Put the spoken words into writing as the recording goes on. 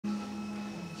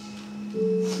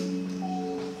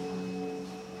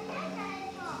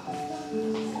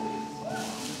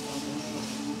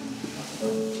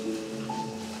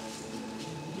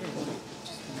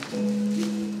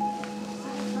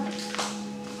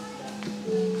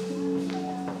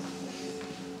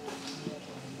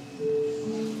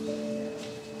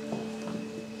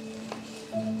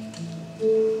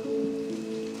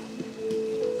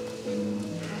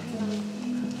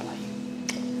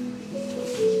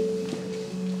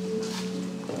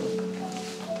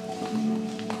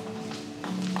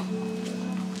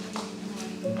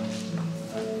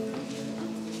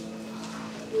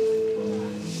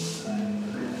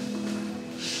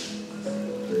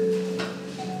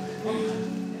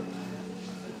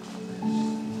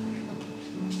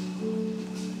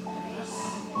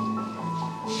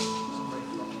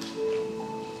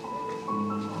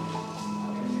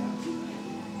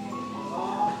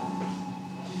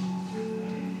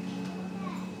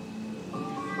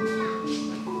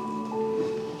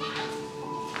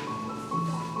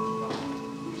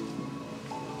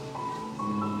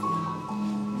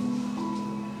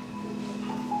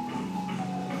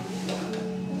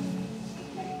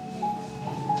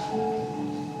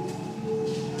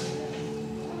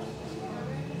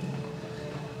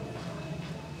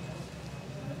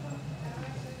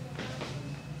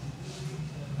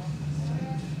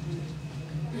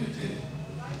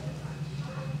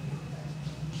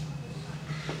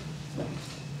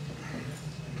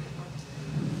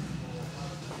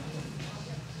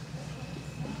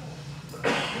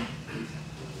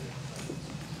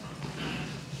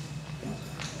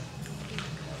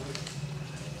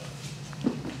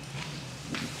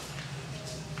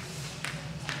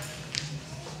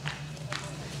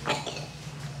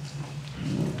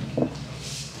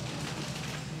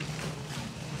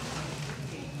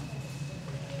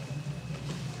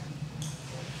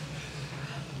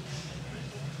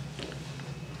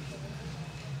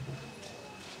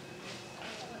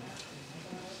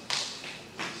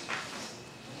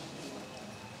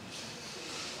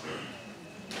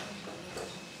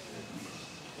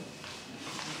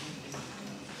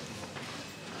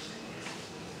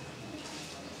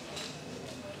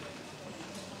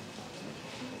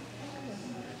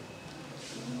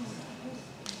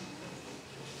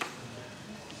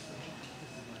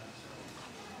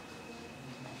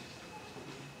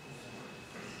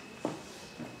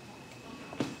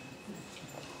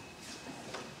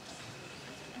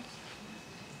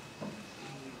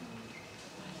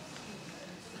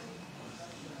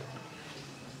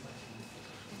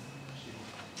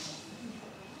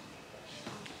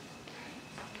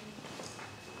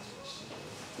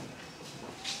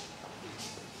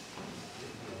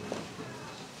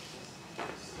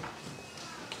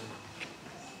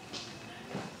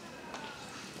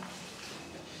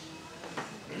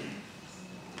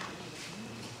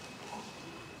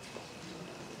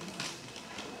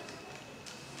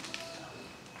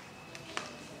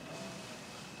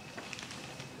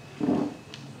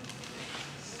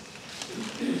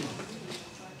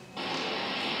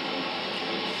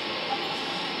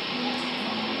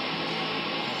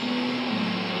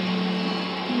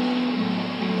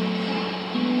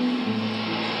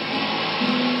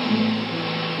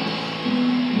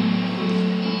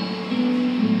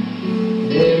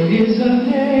is a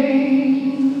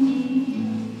name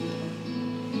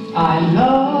I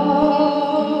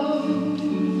love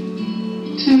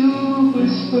to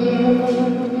whisper.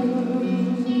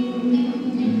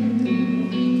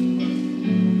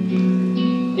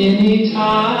 Any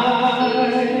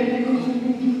time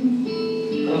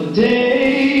of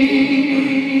day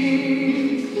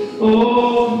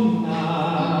or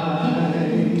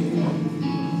night,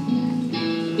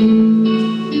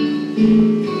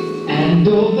 and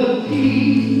oh, the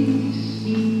peace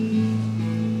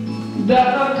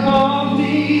that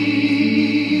accompanies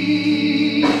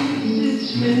its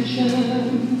mention.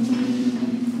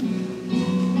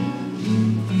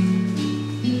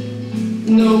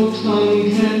 No tongue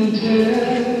can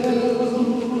tell,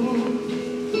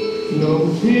 no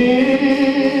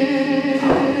pen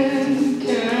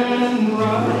can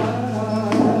write.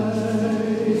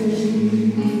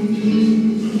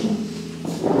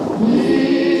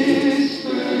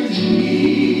 Whisper Jesus,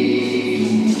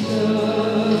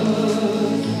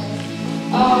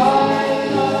 I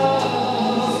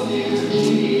love you,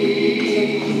 Jesus.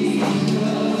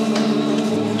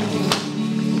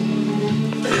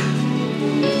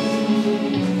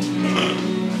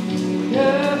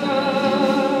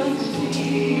 Heaven's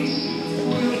peace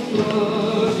will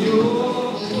flood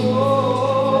your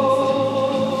soul.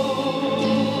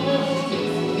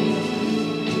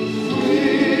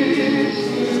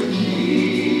 Whisper Jesus,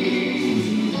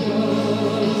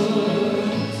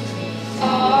 I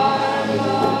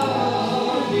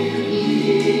love you,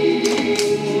 Jesus.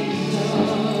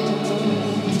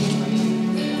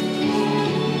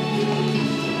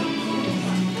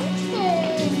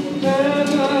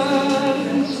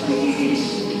 Heaven's peace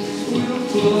will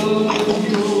flood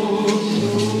your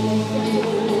soul.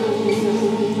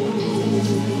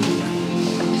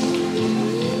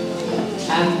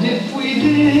 And if we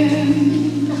then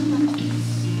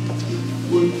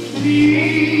would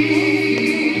please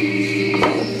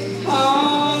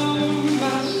our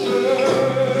Master,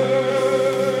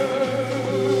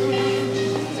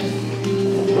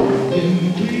 then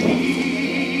we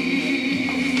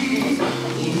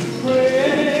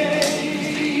praise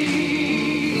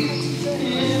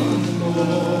Him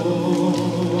more.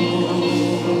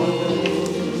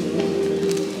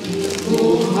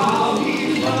 Oh, how He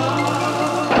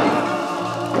loves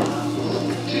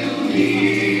to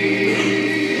hear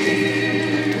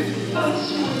us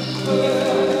whisper.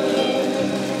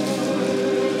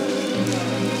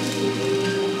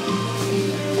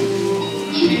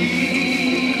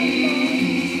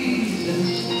 Jesus,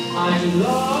 I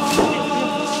love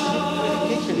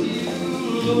you,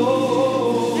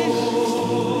 Lord.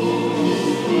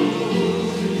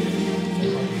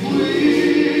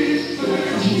 Whisper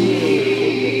Jesus,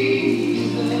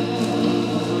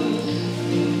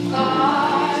 I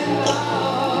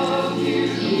love you,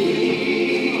 Jesus.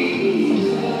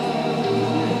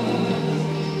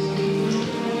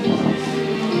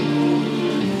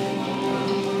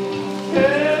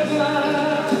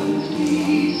 Heaven's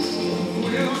peace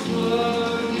will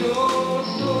flood your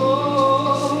soul.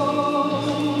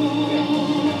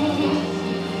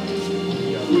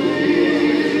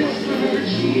 Whisper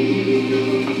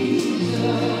Jesus,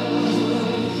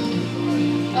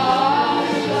 I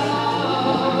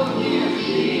love you,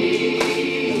 Jesus.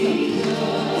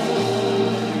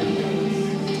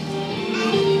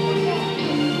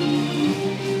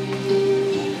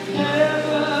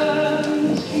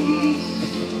 Heaven's peace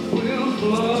will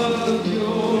flood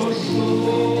your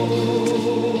soul.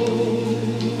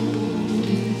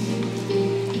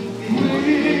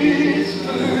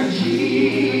 Whisper Jesus,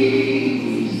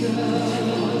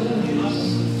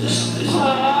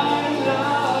 I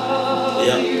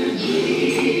love you,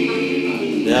 Jesus.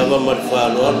 Leava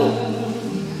marwhāloalo.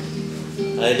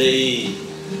 Ai rei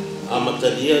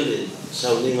amataria le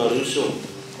sauninga ruso.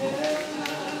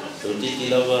 Tau titi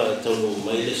lava taunu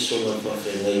mai le songa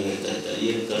pawhengai ngai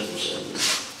tataia le tatu sani.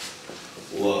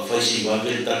 Ua whaisi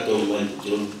wawe tato mai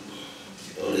tion.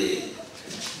 Ore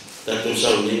tato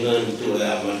sauninga tu e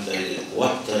amata le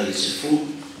wata i se fu.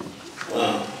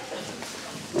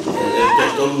 Le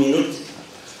tato minute.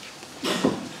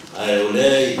 Ai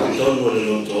olei tonu le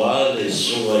lotoa le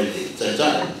songa le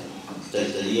tatai.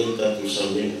 Tataia le tatu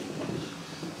sauninga.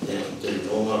 Te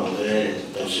nonga ole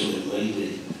tau sule mai le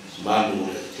malu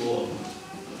le tua.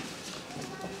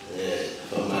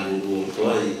 Pamalu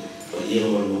tuai, ia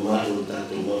manu malu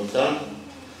tatu monta.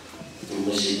 Tu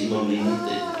masih 5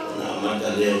 minute na mata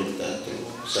leo tatu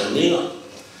saninga.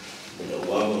 Ina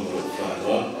wama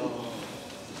mawhāroa.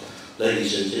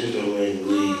 Ladies and gentlemen,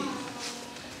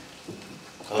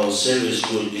 our service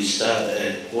will be started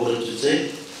at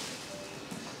 9:45.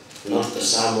 Not the the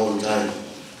psalm on time.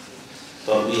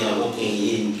 But we are walking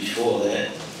in before that.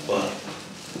 But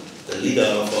the leader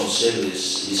of our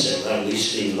service is around,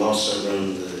 he's been lost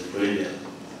around the graveyard.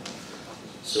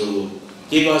 So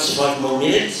give us 5 more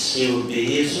minutes, he will be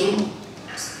here soon.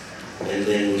 And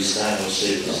then we start our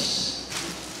service.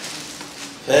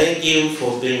 Thank you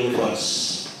for being with us.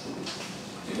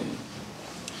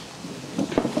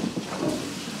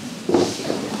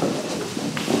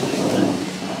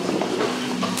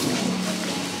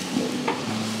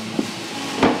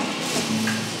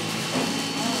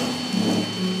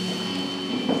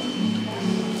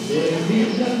 There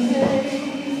is a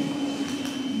name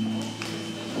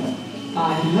I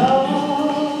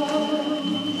love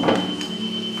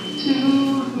to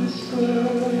whisper.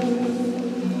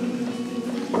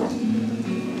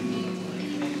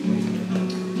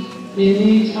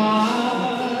 Any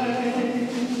time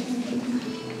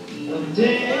of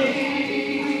day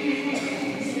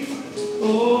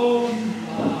or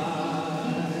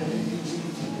night,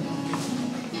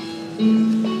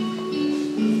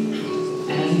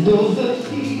 and though the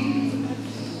things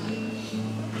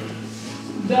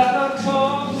that are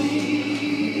called its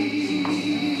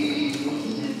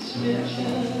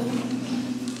mission,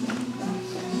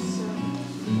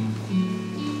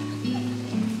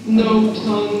 no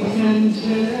tongue can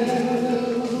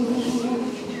tell,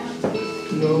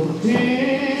 no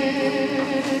pen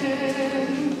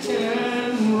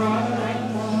can write.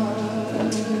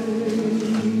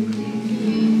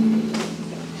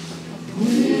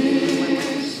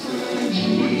 Whisper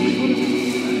Jesus,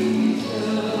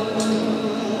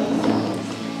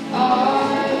 I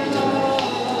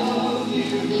love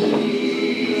you, Jesus.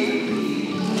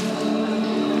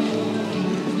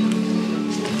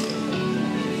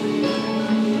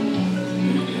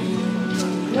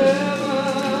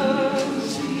 Heaven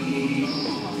sees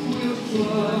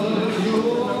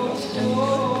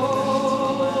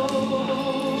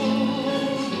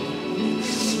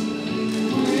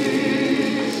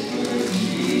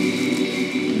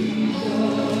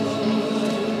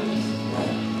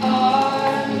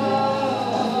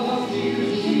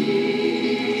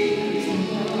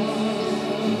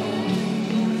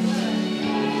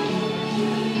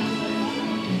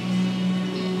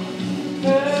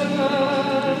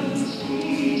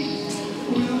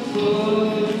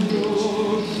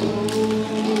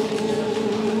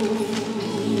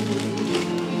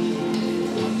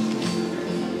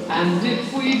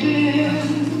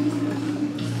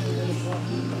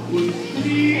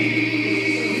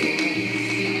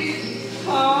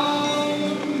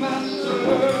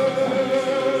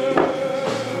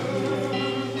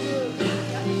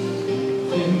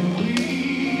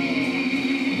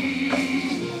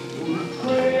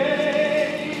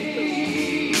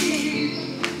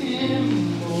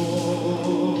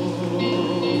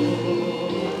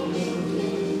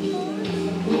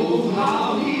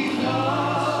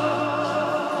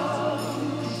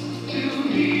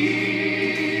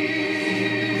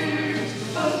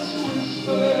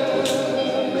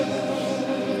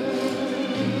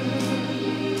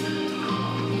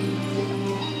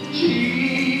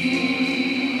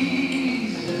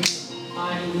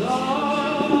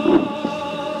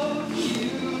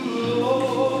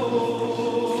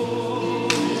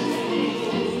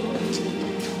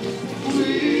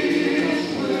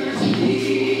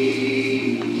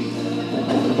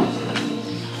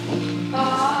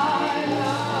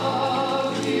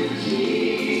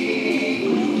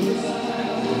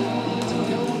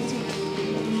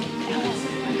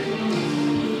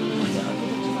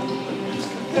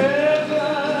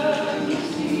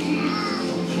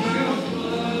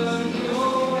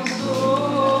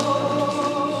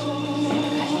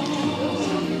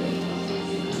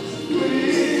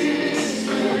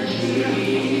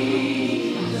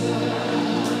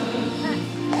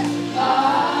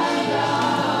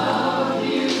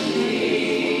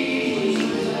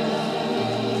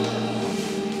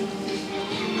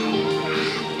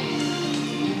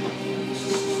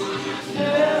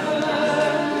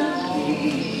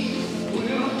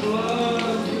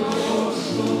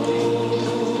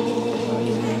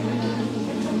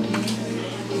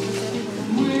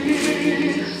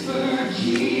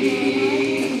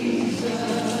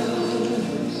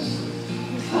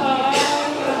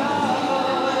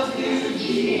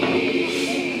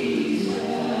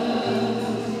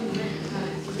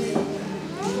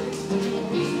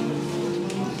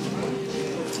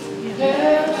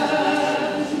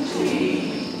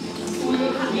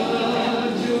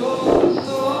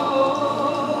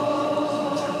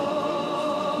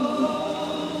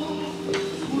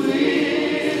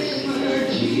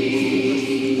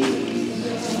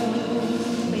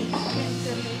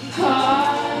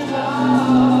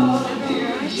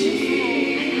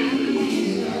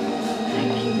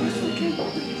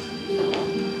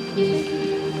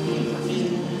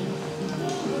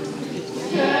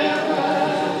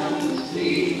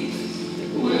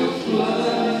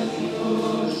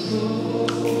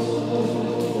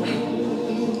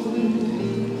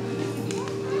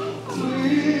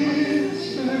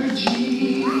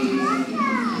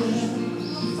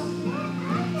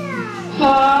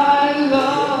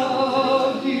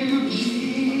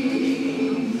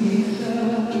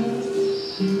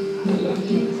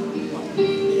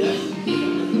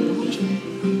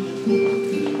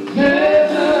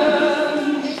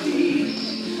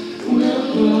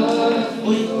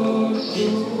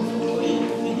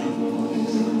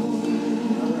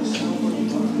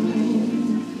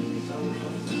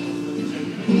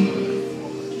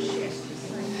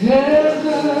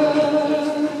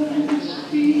Heaven's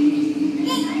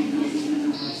peace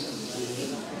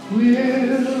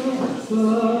will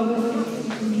flood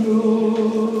your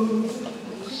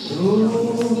soul.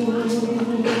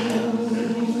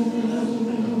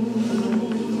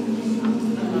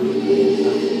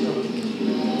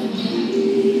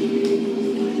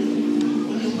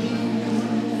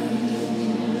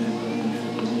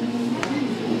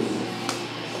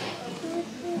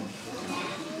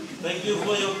 Thank you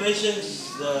for your patience.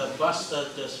 The pastor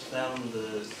just found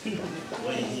the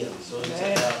way here, so it's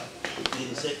about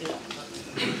 15 seconds.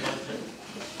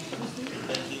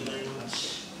 Thank you very much.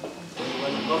 You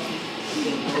want a coffee? You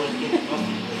can go and get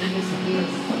coffee.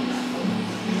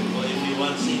 Or if you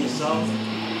want to sing a song,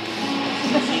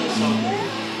 sing a song.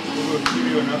 We will give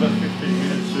you another 15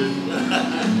 minutes soon.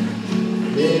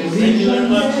 Thank you very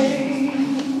much.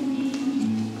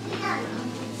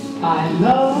 I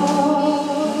love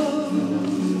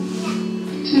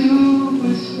to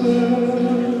whisper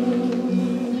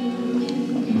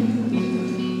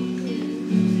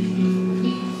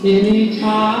any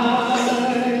time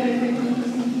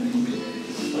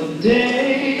of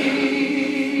day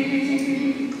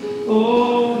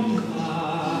or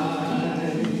night,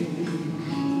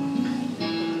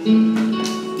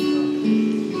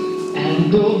 and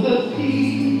though the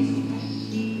peace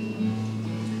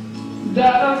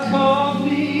that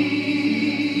accompanies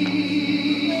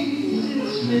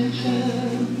its mention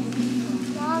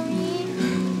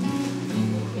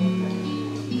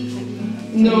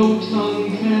no tongue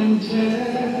can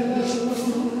tell,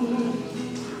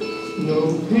 no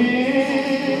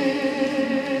pen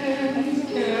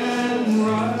can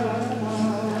write.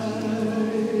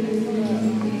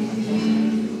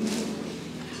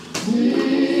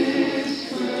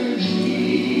 Whisper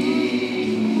Jesus,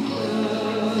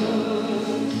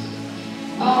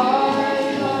 I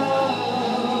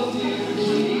love you,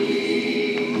 Jesus.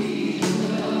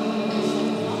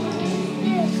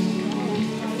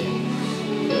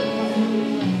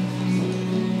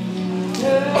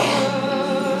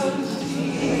 Heaven's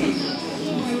peace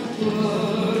will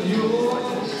flood your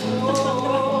soul.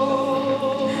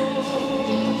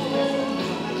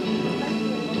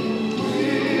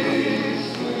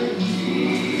 Whisper Jesus,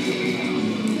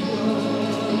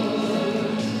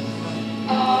 I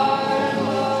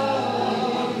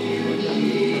love you,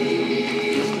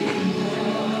 Jesus.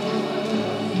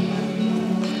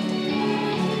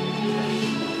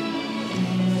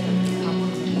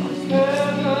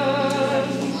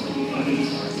 Heaven's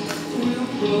peace will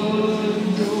flood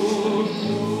your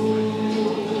soul.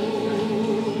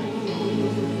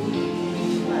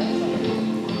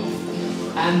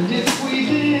 And if we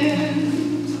then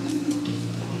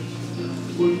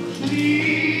would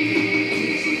please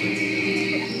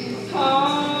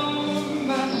our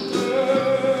Master,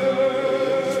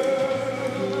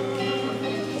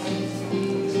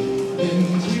 then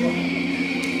we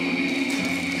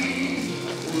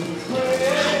would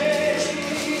praise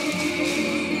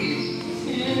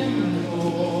Him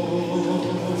more.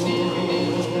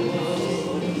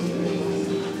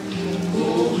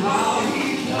 Oh, how He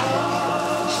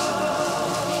loves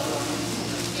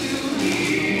to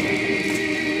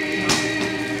hear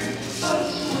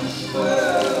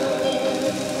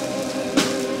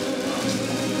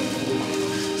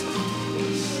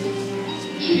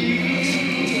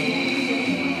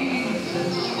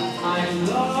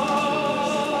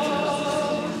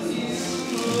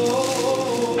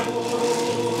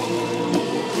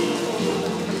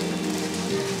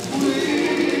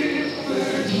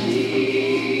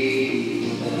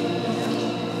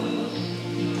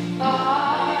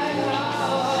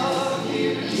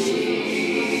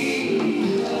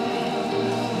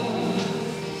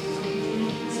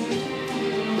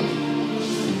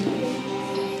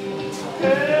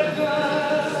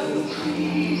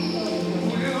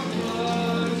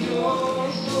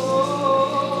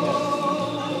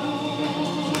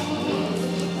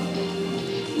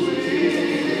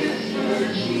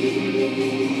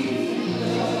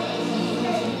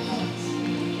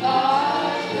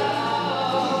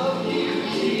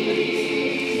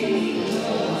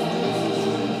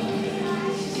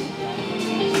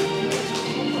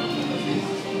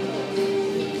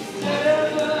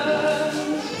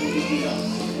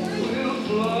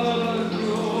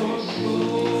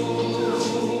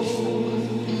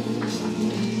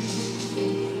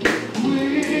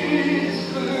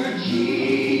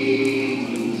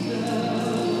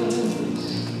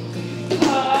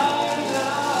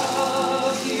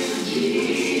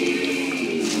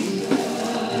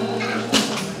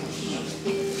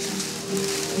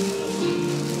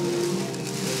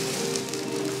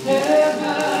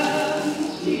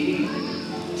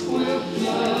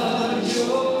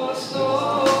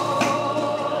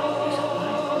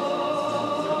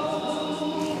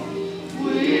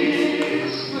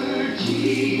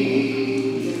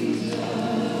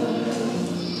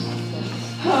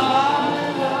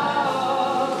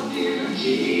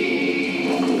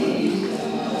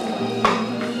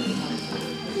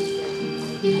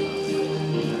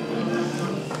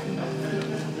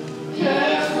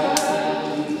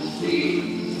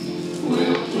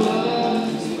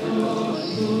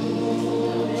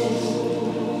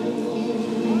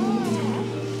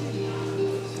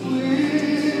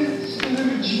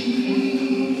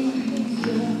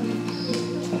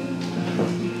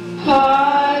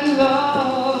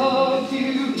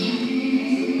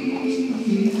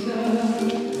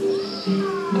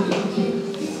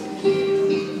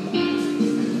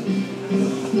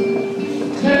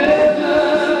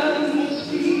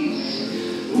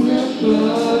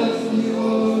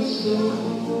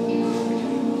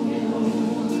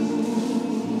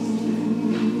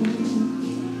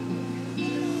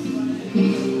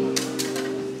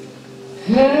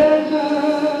Heaven's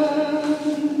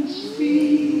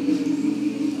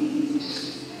peace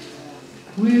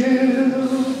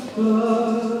will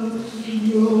flood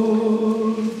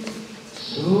your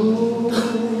soul.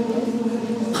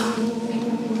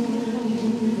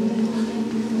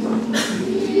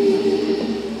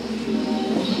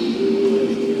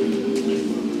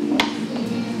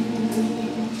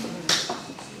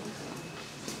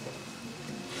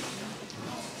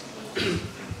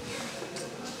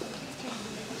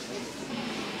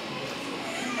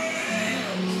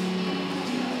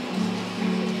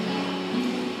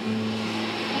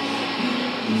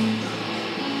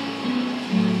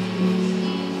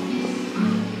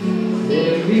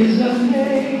 There is a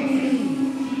name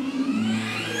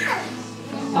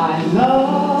I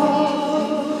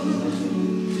love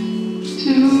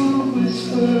to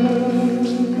whisper.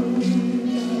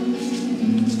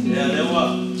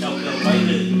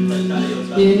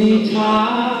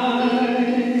 Anytime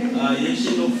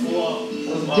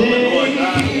of day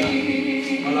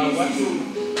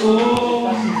or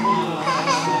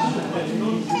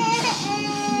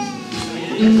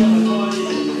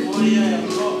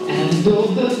and all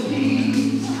the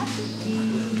peace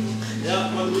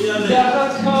that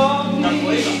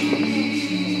accompanies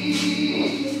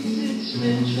its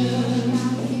mention.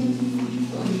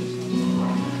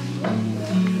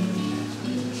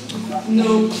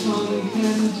 No tongue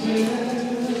can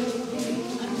tell,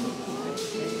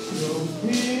 no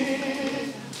pen.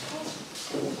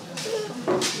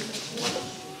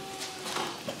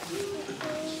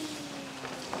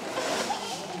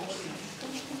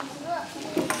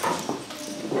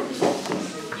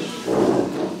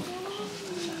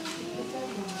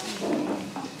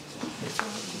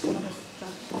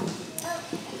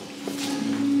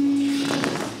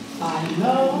 I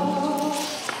love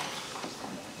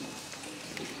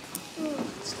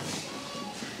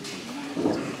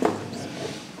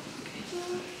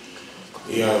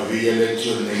ia via le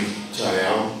tūnei tai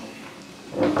au.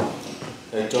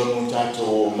 E tonu tātou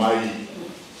o mai.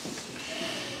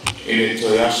 E le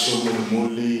toi asu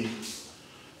muli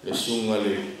le sunga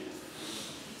le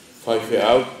whaiwhi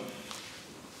au.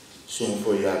 Sunga fo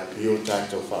ia pio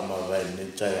tātou whamawai ne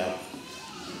tai au.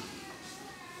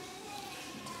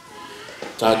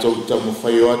 Tātou tamu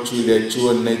whai o atu le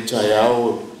tūnei tai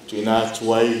au. Tūna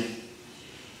atu ai.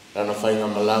 Rana whainga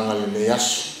malanga le ne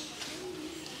asu.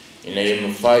 Ina ia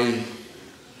mawhai,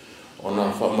 ona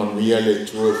whamanuia le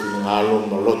tua whingalo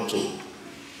maloto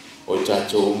o i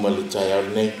tātou uma le tai au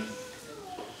nei.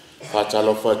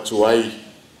 Whātalo whatu ai,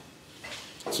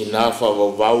 tina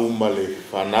whawawau ma le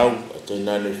whanau a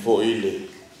teina ne fōi le.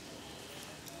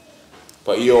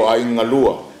 Pa io ai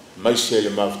ngalua, maise le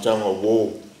mawhtanga wō,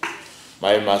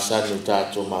 mai masanu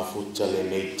tātou mafuta le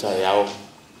nei tai au.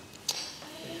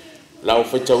 Lau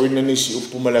whaitawina nisi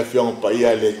upu ma le whionga pa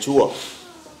ia le tua.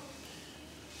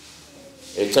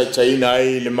 E taitaina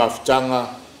ai le mafutanga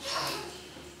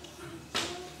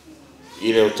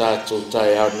i leo tātou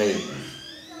tai au nei.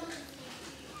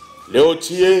 Leo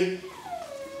tie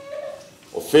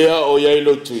o whea o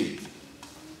iailo tui.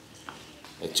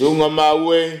 E tiunga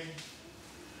maue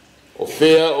o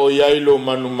whea o iailo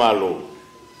manu malo.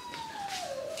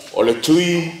 O le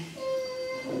tui,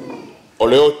 o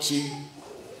le oti,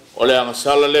 o le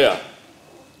angasala lea.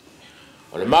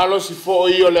 O le malo si fo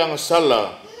i o le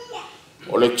angasala.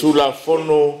 O le tula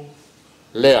fono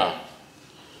lea.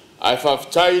 Ai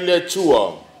whaftai le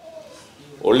tua.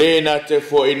 O le na te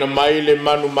fo ina mai le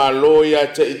manu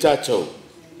maloia te i tātou.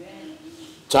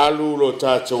 Talu lo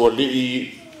tātou o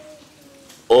lii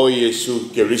o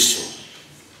Yesu Keriso.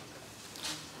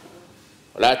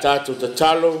 O la tātou ta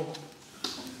talo.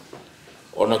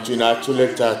 O na tuina atu le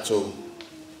tātou.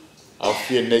 Au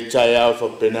fia nei tai au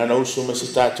whapenana usu ma se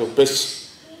tātou pesi.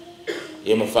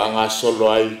 Ia ma whaanga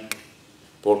solo ai.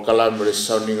 Por kalama le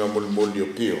sauninga muli o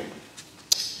pio.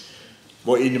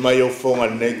 Mo ini mai o fonga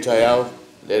nei tai au.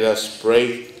 Let us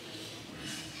pray.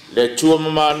 Le tua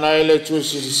mama nai le tua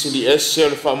sili ese o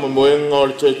le whamamoenga o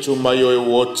le tue tu mai o e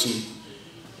woti.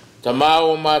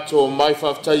 Tamao mato o mai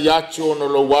whaftai atu o no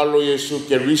lo walo Yesu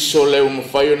Keriso le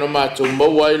umawhai o na mato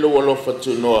mawailu o lo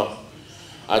whatunoa.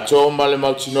 Ato o male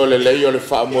mautino le lei o le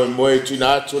whamoemoe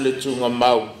tuna atu le tunga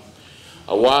mau.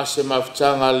 Awa se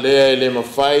mafutanga lea ele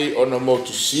mawhai o na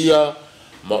motusia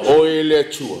ma oe le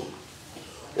atua.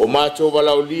 O mato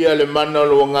walaulia le mana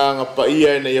lo nganga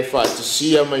paia ina ia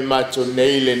whaatisia mai mato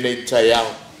nei le nei tai au.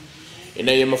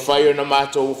 Ina ia mawhai o na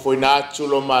mato ufo ina atu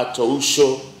lo mato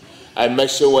uso. Ai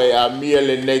mese wai a mia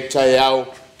le nei tai au.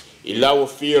 I lawa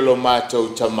fia lo mato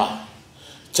tama.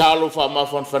 talo fa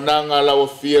mafanfananga la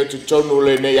ofia tu tonu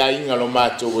le ne ainga lo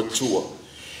mato watua.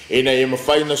 Ina ye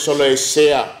mafaina solo e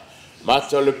sea,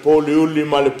 mato le poli uli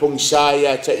ma le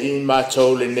pongsaya ta i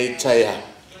mato le ne taia.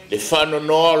 Le fano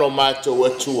noa lo mato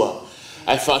watua,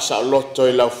 ai fasa loto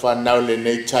i lau fanau le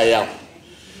ne taia.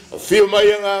 Fio mai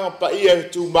nga pa ia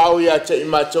tu mau ya ta i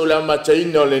mato le mata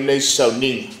ino le ne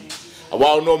sauninga.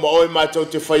 Awao no maoi mato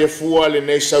te whaia fua le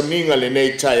ne sauninga le ne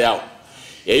taia.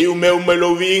 E iu meu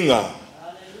melo vinga,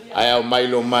 ai au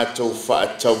mailo mato wha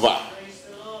atawa.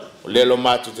 O lelo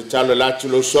mato te talo latu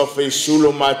lo sofa i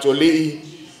sulo mato lii,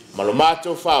 ma lo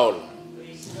mato faol.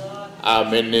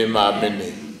 Amene ma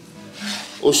amene.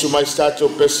 Usu mai stato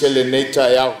pese le neita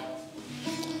yao.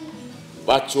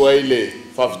 Batu aile,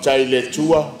 fafitai le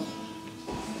tua.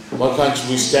 Why can't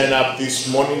we stand up this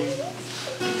morning?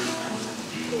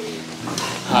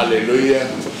 Hallelujah.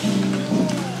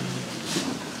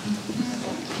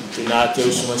 Tinate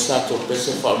usu mai stato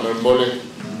pese fa membole.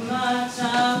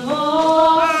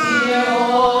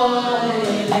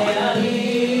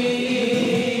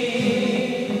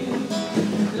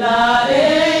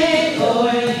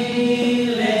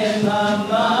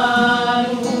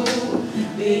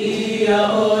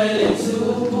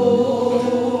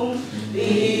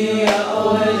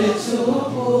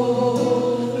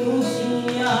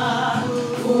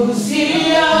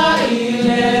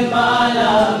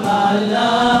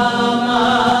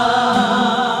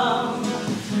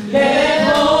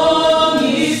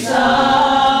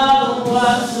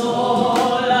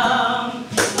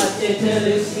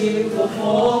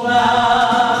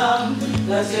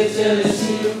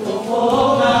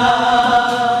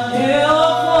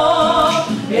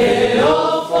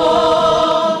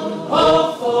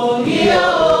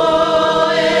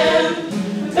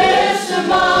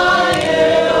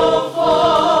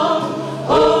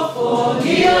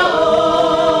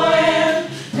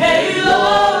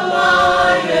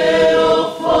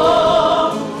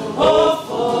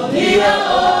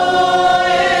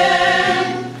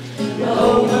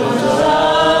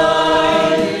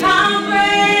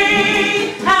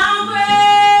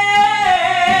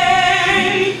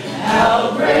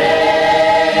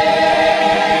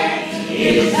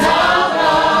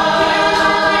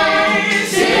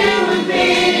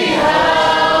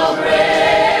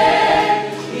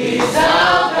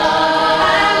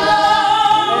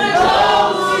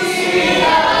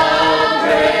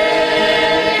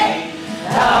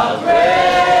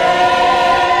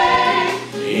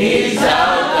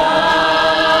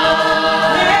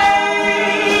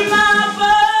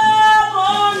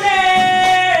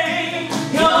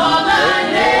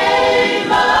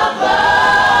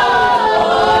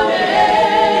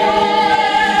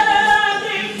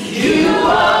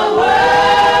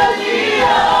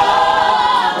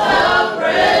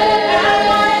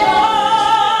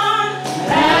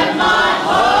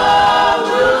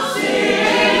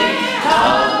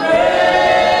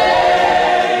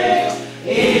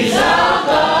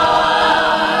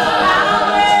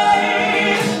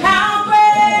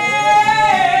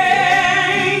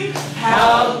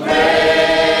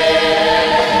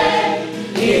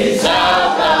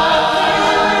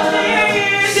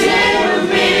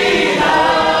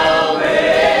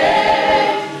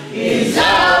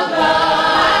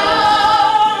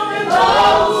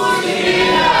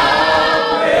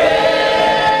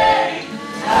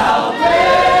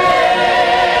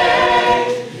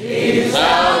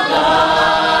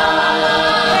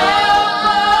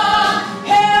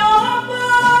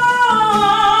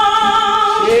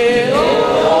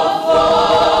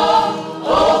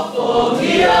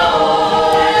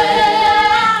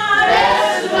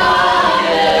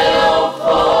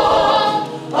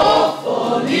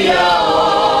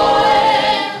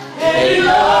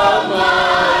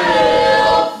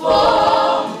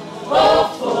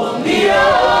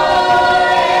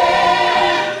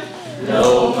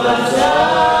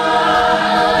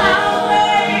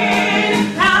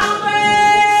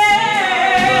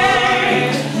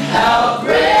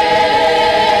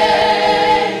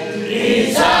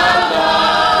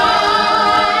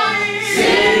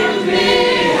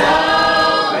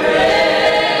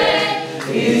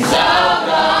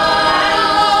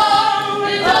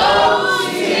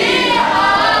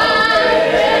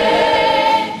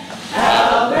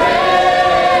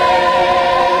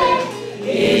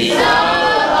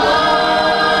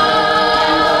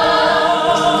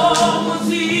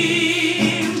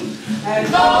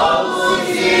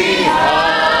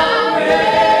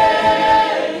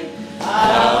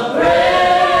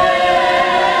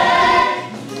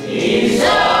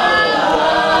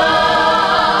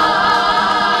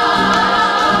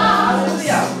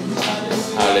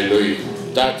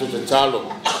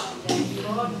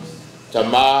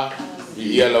 tama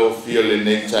ia lau fio le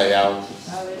nei tai au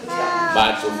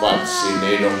mātou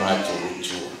whaatisi no mātou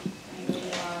utua.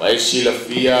 Pai sila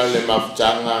fia le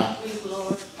mafutanga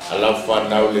a lau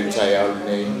whanau le tai au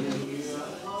nei.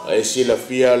 Pai sila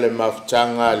fia le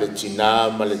mafutanga le tina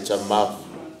ma le tamafu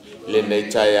le nei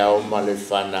tai au ma le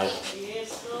whanau.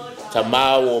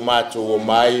 Tamau o mātou o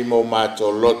mai mo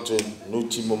mātou loto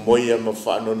nuti momoia ma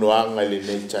whaanonoanga le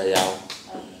nei tai au.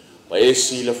 Pai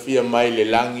sila fia mai le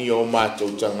langi o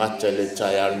mātou tangata le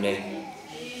tai au nei.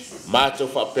 Mātou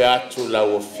whape atu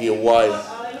lau o fia wai.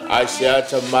 Ai se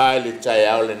ata mai le tai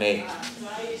au le nei.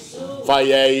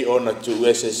 Whai ei o na tu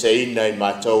ese se ina i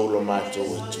mātou lo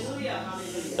mātou atu.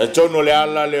 Na tono le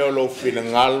ala le o lo fina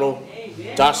ngalo.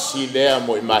 Tasi lea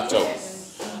mo i mātou.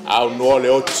 Au noa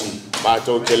le oti.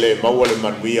 Mātou te le maua le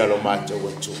manuia lo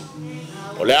mātou atu.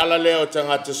 O le ala le o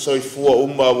tangata soifua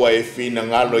umma wa e fina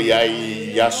ngalo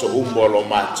iai yaso umma lo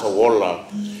mātou ola.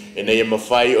 E nei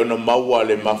mawhai o na maua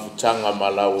le mafutanga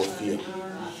malau o fia.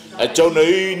 A tauna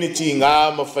ini ti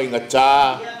ngā mawhai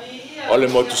ngata o le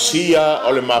motusia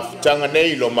o le mafutanga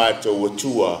nei lo mātou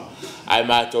atua. Ai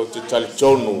mātou te tali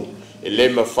tonu e le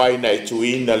mawhai na e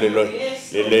tuina le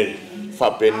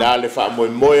whapena le wha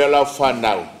moimoi lau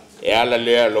whanau. E ala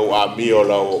lea lo a mio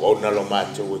lau o na lo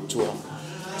mātou atua.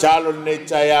 Talo nei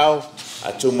tai au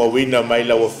a tu mawina mai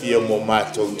lau o fia mo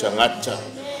mātou tangata.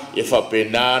 E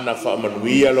whapena na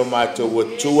whamanuia lo mātou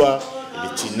atua, le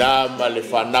tina ma le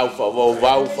whanau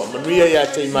whawau, whamanuia ia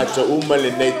te mātou uma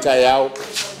le nei tai au,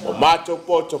 o mātou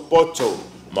poto,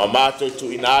 ma mātou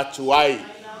tu ina atu ai,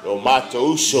 lo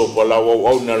mātou uso, mo la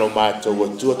wauauna lo mātou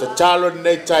atua. Ta talo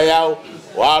nei tai au,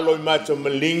 o alo i mātou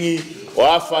malingi, o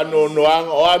a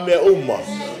whanonoanga, o a mea uma,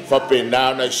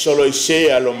 whapena na i solo i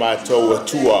sea lo mātou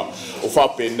atua, o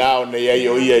whapena na iai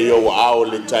o ia i o ao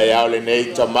le tai au le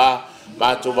nei tama,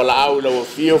 Mātou wala au lau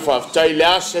fio whaftai le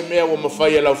ase mea wa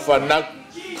mawhai lau whanau.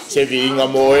 Se vi inga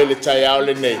mo e le tai au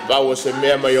le nei. Bawa se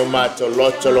mea mai o mātou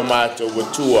loto lo mātou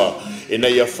watua. E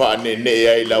nei a whaane nei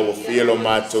ai lau fio lo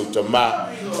mātou tama.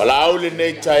 Wala au le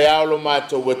nei tai au lo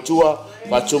mātou watua.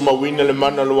 Watu mawina le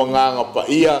mana lo nganga pa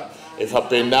ia. E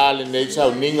whapena le nei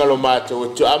tau ninga lo mātou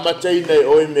watua. Amatei nei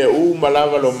oi mea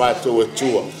malawa lo mātou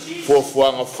watua.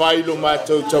 Fuafuanga whai lo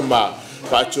mātou tama.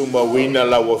 Whatu mawina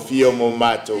la wafio mo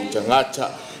mātou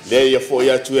tangata. Le ia fo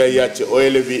ia tu ia te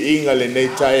oele vi inga le nei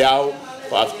tai au.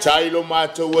 Whaftai lo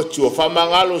mātou watua.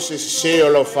 Whamangalo se o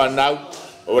lau whanau.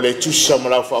 O le tusa ma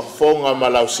lau whafonga ma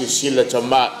lau se sila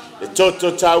tama. Le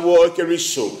toto tāua o ke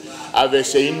riso. Ave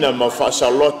se ina ma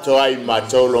whasaloto ai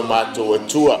mātou lo mātou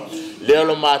watua. Leo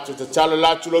lo mātou tatala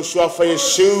latu lo suafa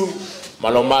Yesu. Ma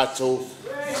lo mātou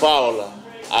Paula.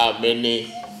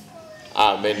 Ameni.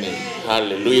 Amen.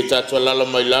 Hallelujah. Tatua lalo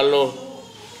mai lalo.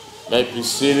 May be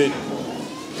seated.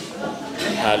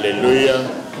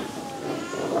 Hallelujah.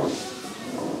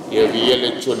 I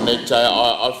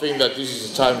think that this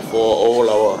is a time for all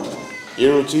our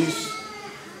irrities.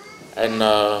 And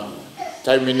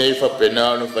time in a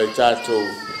pena no fai tato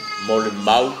mole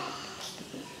mau.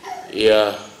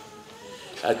 Ia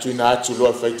atuina atu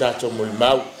lo fai tato mole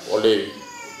mau. Ole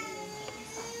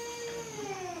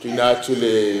tuina atu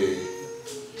le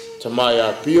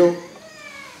Tamaya Pio.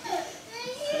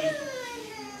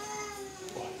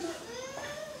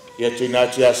 Ia tuina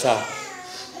tia sa.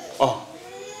 Oh.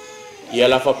 Ia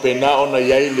la fa pena ona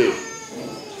yaile.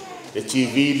 Le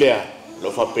TV lea.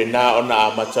 Lo fa pena ona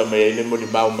amata me yaile mo ni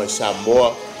mau mai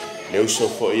Samoa. Le uso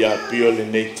fo ia Pio le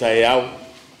nei tai au.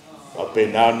 Fa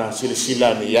pena ona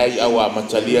sila ni yai au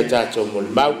amata lia tato mo ni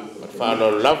mau. Fa no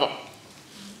lava.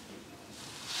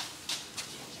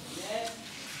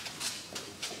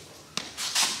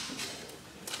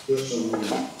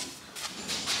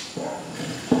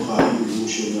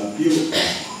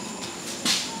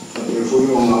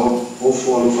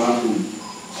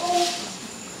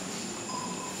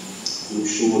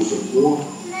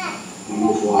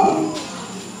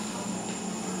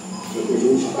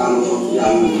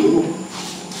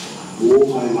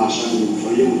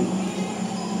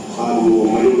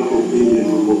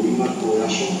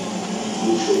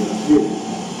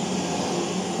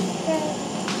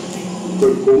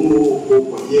 Como o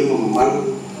podíamos mal,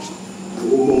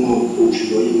 como o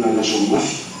chiloi na nação maf,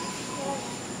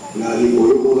 na língua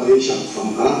eu lá isso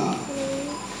famga.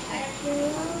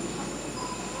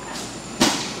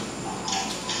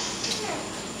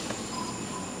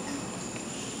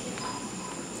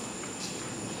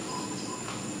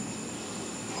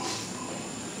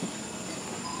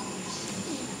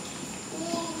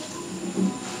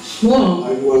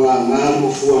 Ai wala na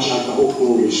mo fua sa ka o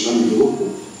ko isami loko.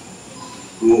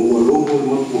 No ualogo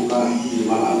mampukai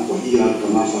malang kwa ia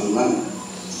kama farulan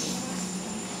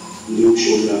leu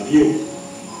so la pio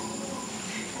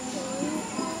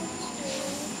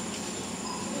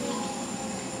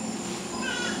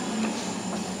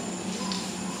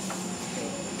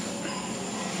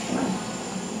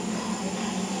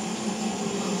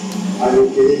ayo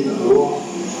ke na ro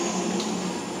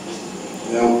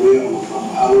ya o pe o fa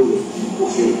alo o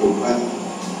fe ko pa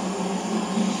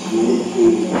ni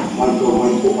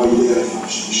mai ko pa ile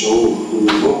so o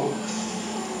no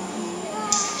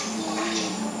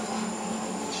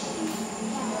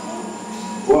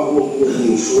wa o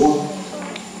ni fo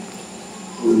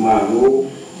o ma go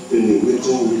te ni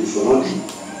weto o Farani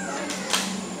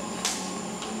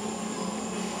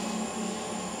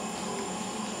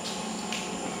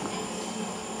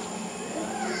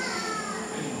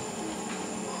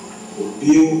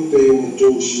Pio pe un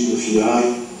tau si le fiai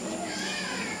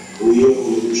o ia o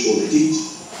le uso le titi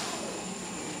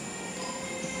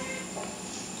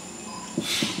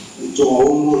i toa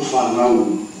ono le whanau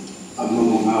a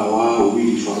mama ngā wā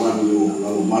Uili Farani o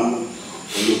lau mana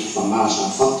o le whangā sa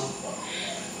whata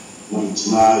mai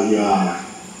tina ia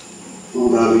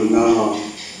urari ngāra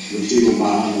le tino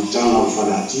mahana tana o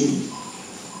whanatini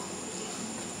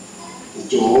i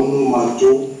toa ono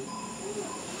mātou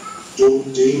tau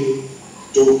tini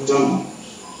tau tama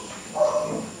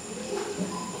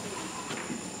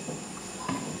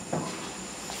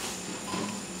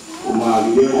o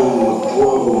maalia o matua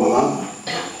o malana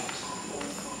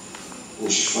o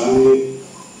sifane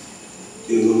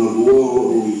e lona lua o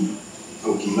ui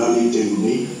au kilali tenu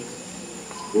nei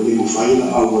o le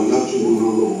mawhaina au e Latu o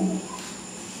lolo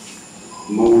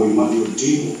o mau e mani o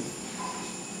tino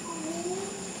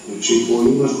o tsepo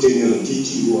inga tene la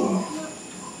titi ua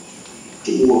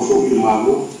te ua fo i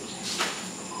malo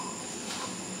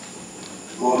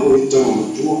o anu e tama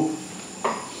matua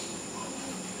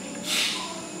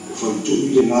o whaitu i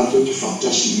le nato te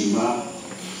whaktasi i ngā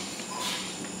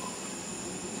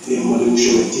e amare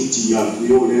usa le titi i a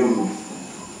pio lea mo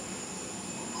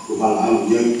o wala au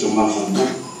iai ta mawhana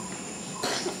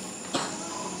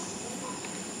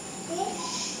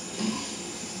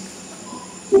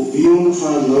o pio na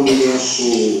whanau i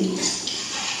aso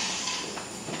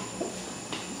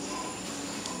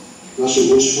Nasa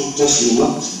Yesu tasi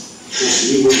umat,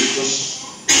 tasi iwa tasi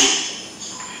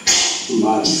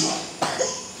maarifa.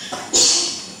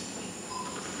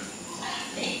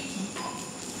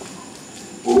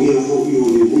 O ia ho'i o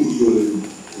le ui o le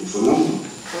whanau.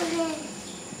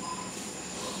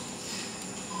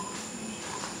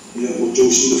 Ia o tau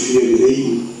sila fia le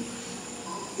rei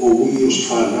o ui o se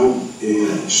whanau e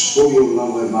spoi o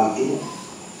lama e mātua.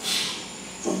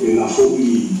 Whapena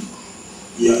ho'i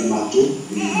ia e mātua.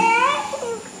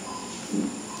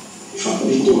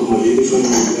 Fakito mo ele foi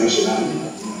uma viagem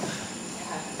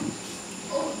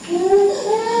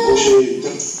hoje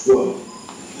tá boa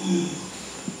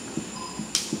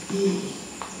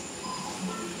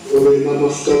ora na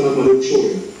mafkana para o show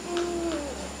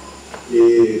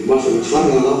e mafana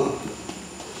fana lá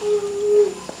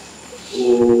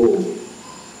o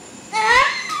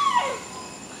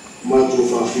mato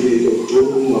fa fine do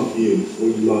todo uma pio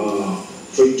uma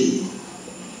feito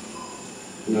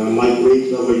na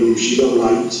migrate na vai no Chile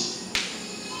light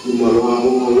uma loa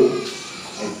mo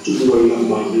a tudo vai na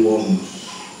mandua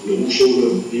no show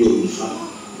do pio fa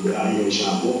de aí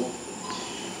já bom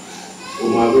o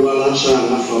magua lá já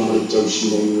na fama de teu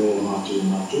sinal mato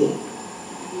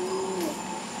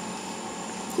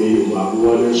e o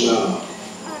magua lá já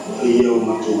aí é o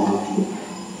mato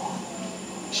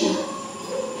sim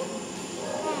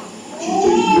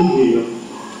tem dúvida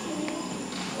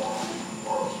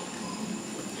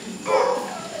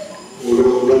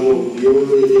eu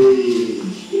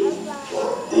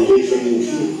ele foi um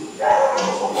filho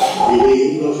ele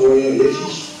ainda foi a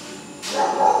vezes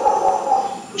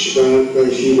os caras que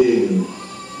filho ele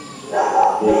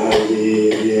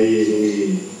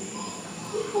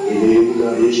ainda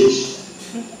vezes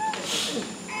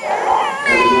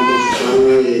não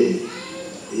ficava ele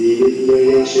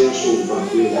ia ser a sua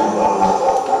parte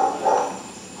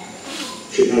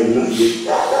finalmente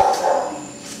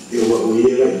eu vou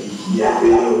ir aqui e a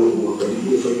ver o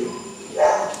caminho foi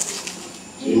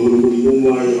eu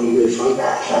não mais não me faz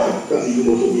que eu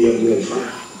não vou ir me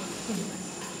faz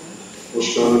os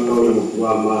caras Paula com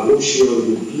a mão cheia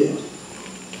de pia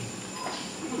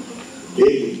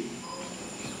ele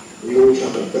eu já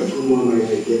que uma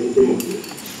mais que eu tenho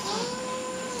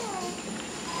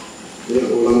ya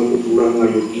orang pulang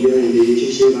lagi dia ini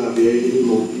sih na dia ini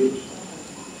mau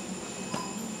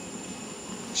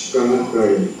sekarang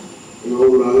kayak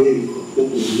orang ini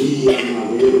Uili yang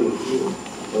mana yang itu,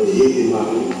 ini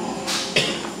mana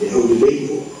yang udah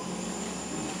lepo,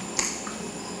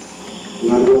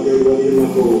 na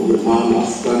ko ke mama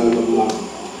afka na ma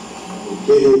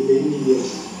ke ke ni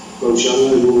ko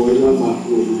shanga yo ina ma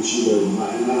ko shi da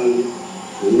ma na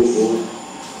ko fo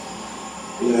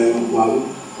ina ma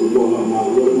ko ma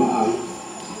ma ai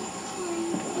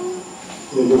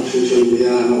ne mo fe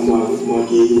ya na ma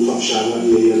ke ni fa shanga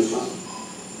ye ya fa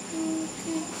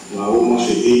ma o ma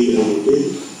fe e na ko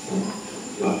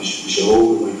la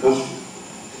bishawo ma ka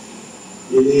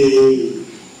ini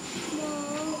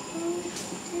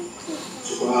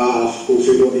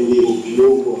confirmo em nível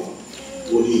pior,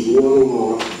 o igual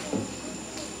uma hora,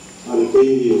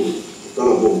 tem o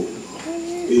calabou,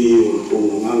 tem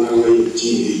o mangai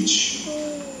TH,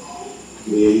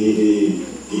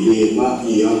 ele ma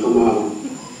e a camaro,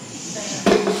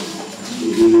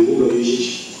 ele muda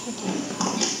isso,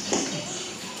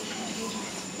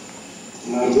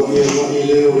 na agora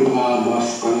ele é uma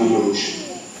ficana maluca,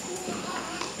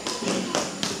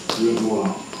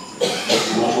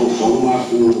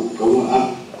 kau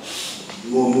a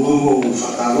mo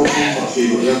fatalo fa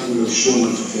filo ya ku shona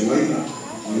fa femaina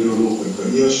ndio mo ka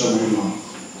dia sa mo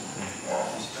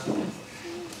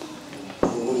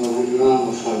ona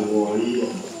wina fa lo ai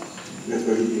ne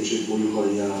ka ri se ko yo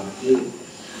ya io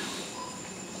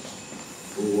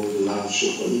o la so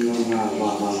ko ina ma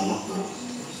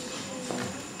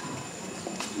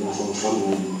fa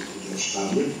mo ya sta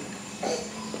bene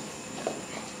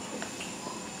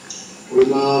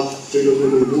una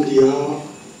fenomenoria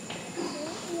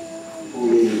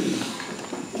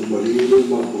o marido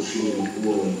uma cofina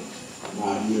com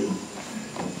Maria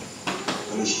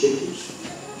a respeito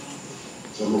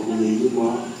sama comigo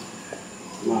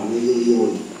uma nem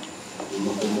eu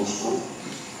uma promoção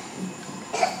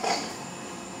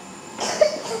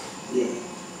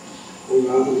o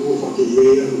lado do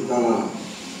faqueia no cara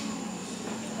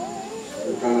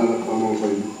para não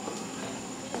vai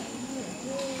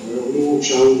o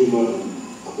chão de uma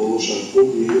apologia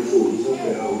pública foi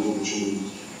para o chão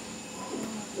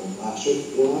acho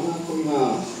que lá foi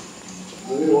na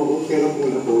ali o que era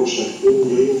uma apologia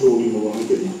pública foi no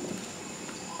banco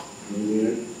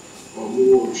e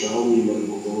o chão de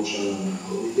uma apologia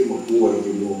o que uma rua de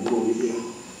uma província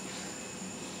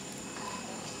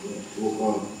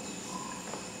o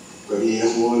queria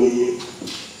ali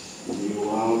e o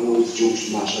ano os jogos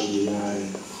mais ali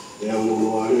é o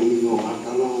lugar onde não há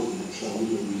canal,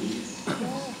 sabe?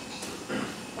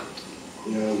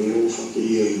 E eu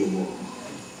faqueia aí no mundo.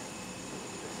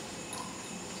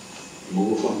 Não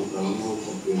vou fazer canal, não vou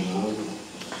fazer nada.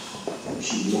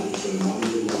 Se não enfermar,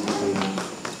 eu não vou nada.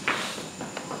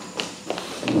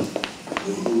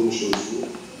 Eu não sou isso.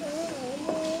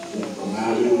 A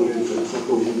minha eu não vou fazer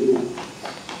comigo.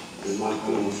 Eu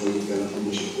marco na família que ela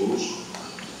tem que conosco.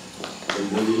 Eu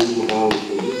vou ir no lugar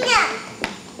onde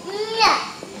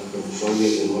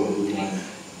família agora do mar.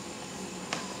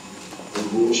 Eu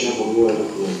vou deixar para agora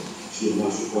se eu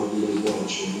não ficar com o embora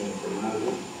chover com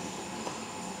nada.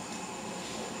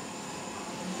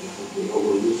 Eu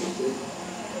vou olhar fazer.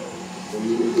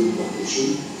 Comigo tem para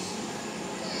puxar.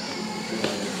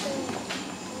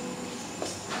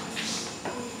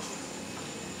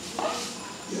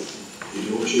 E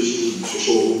hoje se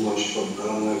sou uma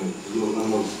chifrada, eu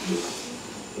não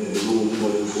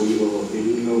foi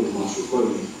uma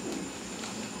ficou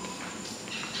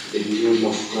ele não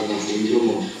vai ficar na frente do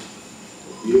mundo.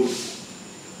 Eu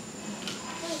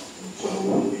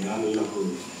falo que ela não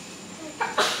pode.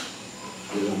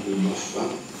 Ela não vai ficar.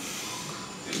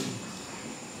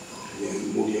 E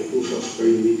aí mulher puxa as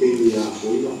pernas e a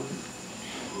folha.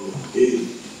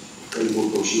 Ele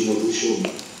botou cima do chão.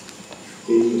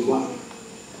 Ele vai.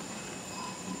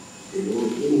 Ele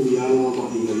não ia lá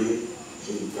para ele.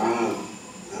 Ficar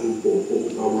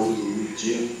pouco calma do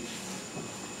dia.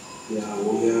 Ya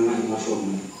waya na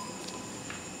mafamu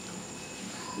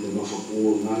le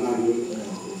mafaku nana yo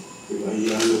ke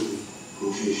vai ano o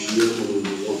fefia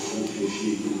o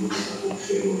fefia que o tá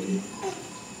fero ali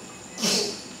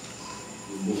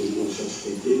o mo se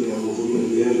fez ele o vou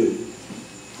dele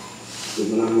que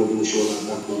não no shola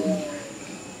tá com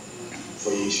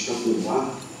foi está com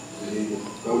lá ele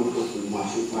calma com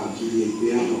mafuka aqui e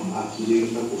piano aqui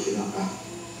ele tá com fena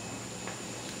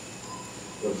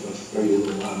caiu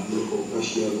lá no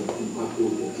Caxias com papo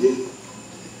aqui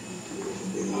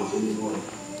eu lá foi embora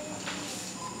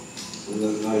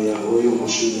quando lá ia hoje uma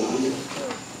cidade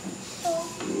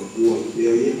rua que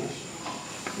aí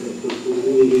eu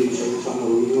ele foi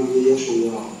falando uma meia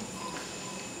sola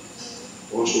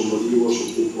o seu marido o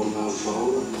seu corpo na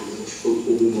fala ficou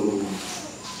com uma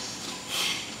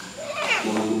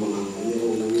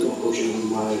eu hoje não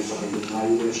mais faz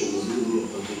mais o seu marido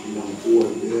para que não rua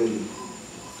dele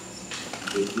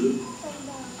aqui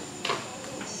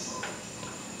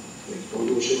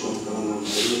Quando você fala que ela não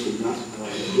vai opinar,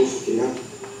 eu fiquei lá,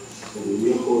 eu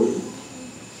me apoio.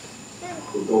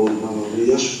 Então, não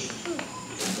me acho,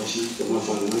 assim, que uma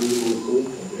falando, eu vou,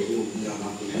 eu me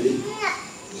amarrei,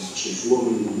 se for,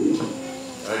 eu me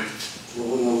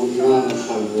vou na outra, na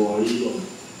falou aí,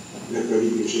 na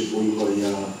carinha, você foi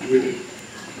enviar,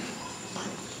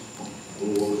 eu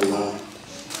vou lá.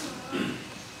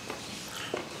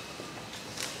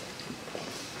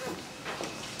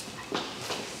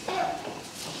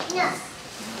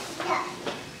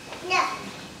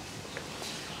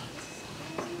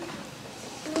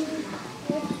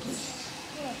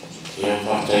 Yang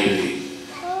pakai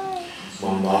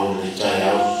membawa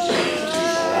cahaya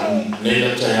nela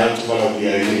cahaya kepala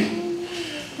biaya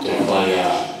supaya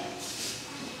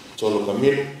colo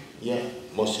Committal ya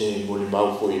mose boleh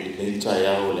bawa koi nela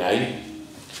cahaya oleh air.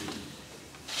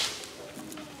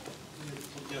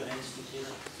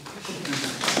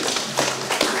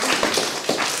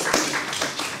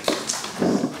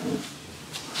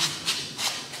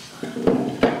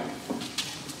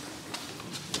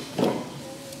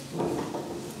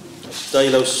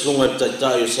 Taila sunga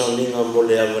tayo sa ninga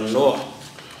mole avanoa.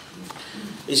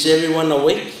 Is everyone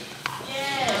awake?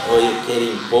 Yeah. Or are you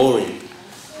getting boring?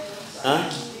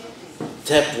 Huh?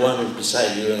 Tap one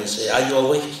beside you and say, are you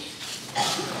awake?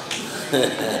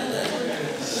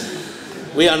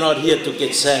 We are not here to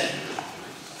get sad.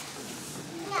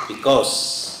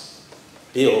 Because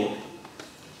Bill,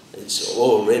 it's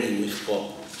already with God.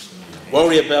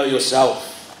 Worry about yourself,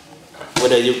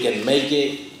 whether you can make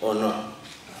it or not.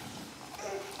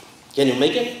 Can you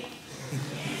make it?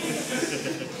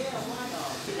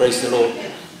 Praise the Lord.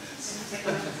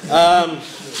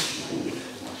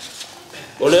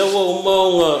 O leo o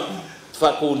maunga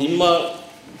whakulima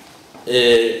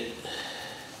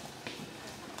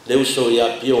leo so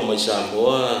ia pio mai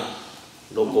Samoa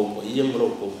loko mo ia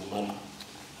loko mana.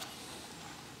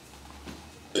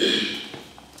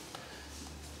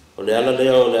 O le ala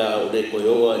leo o le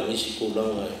koioa nisi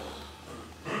kulanga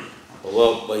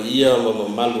wa paia ma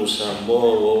malu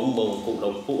Samoa o mo ko la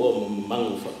pu ma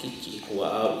mangu fakiki ko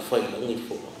a fai ngi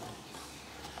fo.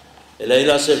 Ele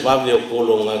ila se va ve o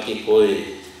kolonga ki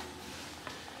koe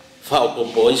fa o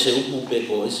po se upu pe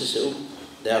ko se u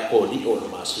de a ko li o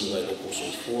ma si ngai ko so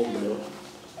fo mo.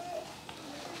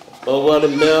 Pa wa le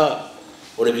mea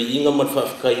o le biinga ma fa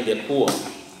kai de ko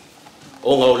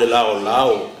o nga o le lao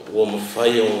o mo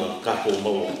fai o ka ko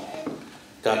mo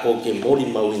ka ko ke mori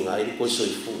mau ngai ko so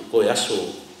fu ko aso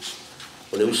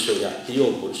o le uso ya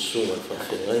tio ko sunga fa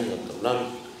ngai na talang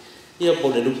ia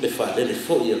po le lupe fa le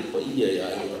fo ia po ia ya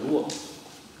ia lua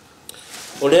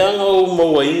o le anga o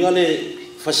mo inga le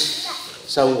fa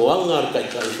sa wanga ka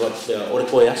ka o le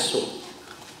ko aso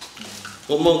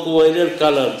o mo ko ele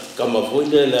kala kama foi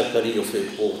le la kari o fe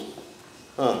po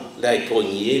le ko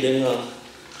ni ele nga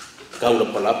ka la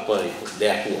palapa le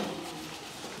aku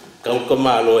kau ka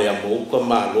malo ya mo ka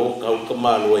malo kau ka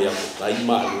malo ya kai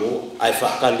malo ai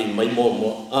fa kali mai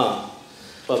mo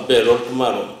pa pero ka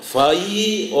malo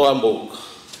fai o amo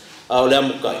a ole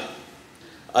amo kai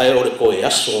ai ore ko ya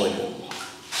so mo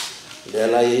de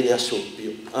la ia so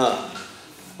pio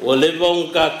o le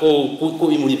von ka ko ku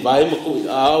i muri vai mo ku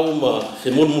au ma se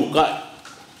mo mu ka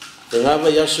tenga va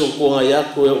ya so ko nga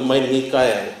ya ko mai ni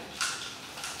kai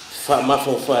fa ma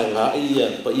fo fa nga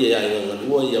ia pa ia nga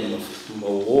lua ia ma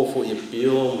o fo ia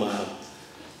pio ma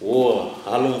o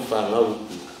halong fa nga u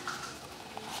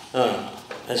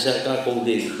asa ka ko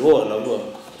de lo la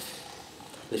lo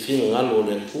le fin nga lo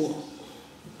le ku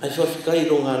ai fa kai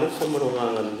lo nga lo fa mo nga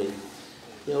nga le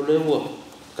ia le wo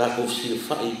ka ko si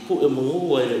fa i pu e mo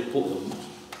o le pu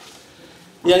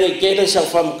ia nge ke le sa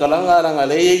fa mo kala nga nga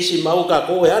le si mau ka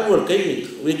ko ya lo ke ni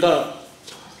we ka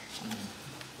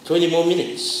 20 more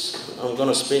minutes. I'm going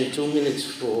to spend 2 minutes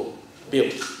for Bill.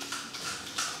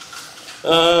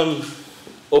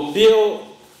 O Bill,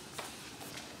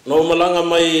 no malanga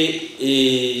mai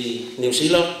i New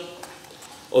Zealand,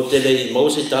 o te lei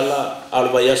mause tala,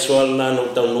 alwa yasual na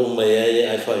no tau no mai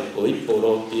ai fai koi,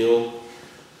 poro Bill,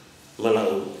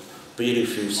 malau,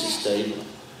 beautiful sister.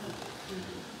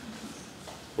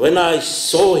 When I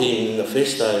saw him the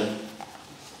first time,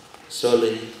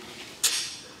 sorry,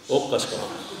 okas ka.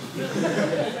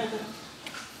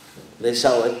 Le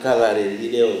sao e kalare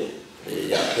video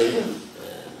ya pe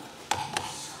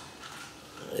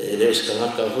le ska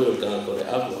ka fu ka ko le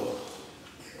abo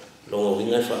lo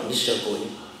vinga fa misa ko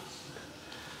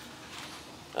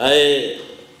ai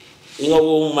inga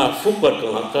wo ma fu ka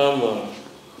ka ma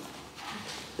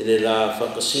le la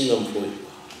fa ka singa mo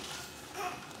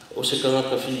o se ka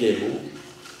ka fi le lu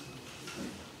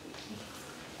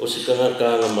o se ka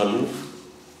ka malu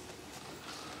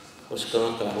o se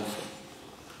kanga ka ufa.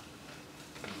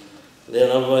 Le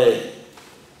na vai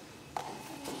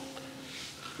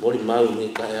mori mau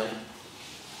ni kaya.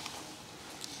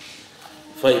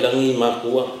 Fai langi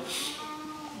makua.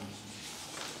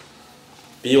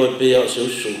 Pio e pia o se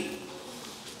usu.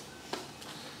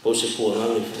 Po se kua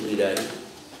ngangi furidai.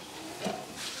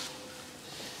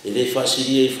 E le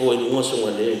fasiri e fo e lunga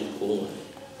songa leo konga.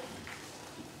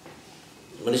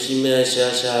 Manisi mea se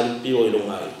asa halupi o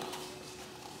ilongai.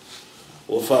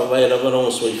 O wha vai rava ronga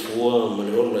soi fua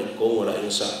mani rola i konga la inga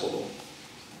sakoro.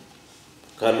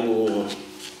 Kalu o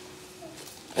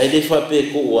ai le wha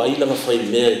pe ko o ailanga whai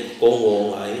mea i konga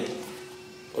o ngai.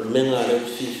 O le menga reo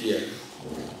fifia.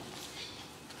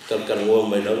 Kalkanua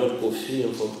mai rava ko fia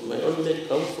mai o le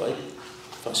kau whai.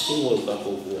 Whasingo i kako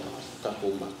hua, kako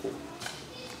mako.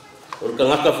 O le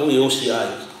kangaka fu i osi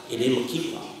ai, i le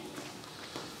makipa.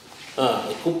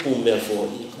 E kupu mea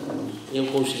fōi, i o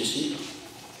kōsisi.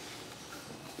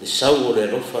 Le sau o le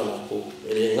rofa lako,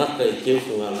 e le ngaka i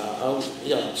keufunga la au,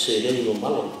 ia se reni no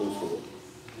malo kōfua.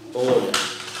 Onga lea,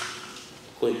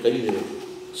 koe kaime o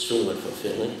sunga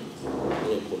whawhenga,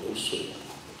 ia kore usu.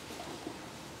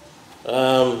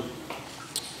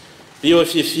 Pio e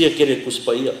fia kere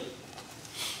kuspaia.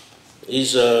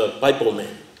 He's a Bible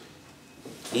man.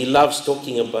 He loves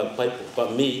talking about Bible.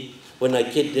 But me, when I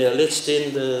get there, let's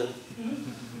turn the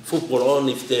football on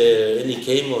if there any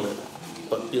game on it.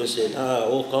 But Pio said,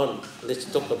 walk on. Let's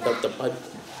talk about the Bible.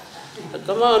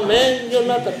 Come on, man. You're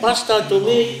not a pastor to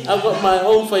me. I've got my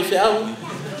own faith out.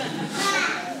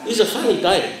 He's a funny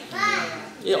guy.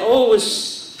 He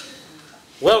always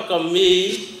welcomed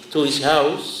me to his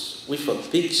house with a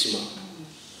big smile.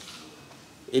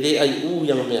 Ele ai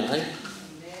yang mea ai.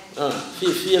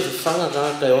 Fia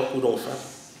whanga kai oku rong wha.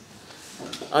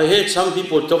 I heard some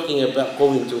people talking about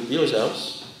going to Pio's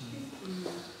house.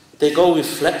 They go with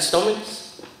flat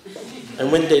stomachs,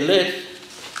 and when they left,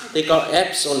 they got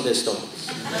abs on their stomachs.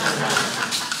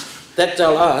 That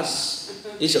tell us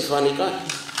he's a funny guy.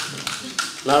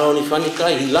 Not only funny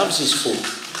guy, he loves his food.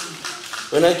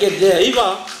 When I get there,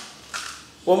 Eva,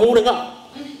 wa mure nga.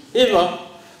 Eva,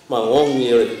 ma ngongi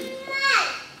ere.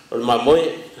 Or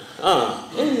Moimoi,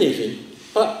 anything.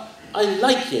 But I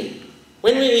like him.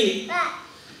 When we eat,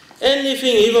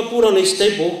 anything he ever put on his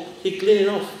table, he clean it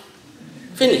off.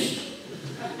 Finish.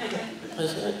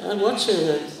 I'm watching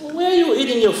that. Where are you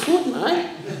eating your food,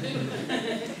 man?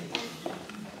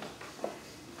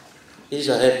 He's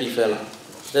a happy fella.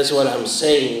 That's what I'm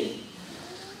saying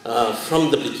from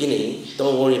the beginning.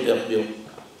 Don't worry about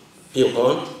Pio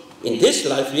gone. In this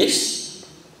life, yes,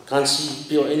 can't see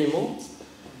Pio anymore.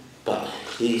 But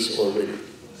he's already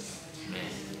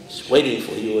waiting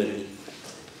for you and me.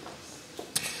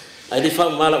 Ai fa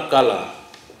malap kala.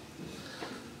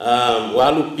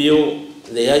 Walu Pio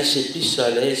le ai se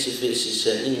pisa le se fesi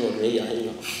se ino le ai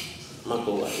na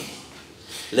mako ai.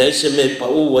 Le se me pa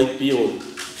u ai Pio.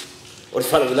 O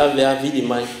fa la ve vidi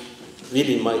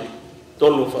mai.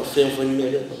 Tolo fa fe me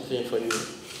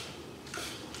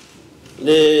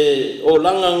le o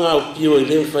langa nga Pio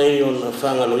le fa ino na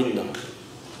fanga loina.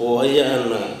 O aia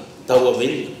na taua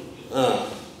veni.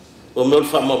 O mea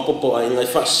wha mapopo ai ngai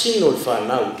wha sino le wha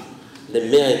nau. Le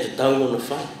mea e te tau na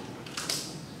wha.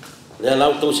 Le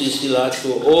alau tau si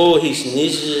Latu, all his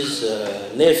nieces,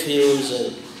 nephews,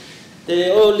 and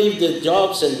they all leave their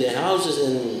jobs and their houses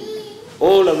and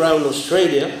all around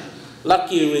Australia.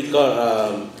 Lucky we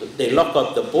got, they lock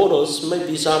up the borders,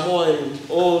 maybe Samoa and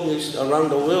all this around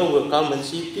the world will come and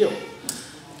see Pio.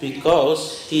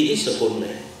 Because he is a good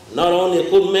man. Not only a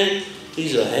good man,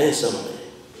 he's a handsome man.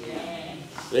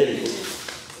 Very good.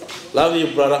 Love you,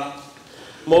 brother.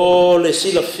 Mo le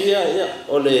sila fia, ya,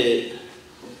 o le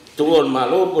tuol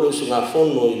malo, por usu ngā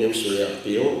fono i le usu ya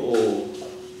Pio,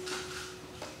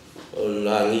 o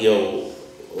langi o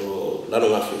lano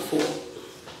ngā fufua.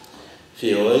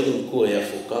 Fio e ni kua ya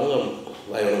fukanga,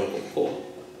 vai o koko.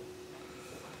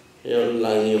 Ya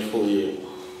langi o fui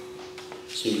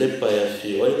si lepa ya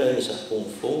fio e la ni sa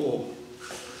fonfongo.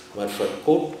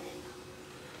 Marfakot,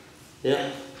 ya,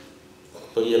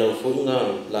 pagi lau funga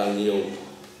langi o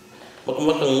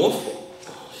makamaka ngofo,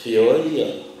 fio ia,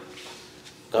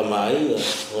 kamai nga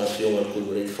fio nga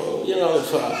kulure fo, ia nga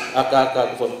fa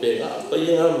aka ko pega,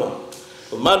 pagi nga ma,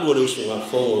 malu le usu nga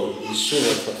fongo isu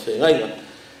nga fa fenga.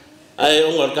 Ai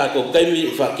onga ka ko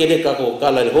kaimi fa kele ka ko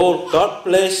kala le whole. God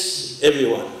bless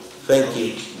everyone. Thank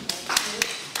you.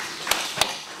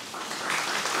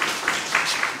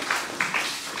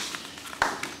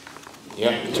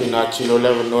 Ya, tuna tino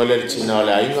level no le tina le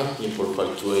ainga, i por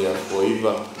faltue ya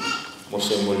foiva, mo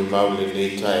se Moimoi le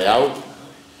nei tai au.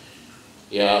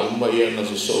 Ya uma ia na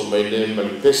se so mai le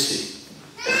malpesi.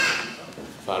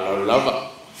 Whalau lava.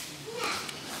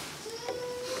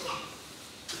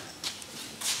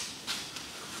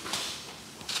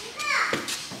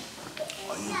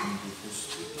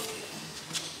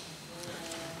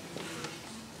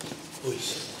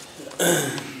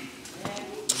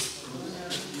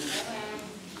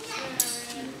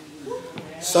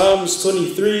 Psalms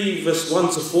 23 verse 1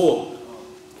 to 4.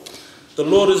 The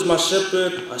Lord is my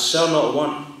shepherd, I shall not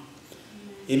want.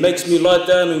 He makes me lie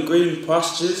down in green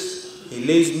pastures. He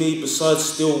leads me beside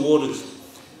still waters.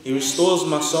 He restores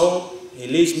my soul. He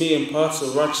leads me in paths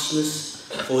of righteousness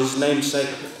for his name's sake.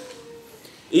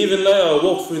 Even though I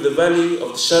walk through the valley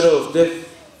of the shadow of death,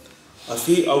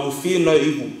 I will fear no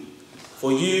evil.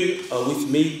 For you are with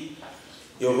me.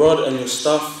 Your rod and your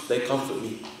staff, they comfort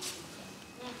me.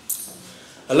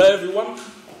 Hello everyone.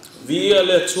 Via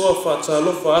le tua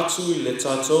whatalofa atu I le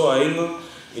tātou ainga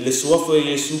I le suafa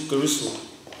Yesu Kiriso.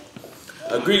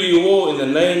 I greet you all in the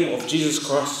name of Jesus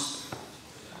Christ.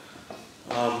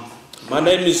 My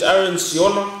name is Aaron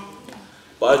Siona,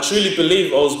 but I truly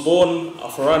believe I was born a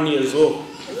Farani as well.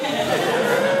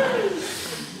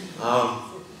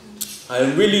 I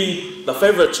am really the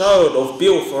favorite child of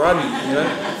Bill Farani, you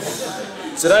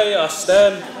know. Today I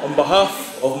stand on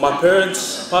behalf of my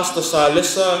parents, Pastor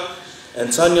Salesa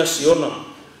and Tanya Siona,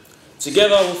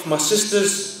 together with my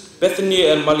sisters Bethany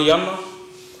and Maliana,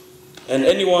 and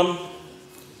anyone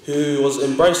who was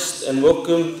embraced and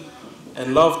welcomed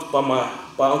and loved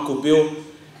by Uncle Bill,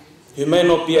 who may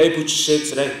not be able to share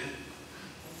today.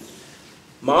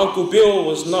 My Uncle Bill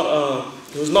was not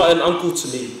an uncle to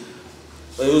me,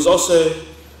 but he was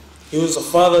a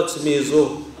father to me as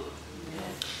well.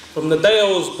 From the day I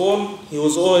was born, he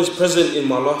was always present in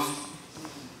my life.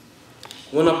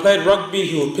 When I played rugby,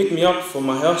 he would pick me up from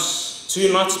my house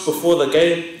 2 nights before the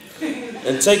game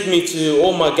and take me to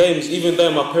all my games, even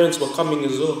though my parents were coming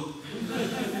as well.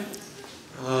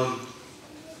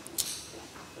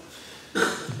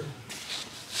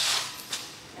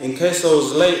 In case I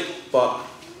was late, but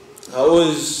I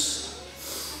was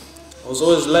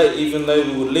always late, even though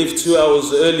we would leave 2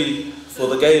 hours early for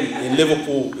the game in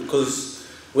Liverpool because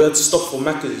we had to stop for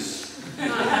Macca's.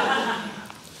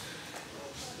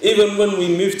 Even when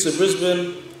we moved to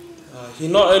Brisbane, he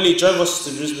not only drove us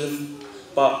to Brisbane,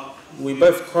 but we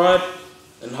both cried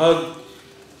and hugged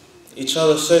each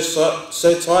other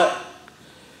so tight,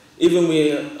 even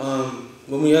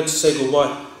when we had to say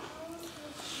goodbye.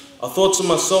 I thought to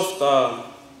myself that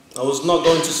I was not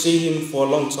going to see him for a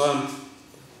long time,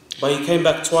 but he came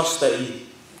back twice that year.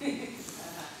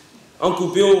 Uncle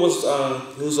Bill was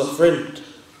a friend,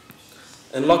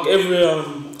 and like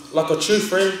a true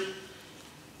friend,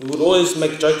 we would always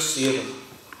make jokes together.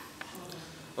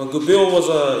 Uncle Bill was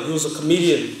a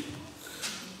comedian,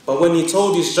 but when he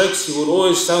told his jokes, he would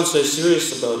always sound so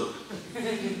serious about it,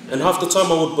 and half the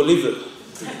time I would believe it.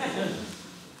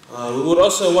 We would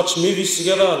also watch movies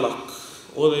together, like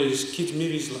all those kids'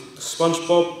 movies like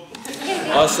SpongeBob,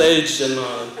 Ice Age,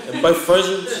 and both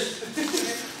Frozen.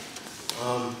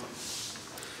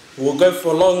 We would go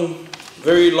for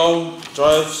very long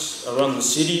drives around the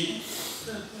city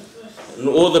and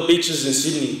all the beaches in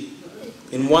Sydney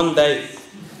in one day.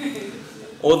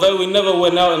 Although we never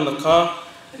went out in the car,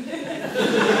 we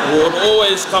would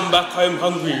always come back home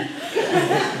hungry.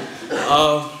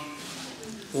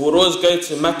 We would always go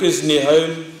to Macca's near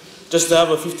home just to have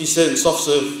a 50-cent soft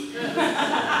serve.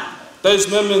 Those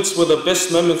moments were the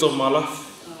best moments of my life.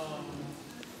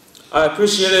 I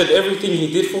appreciated everything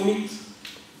he did for me.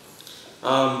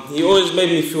 He always made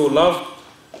me feel loved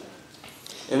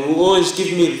and would always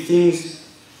give me the things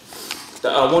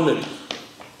that I wanted.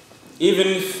 Even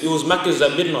if it was Macca's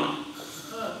at midnight,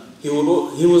 he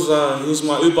was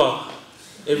my Uber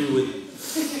everywhere.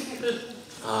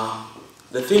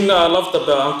 The thing that I loved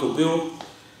about Uncle Bill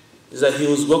is that he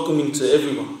was welcoming to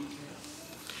everyone.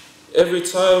 Every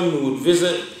time we would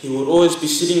visit, he would always be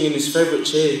sitting in his favourite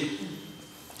chair,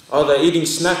 either eating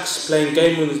snacks, playing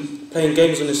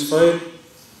games on his phone.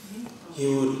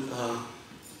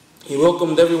 He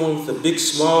welcomed everyone with a big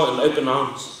smile and open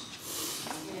arms.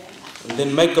 And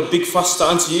then make a big fuss to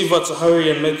Auntie Eva to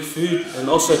hurry and make food, and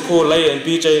also call Leia and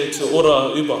BJ to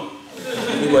order Uber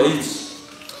Eats.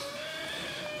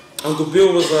 Uncle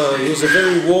Bill was a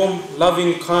very warm,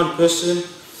 loving, kind person.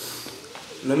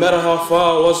 No matter how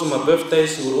far I was on my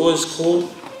birthdays, he would always call,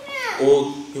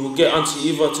 or he would get Auntie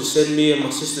Eva to send me and my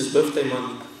sister's birthday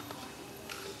money.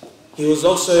 He was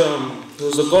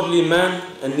a godly man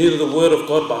and knew the word of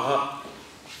God by heart.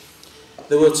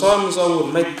 There were times I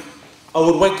would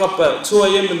wake up at 2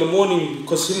 a.m. in the morning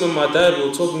because him and my dad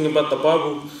were talking about the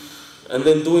Bible and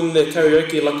then doing their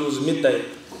karaoke like it was midday.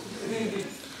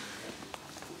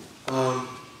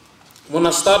 When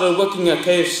I started working at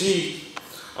KFC,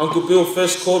 Uncle Bill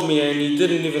first called me and he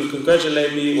didn't even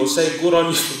congratulate me or say good on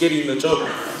you for getting the job.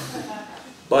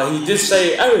 But he did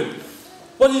say, Aaron,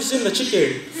 what is in the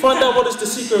chicken? Find out what is the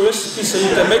secret recipe so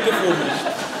you can make it for me.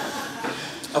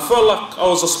 I felt like I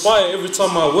was a spy every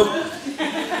time I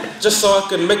worked, just so I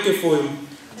can make it for him.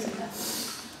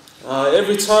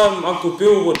 Every time Uncle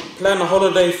Bill would plan a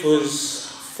holiday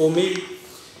for me,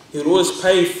 he would always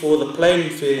pay for the plane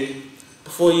fare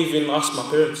before he even asked my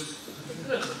parents.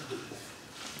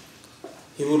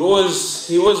 He always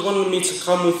wanted me to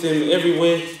come with him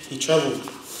everywhere he travelled.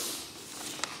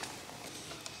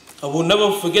 I will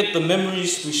never forget the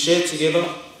memories we shared together.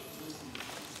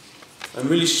 I'm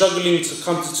really struggling to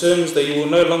come to terms that you will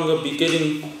no longer be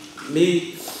getting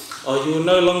me, or you will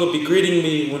no longer be greeting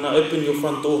me when I open your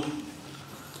front door.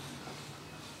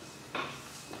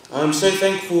 I am so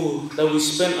thankful that we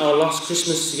spent our last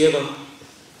Christmas together.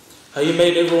 How you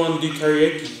made everyone do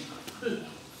karaoke.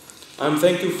 I am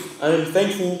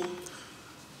thankful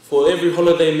for every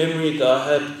holiday memory that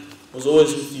I had was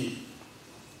always with you.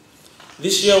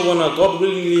 This year, when I God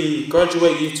willingly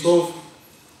graduate Year 12,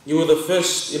 you were the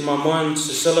first in my mind to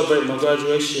celebrate my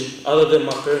graduation, other than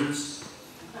my parents.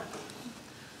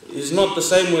 It is not the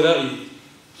same without you,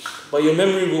 but your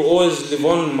memory will always live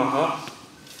on in my heart.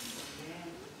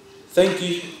 Thank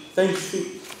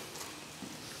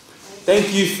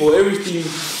you for everything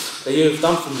that you have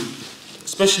done for me,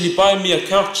 especially buying me a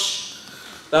couch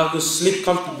that I could sleep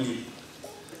comfortably.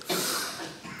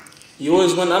 You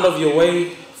always went out of your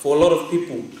way for a lot of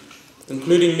people,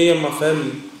 including me and my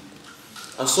family.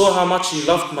 I saw how much you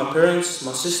loved my parents,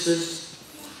 my sisters,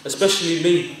 especially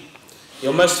me,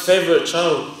 your most favourite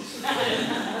child,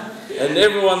 and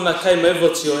everyone that came over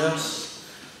to your house.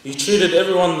 You treated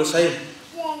everyone the same,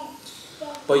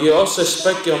 but you also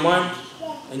spoke your mind,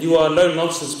 and you are a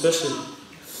no-nonsense person.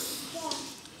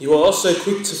 You are also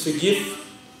quick to forgive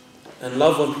and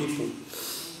love on people.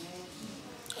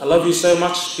 I love you so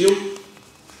much, Bill.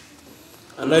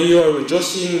 I know you are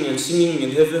rejoicing and singing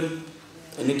in heaven,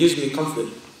 and it gives me comfort.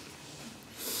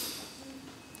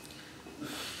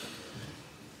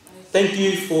 Thank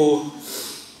you for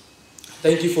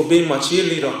being my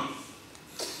cheerleader,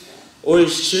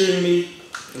 always cheering me,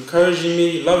 encouraging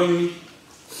me, loving me,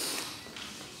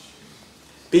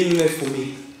 being there for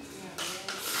me,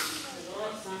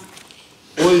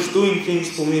 always doing things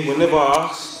for me whenever I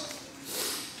asked.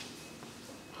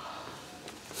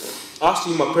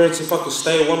 Asking my parents if I could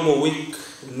stay one more week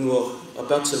when we were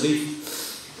about to leave.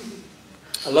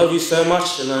 I love you so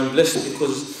much, and I'm blessed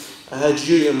because I had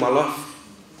you in my life.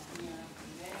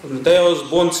 From the day I was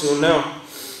born till now,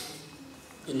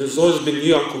 it has always been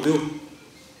you, Uncle Bill.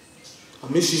 I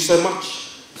miss you so much.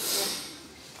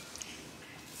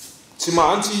 To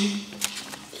my auntie,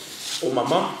 or my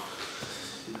mum,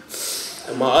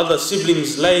 and my other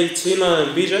siblings, Lay, Tina,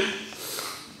 and BJ,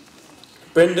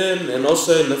 Brendan, and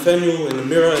also Nathaniel, and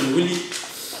Amira, and Uili.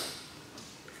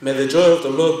 May the joy of the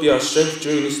Lord be our strength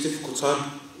during this difficult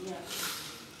time.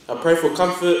 I pray for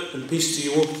comfort and peace to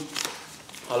you all.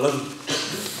 I love you.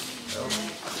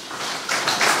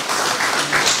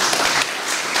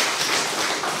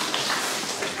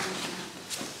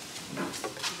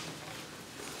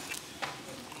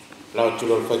 Latu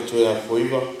lo whaitua a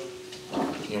whoiwa,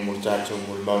 ia mo tātou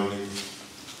Moimoi ni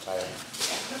kaya.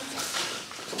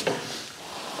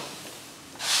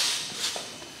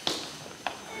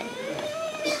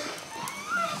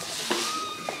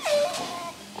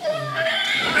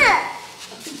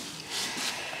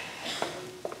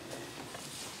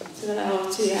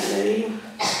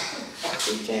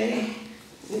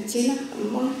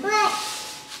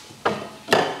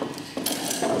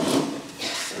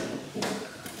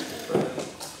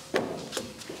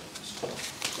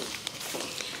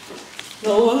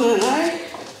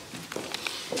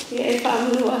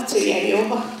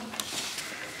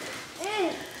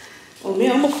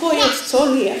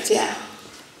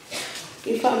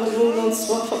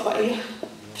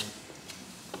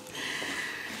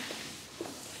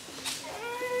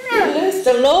 Bless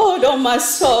the Lord, oh my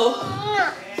soul,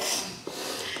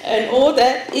 and all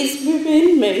that is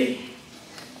within me.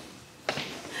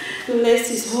 Bless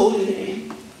His holy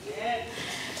name.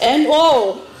 And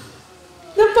all.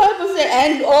 The Bible says,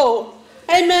 and all.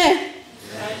 Amen.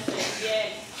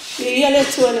 Ia le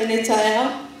tua le ne tae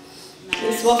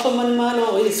e swafa manmano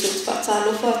o Yesu te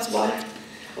whatalo whatwai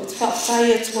o te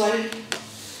whawhai atuai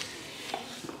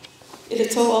i le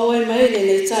tau awai mai le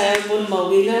ne tae au mon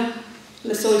mawina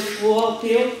le soi fua o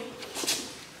pio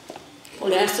o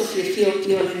le aso fio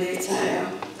pio le ne tae au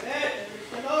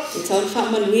e tau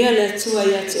whamanuia le tua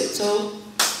ia te o tau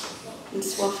i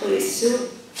swafa Yesu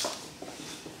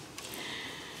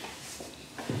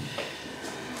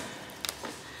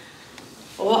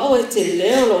Wa o te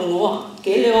leo lo ngoa,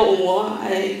 ke leo o ngoa,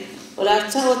 ai, o la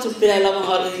tau tu pia la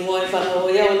mga i ngoa i whana o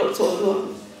ia o lo tōrua.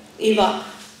 Iwa.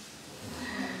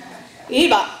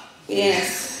 Iwa,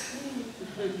 yes.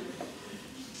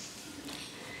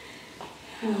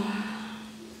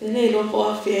 Nei lopo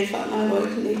a whie whanaro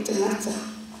i nei tangata.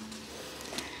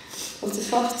 O te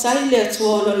whawhatai lea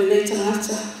tuono i nei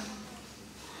tangata.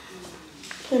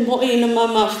 E mo ina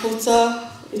mama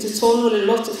futa i te tono le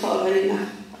loto whaoraina.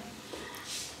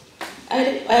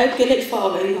 Ai ke le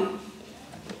whaoraina.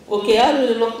 O ke aru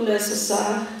le loku le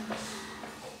sasa,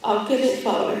 au ke le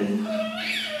whaoraina.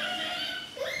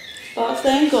 But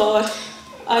thank God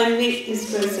I meet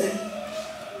this person.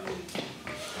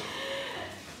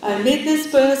 I meet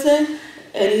this person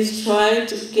and he's trying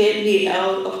to get me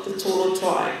out of the total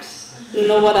tribes. You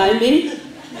know what I mean?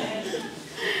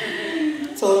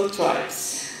 Total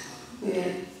tribes.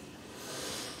 Yeah.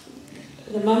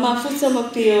 The mama futa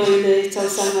mapio i le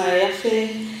tausanga e afe,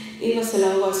 iwa se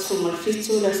lawa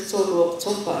sumalfitu le storo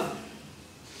October.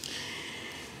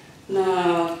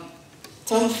 Na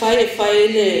tam whai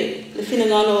le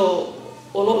whinangano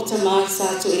o lo tamā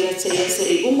sātu ia te ese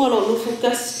i umaro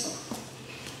lufukas.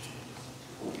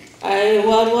 Ai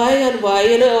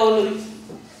waruai le o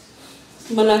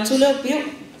manatu le pio.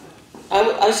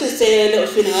 I should say le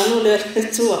whinangano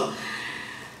le tua.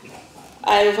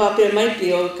 Ai whapea mai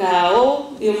pio ka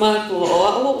o i mako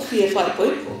o fia whai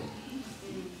poipo.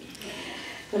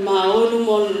 Te mā o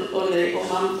lumo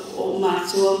o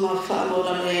mātua ma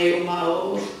whaamora mea o mā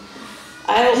o.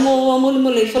 Ai o mo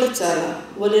muli whalatara,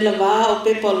 wale la wā o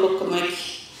pepa loka maiki.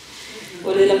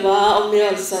 Wale la wā o mea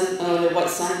o White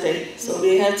Sunday. So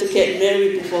we had to get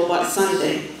married before White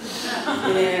Sunday.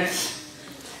 Yes.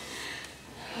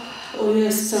 O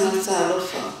yes, tangata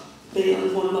alofa. Be on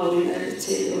Moimoi wina le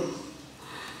te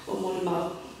o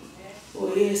Moimoi.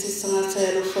 O yes, tangata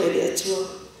alofa i le atua.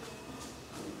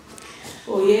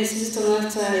 O yes,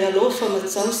 tangata alofa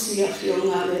matausi a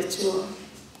fionga le atua.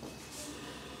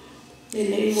 Le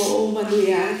nei wo o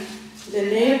manui ai. Le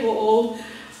nei wo o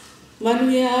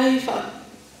manui ai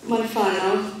man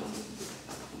whanau.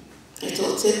 E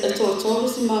tō tōru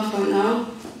si ma whanau.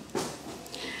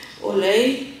 O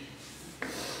lei.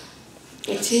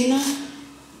 O Tina.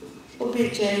 O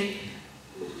BJ.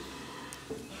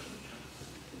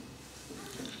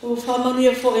 O whamani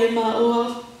a fo e ma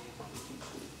oa.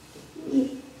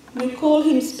 We call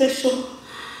him special.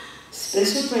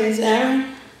 Special praise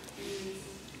Aaron.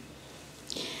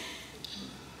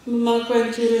 My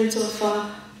grandchildren to wha.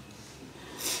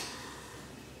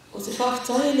 O te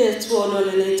whawhatai lea tuono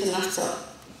le nei tangata.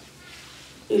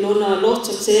 I lona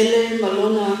loto tele, ma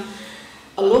lona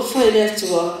alofa I lea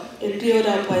tua, e pio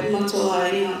rā pai matoa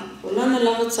inga. O lana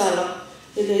lava tala,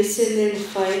 e le ise ne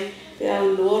mwhai, e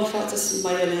au loa whatasi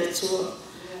mai a lea tua.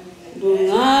 Lo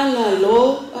ngā la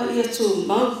lo a ia tu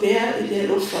mau bea I lea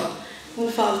lofa, ma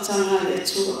whaotanga lea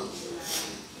tua.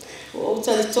 O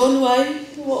tale tonu ai,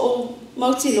 o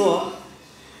mauti loa.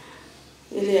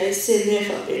 Ele ai se ne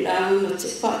whapena na te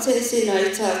pate se na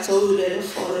I tātou le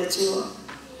lofa le tua.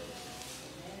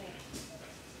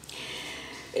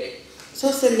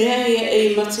 So se mea ia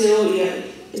e mateo ia,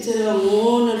 I te rā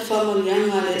ngōna le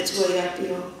whamanianga le tua ia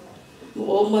pio. Mo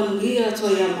o manuia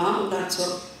toa ia maa o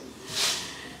nato.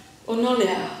 O no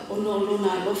lea, o no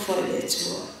luna lofa le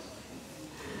tua.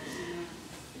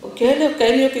 O kele o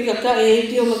kaini o ke kaka e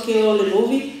eiti o make o le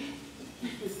movie.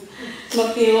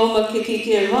 Make o make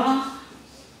kiki e maa.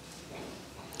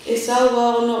 E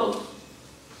sawa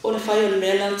o le whai o le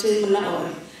mea lau te mana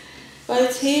oi.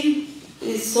 But him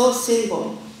is so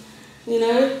simple. You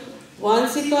know,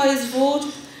 once he got his food,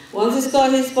 once he's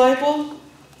got his Bible,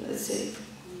 that's it.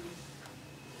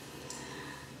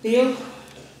 Dio.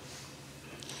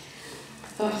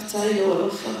 Tai lo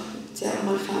lofa, te a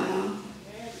mai whanau.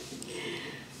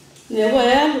 Ne wa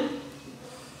alu.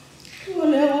 O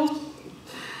leo.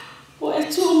 O e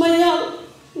tū mai au.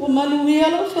 O manu I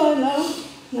alo whanau.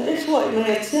 Na e fwai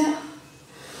mai atia.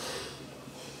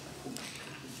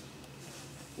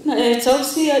 Na e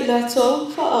tausi ai Latu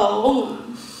whaaonga.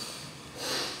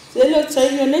 Te leo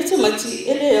taimio nei tamati,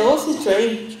 ele e o si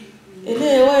train.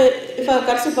 Ele e o e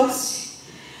whakarse basi.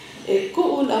 E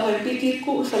kuu lawa I piki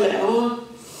kuu whale aonga.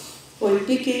 O I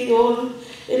piki I olu.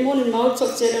 E moni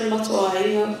mautok tēra matoa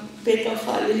inga. Peka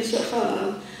whalili shua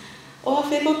whanau. O a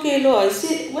wheko ke loa. I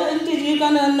said, when did you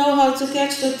gonna know how to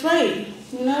catch the train?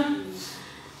 You know?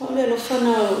 O le lo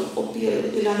whanau o pio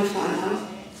ilana whanau.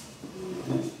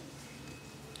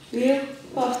 Rio,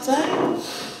 whaatai.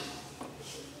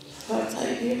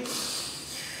 Whaatai, Rio.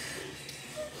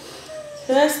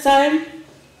 First time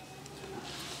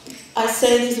I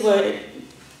say this word.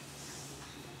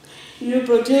 You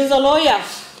produce a lawyer.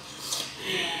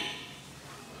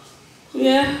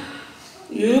 Yeah.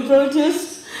 You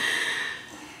produce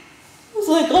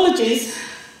psychologists.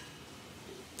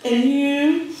 And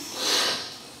you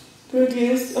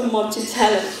produce a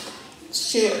multi-talent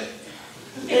steward.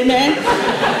 Amen?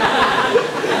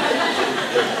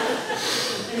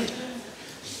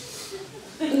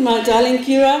 My darling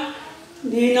Kira,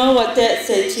 do you know what Dad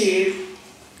said to you?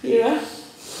 Kira?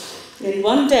 And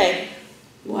one day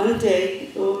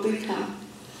it will become.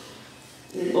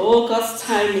 In all God's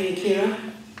timing, Kira.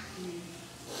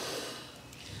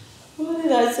 What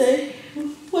did I say?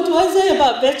 What do I say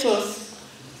about Petros?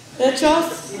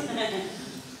 Petros?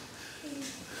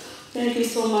 Thank you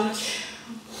so much.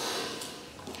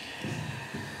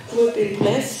 We've been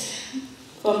blessed.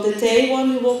 From the day when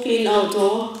we walk in our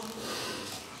door,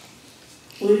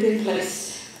 we've been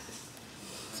blessed.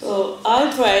 So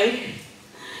I pray,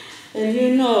 and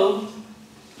you know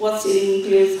what's in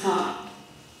Bill's heart.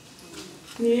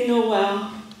 You know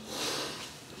well.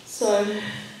 So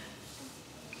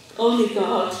only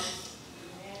God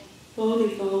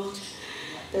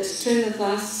that strengthens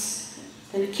us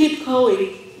and keep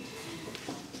going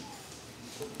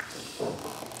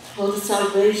for the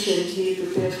salvation He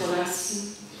prepared for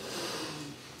us.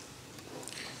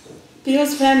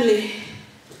 Bill's family.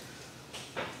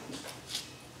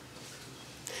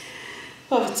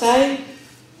 Papatai,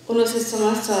 ono se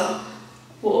samasa,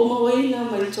 o Moimoi na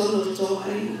mai tono to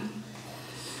haina.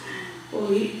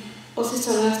 O se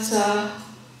samasa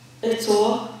e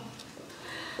toa,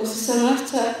 o se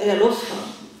samasa e alofa,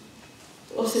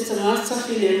 o se samasa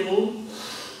filemu.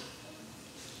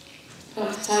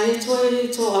 Papatai e toa e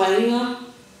to haina,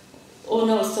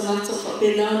 ona o samasa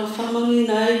whapena, o whamangi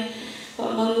nai,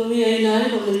 whamanui ai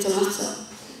nai, o le samasa.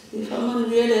 I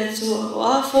whamanui e le toa, o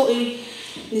a fōi,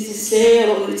 this is say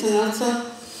or tangata.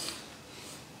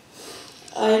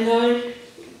 I know.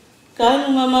 Kanu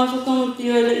mama whakama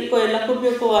pio koe lako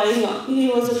pio ko ainga. He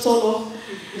was a tolo.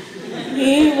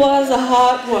 He was a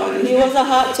hard one. He was a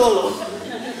hard tolo.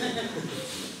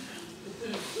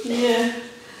 Yeah.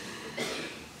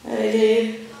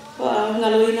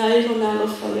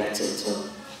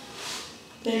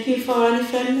 Thank you, Farani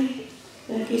family.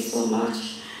 Thank you so much.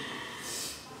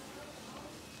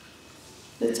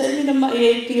 The time in my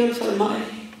pure for my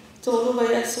total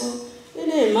by so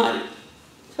in my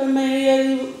family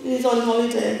is on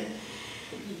holiday.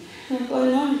 I'm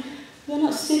going on. You're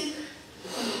not sick.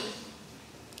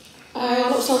 I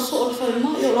also saw for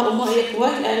my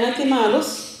white and like him.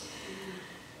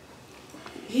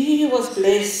 He was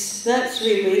blessed. That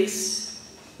 3 weeks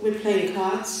we're playing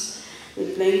cards.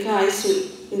 We're playing cards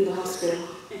in the hospital.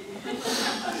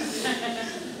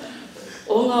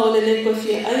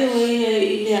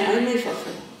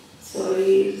 So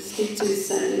he stick to his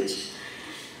sandwich.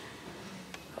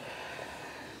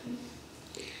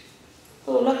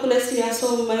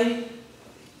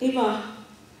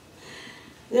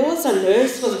 There was a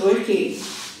nurse was working.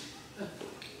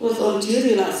 Was on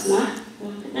duty last night.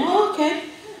 Oh, okay.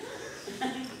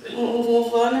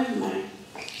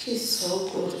 She's so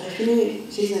good. I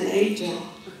think she's an angel.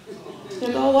 I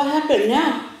go, what happened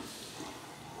now?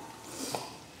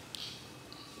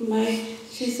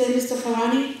 She said, Mr.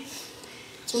 Farani,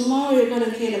 tomorrow you're going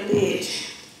to get a bed.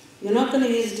 You're not going to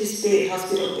use this bed,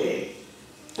 hospital bed.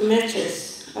 A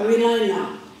mattress, a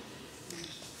recliner.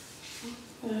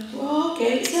 Oh,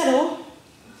 okay, is that all?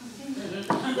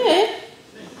 Yeah.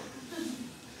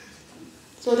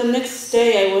 So the next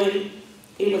day I went,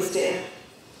 he was there.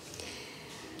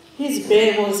 His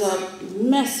bed was a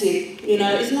massive,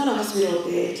 it's not a hospital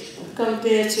bed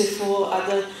compared to 4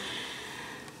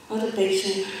 other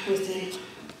patient with him.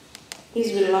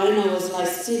 His recliner was like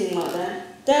sitting like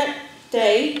that. That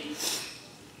day,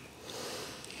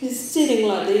 he's sitting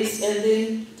like this, and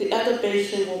then the other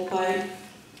patient walked by.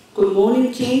 Good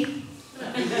morning, King.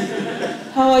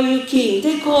 How are you, King?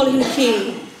 They call him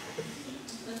King.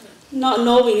 Not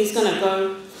knowing he's gonna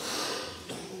go.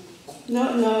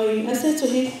 Not knowing. I said to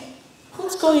him,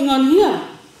 what's going on here?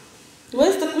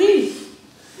 Where's the Queen?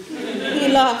 He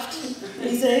laughed.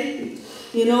 He said,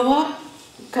 you know what?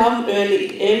 Come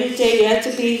early. Every day you have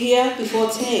to be here before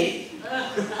 10.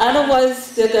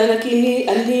 Otherwise, they're going to give me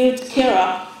a new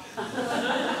Kira. I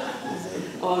said,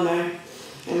 oh no.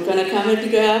 I'm going to come and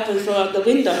pick her up and throw out the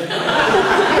window.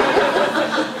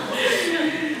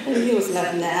 And he was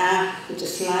like, nah, I'm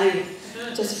just lying.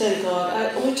 Just thank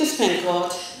God. We just thank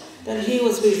God that he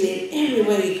was with him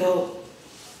everywhere he go.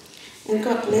 And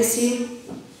God bless him.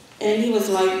 And he was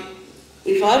like,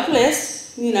 if I bless,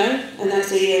 and I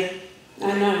say, yeah,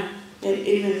 I know, and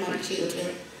even my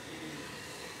children.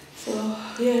 So,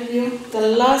 yeah, the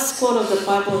last quote of the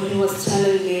Bible he was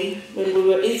telling me when we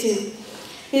were eating,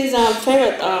 his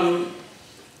favorite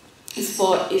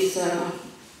spot is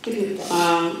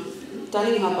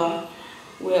Darling Harbour,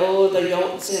 where all the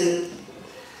yachts and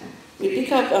we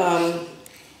pick up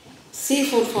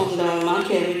seafood from the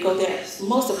market. We go there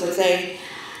most of the day.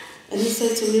 And he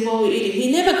said to me while we eating,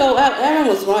 he never go out. Aaron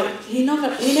was right. He never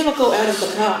go out of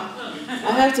the car.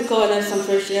 I have to go and have some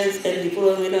fresh air and he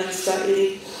put on me and start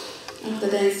eating. After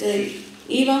that, he said,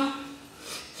 Eva,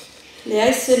 le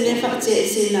ai se ne whakate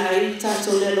se nai,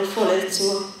 tātou le lo fole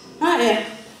tua. Yeah.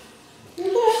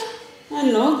 I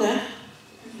know that.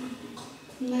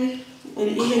 And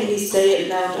even he said it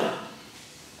louder.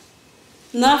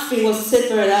 Nothing was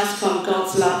separate us from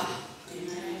God's love.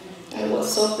 I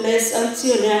was so blessed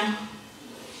until now.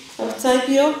 I've typed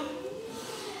you.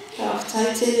 I've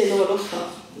typed it in all of them.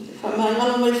 If I'm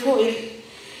not on my phone,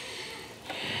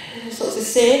 so to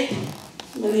say,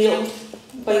 I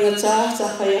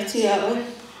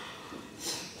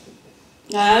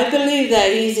believe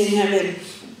that he's in heaven.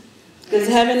 Because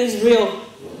heaven is real.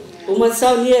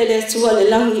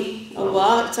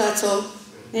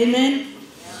 Amen.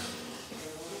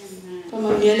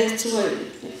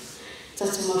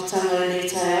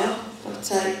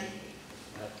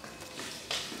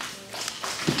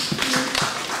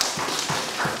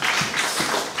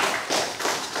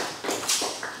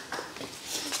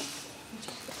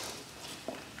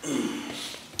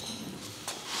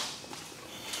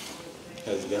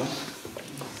 How's it going?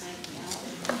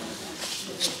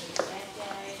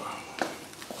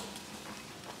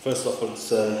 First off,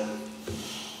 it's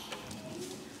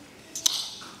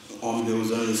I'm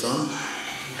Bill's only son.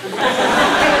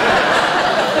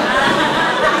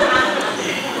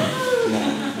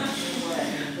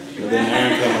 But then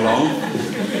Aaron came along.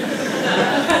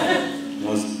 And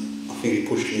I think he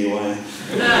pushed me away.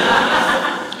 I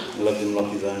left him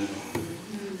like his own.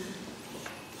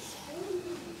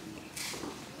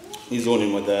 He's only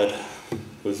my dad.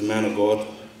 He was a man of God.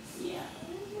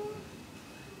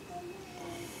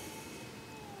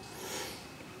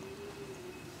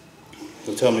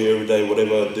 He'll tell me every day,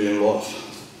 whatever I do in life,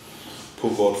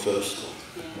 put God first.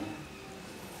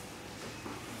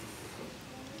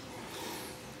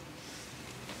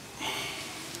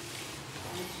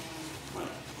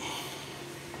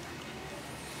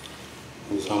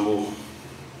 He was humble.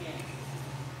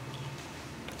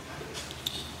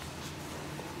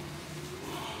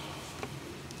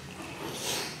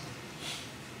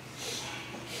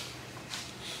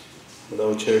 But I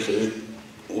would cherish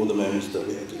all the memories that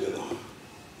we had together.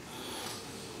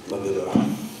 Love you, though.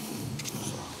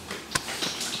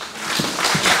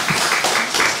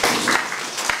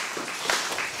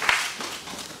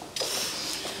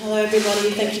 Hello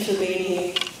everybody, thank you for being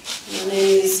here. My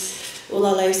name is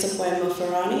Uili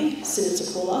Farani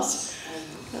 21.03.1961.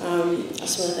 I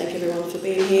just want to thank everyone for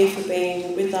being here, for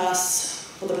being with us,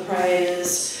 for the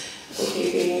prayers, for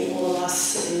keeping all of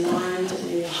us in mind and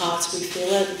in your hearts. We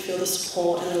feel it, we feel the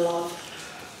support and the love.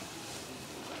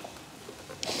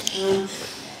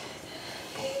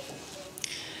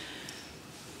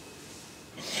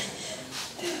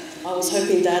 I was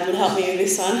hoping Dad would help me with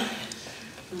this one.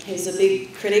 He's a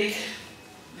big critic.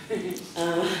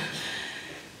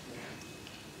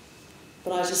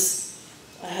 But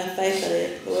I have faith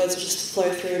that the words will just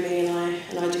flow through me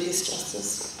and I do this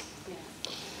justice.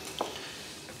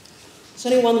 There's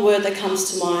only one word that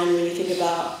comes to mind when you think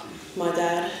about my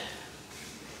dad,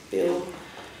 Bill.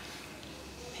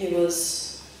 He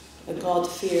was a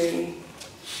God-fearing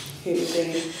human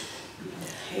being.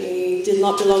 He did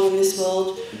not belong in this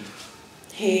world.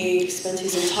 He spent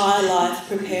his entire life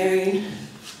preparing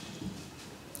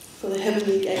for the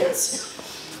heavenly gates.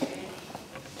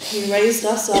 He raised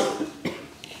us up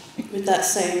with that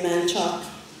same mantra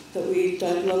that we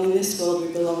don't belong in this world,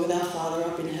 we belong with our Father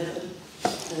up in heaven.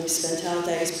 And we spent our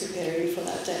days preparing for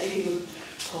that day he would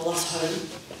call us home.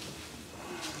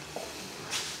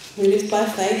 We lived by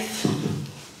faith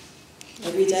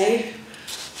every day.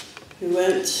 We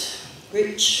weren't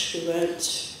rich, we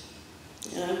weren't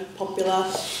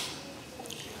popular.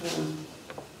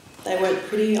 They weren't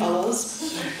pretty, I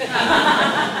was.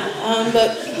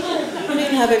 But we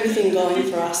didn't have everything going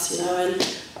for us, and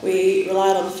we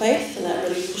relied on faith, and that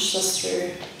really pushed us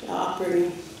through our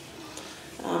upbringing.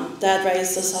 Dad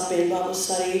raised us up in Bible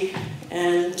study,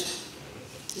 and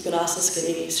you could ask us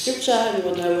any scripture, and we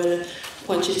would know where to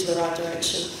point you to the right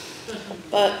direction.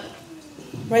 But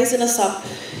raising us up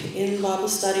in Bible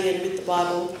study and with the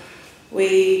Bible,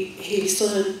 he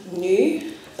sort of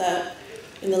knew that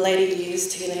in the later years,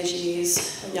 teenage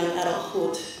years, young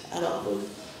adulthood,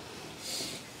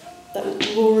 that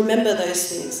we'll remember those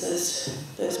things,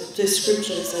 those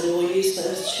scriptures, and we'll use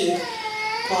those to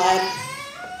guide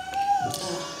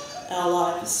our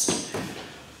lives.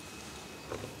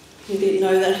 We didn't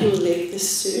know that he would leave this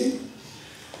soon.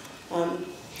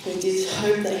 We did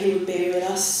hope that he would be with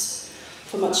us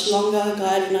for much longer,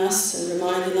 guiding us and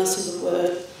reminding us of the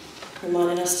word,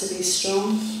 reminding us to be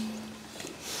strong.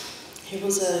 He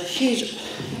was a huge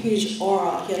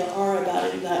aura. He had an aura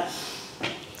about him that,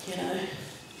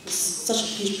 it was such a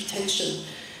huge protection.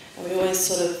 And we always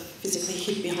sort of physically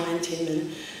hid behind him,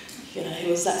 and,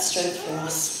 he was that strength for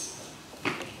us.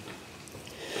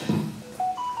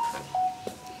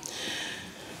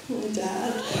 My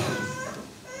dad.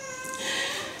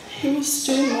 He was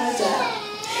still my dad.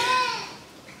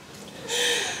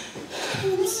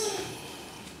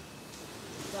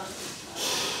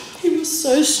 He was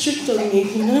so strict on me,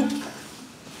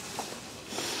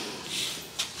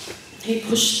 He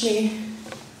pushed me.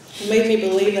 He made me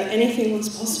believe that anything was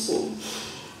possible.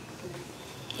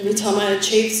 Every time I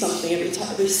achieved something,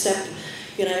 every step,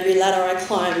 every ladder I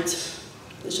climbed,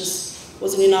 it just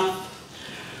wasn't enough.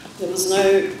 There was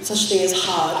no such thing as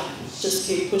hard. Just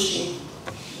keep pushing.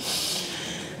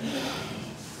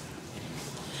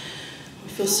 We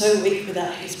feel so weak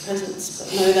without his presence,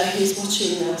 but know that he's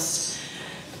watching us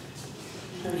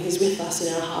and he's with us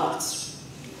in our hearts.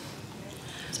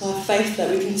 So I have faith that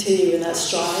we continue in that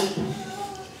stride,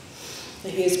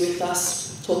 that he is with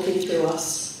us, talking through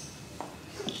us.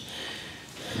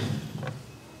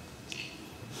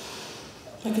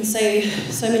 I can say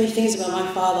so many things about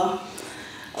my father.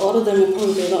 A lot of them will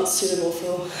probably be not suitable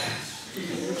for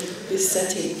this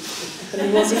setting, but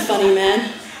he was a funny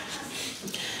man.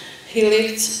 He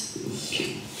lived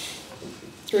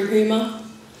through humour.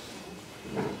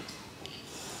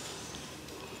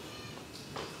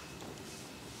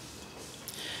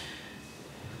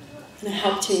 And it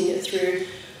helped him get through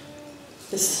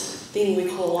this thing we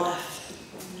call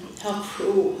life. How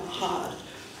cruel, how hard.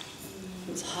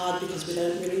 It's hard because we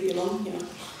don't really belong here.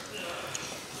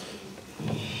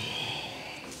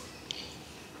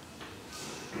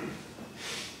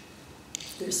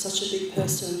 He was such a big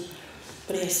person,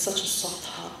 but he has such a soft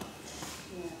heart.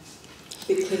 A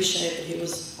bit cliche, but he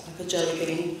was like a jelly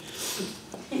bean.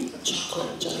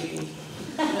 Chocolate jelly bean.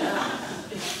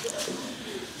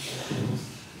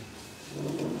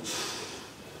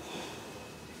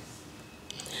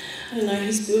 I know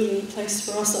he's building a place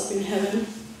for us up in heaven.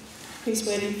 He's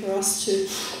waiting for us to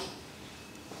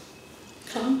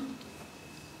come.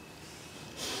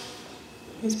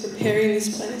 He's preparing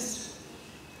this place.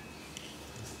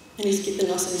 And he's given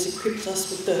us and he's equipped us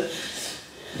with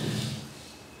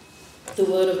the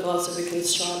word of God so we can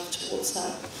strive towards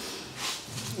that.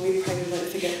 And we pray we won't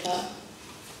forget that.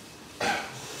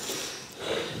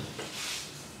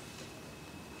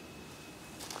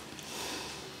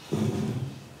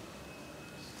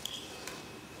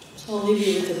 So I'll leave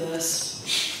you with a verse.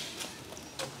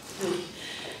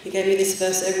 He gave me this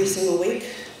verse every single week.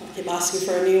 I keep asking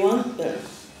for a new one, but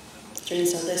during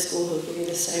Sunday school he'll give me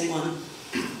the same one.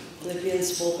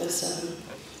 Philippians 4 verse 7.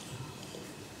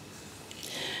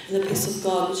 And the peace of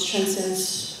God which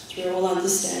transcends through all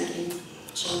understanding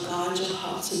shall guide your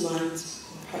hearts and minds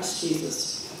in Christ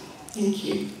Jesus. Thank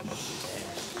you.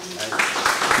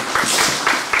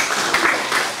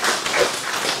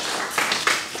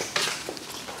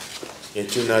 E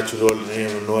tu natural ne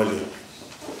manuali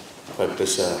fa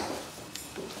pesa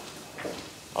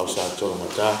au sa to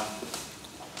mata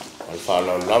al fa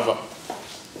la lava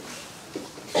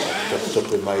to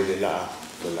pe mai de la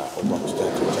o ba sta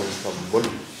ta kam bol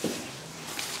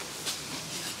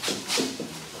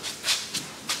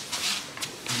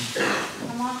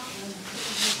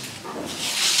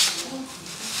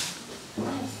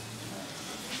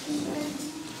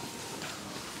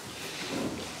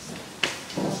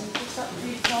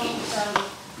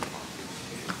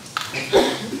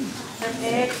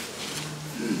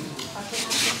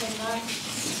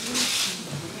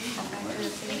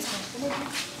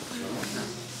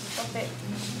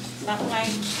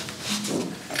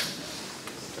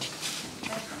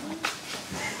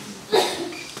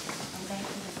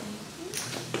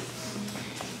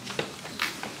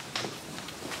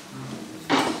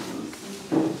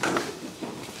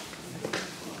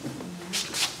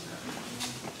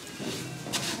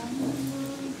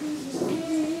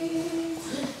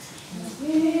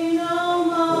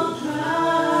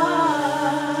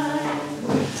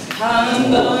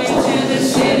I'm going to the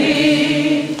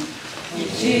city.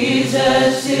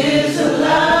 Jesus is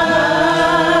alive.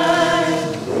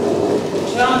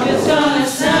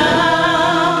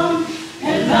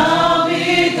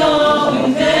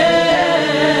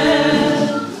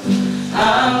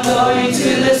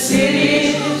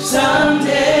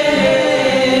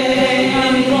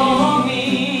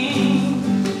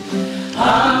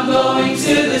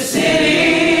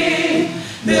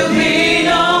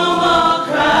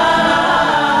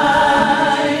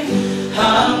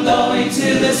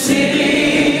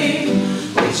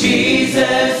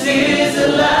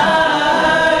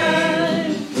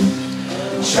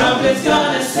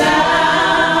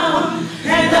 town,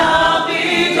 and I'll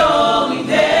be going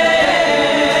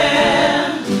there.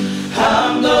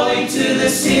 I'm going to the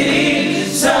city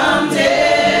someday.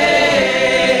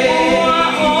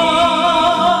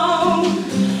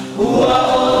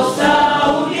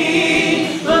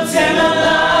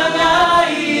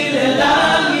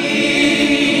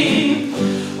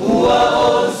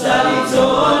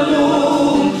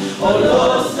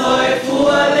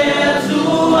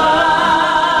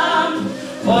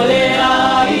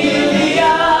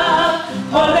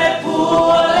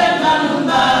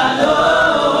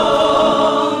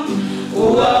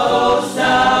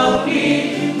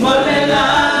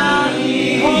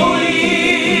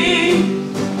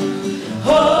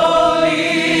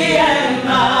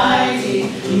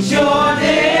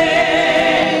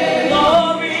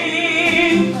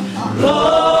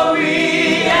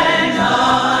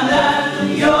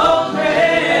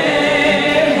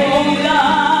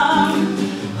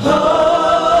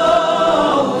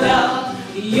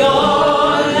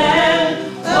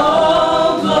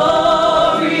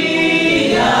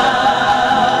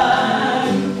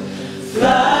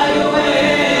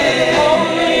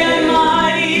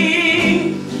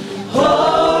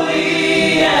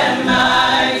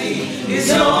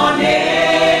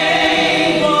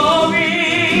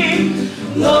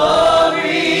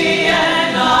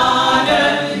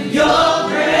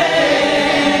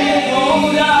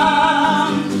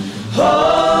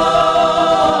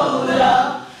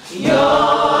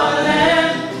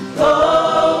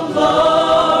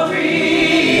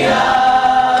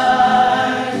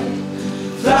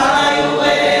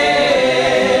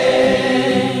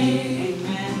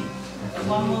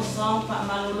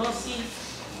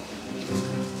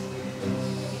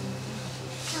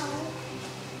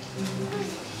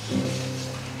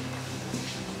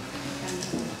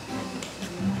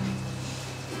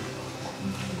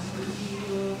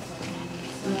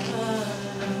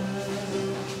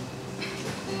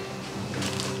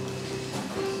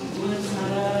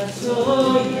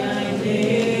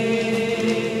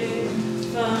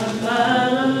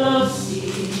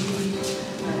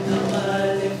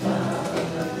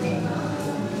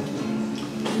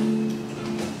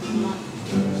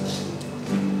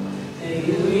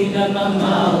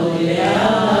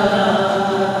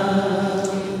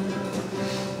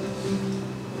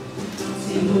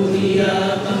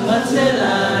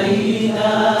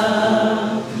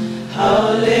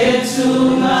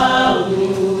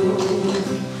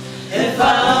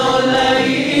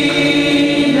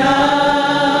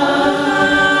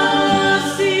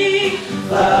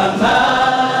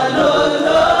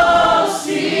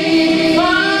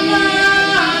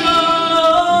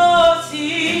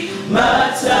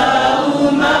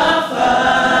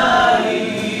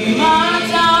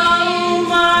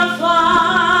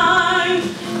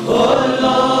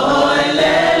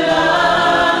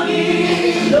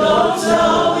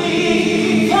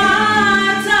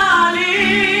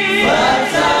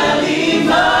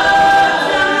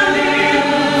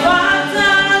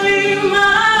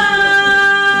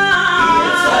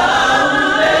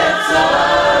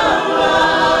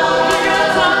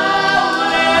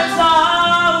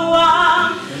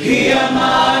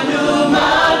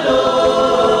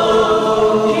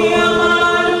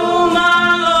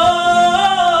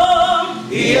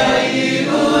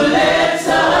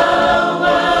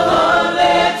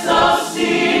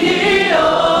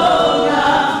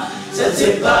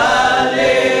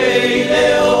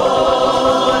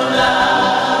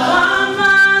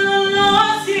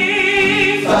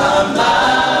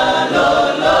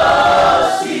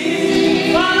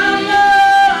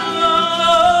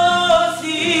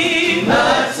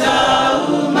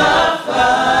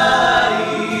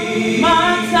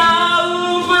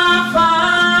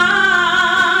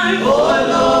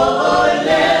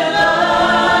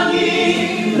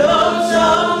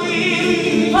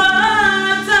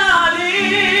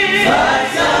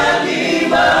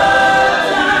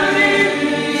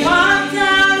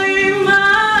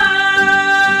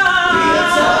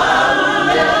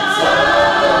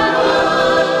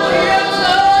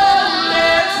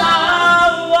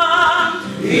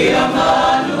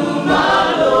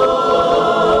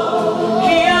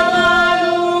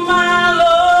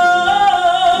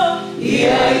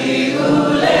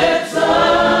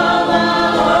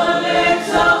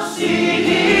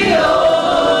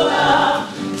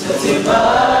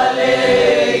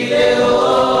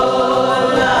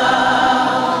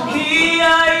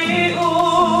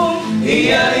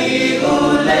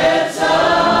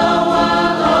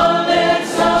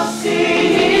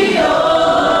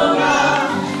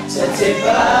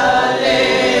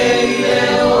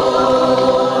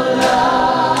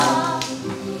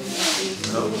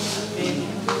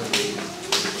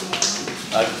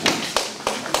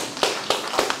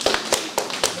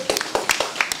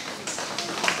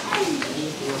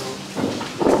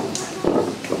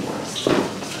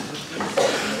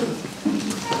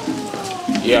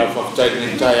 Ia whakatau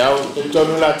ni tai au, te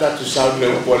tonu la tatu sau le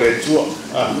upo le tua.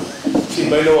 Si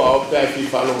mai lo au pēr ki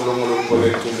whalongolongo le upo le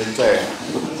tua ni tai au.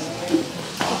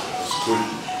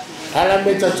 Hala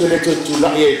me tatu le tatu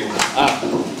la e lu.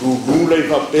 Gugu le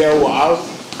whapea wa au.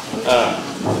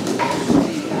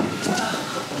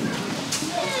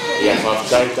 Ia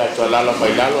whakatau tatu alala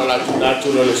mai lalo ala tunatu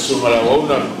le sunga la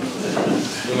wauna.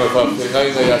 Nunga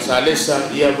whapengai ngai a salesa,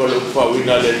 ia mo le upa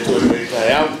wina le tua ni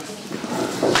tai au.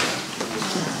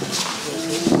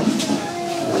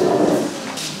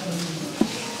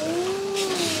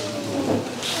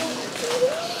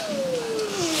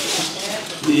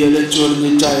 Ia le tōru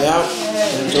ni tai au,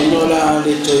 tōnola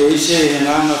le tō eise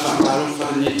nganga whakalofa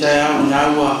ni tai au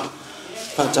nāua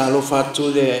whatalofa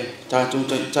atu le tātou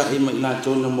tai mai la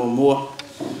tōna mua.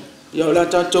 Ia o la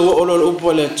tātou olo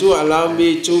upo le tu, allow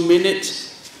me 2 minutes.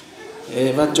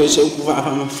 Wato se upu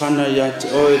whana ia te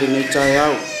oe ni tai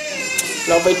au.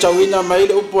 Lau vai tauina mai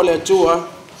le upo le tua,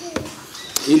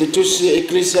 i le tusi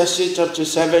Ecclesiastes chapter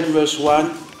 7 verse 1.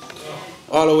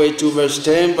 All the way to verse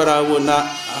 10, but I will not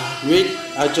read.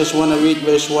 I just want to read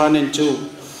verse 1 and 2.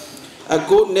 A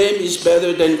good name is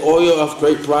better than oil of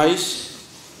great price,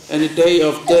 and the day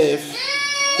of death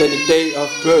than the day of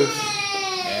birth.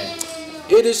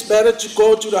 It is better to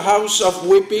go to the house of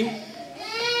weeping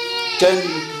than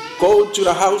go to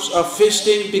the house of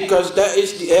feasting, because that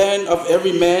is the end of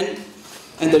every man,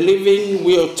 and the living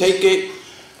will take it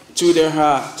to their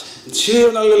heart.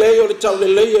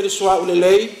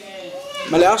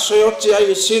 Ma le aso e oti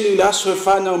ai e sili le aso e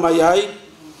whanau mai ai.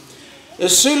 E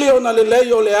sili o na le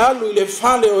lei o le alu i le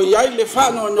whale o iai le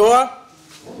whanau noa.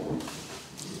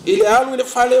 I le alu i le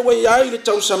whale o iai le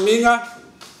tausaminga.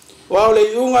 Wa o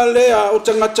le iunga lea o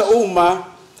tangata uma.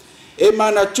 E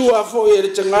mana tua fo i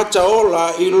le tangata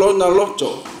ola i lona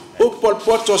loto. Upol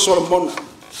poto Solomona.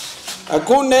 A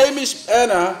good name is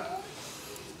better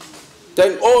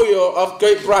than oil of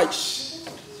great price.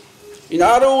 In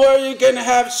other words, you can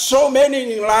have so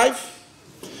many in life.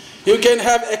 You can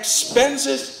have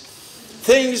expensive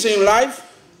things in life.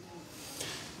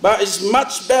 But it's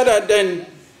much better than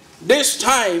this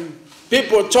time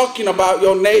people talking about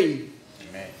your name.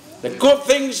 Amen. The good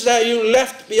things that you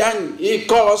left behind, it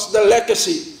calls the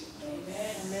legacy.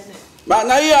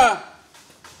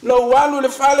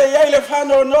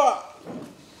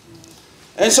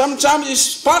 And sometimes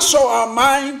it's puzzle our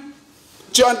mind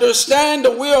to understand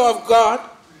the will of God.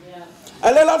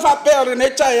 In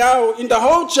the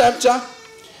whole chapter,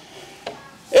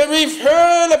 if we've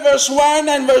heard verse 1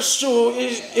 and verse 2,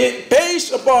 it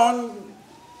based upon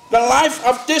the life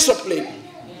of discipline.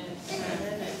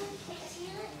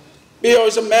 Bill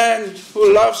is a man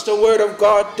who loves the Word of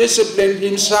God, disciplined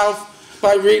himself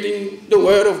by reading the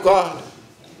Word of God.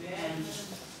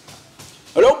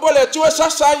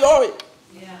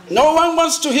 No one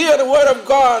wants to hear the Word of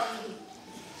God.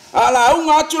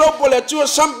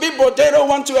 Some people, they don't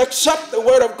want to accept the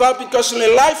Word of God because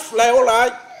their life like all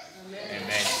right.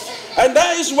 And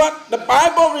that is what the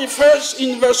Bible refers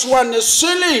in verse 1. The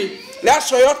silly,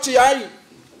 that's what the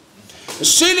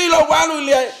silly the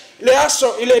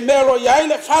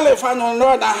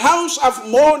house of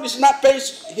mourn is not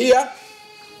based here.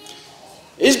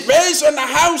 It's based on the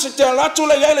house of the Latu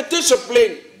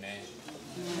discipline.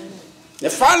 The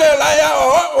father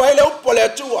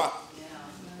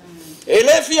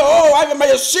I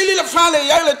may silly the father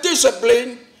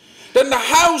discipline, then the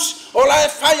house or like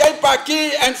fire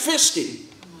paki and feasting.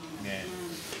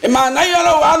 And my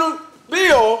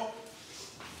bill,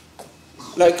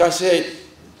 like I said,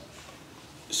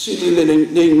 silly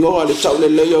lingo, the towel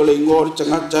leo lingo,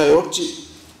 tangata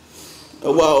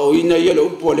wow, in a yellow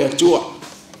poletua.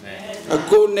 A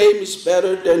good name is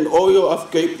better than oil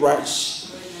of great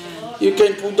price. You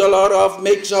can put a lot of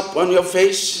makeup on your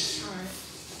face,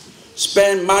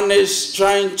 spend money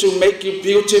trying to make you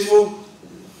beautiful,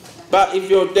 but if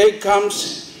your day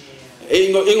comes,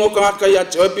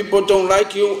 people don't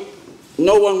like you,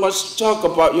 no one wants to talk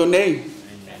about your name.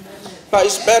 But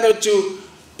it's better to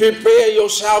prepare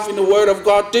yourself in the Word of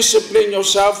God, discipline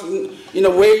yourself in the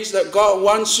ways that God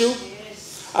wants you.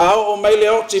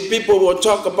 People will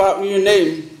talk about your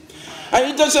name. And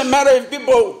it doesn't matter if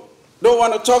people don't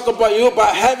want to talk about you,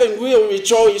 but heaven will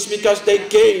rejoice because they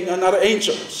gain another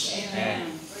angels.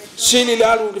 Sini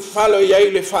lalu follow yai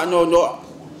le fano no.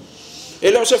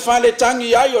 Elo se fale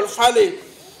tangi yai fale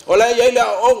ola yai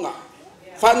la onga.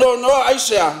 Fano no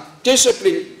aisha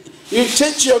discipline. You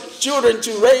teach your children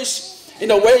to raise in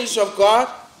the ways of God.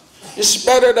 It's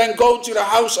better than go to the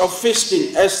house of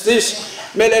feasting, as this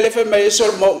melelefe me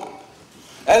isor mo.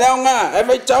 And now,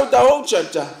 every child the whole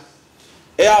church.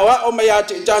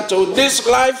 This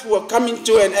life will come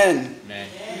to an end. Amen.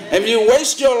 If you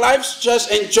waste your lives,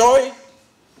 just enjoy.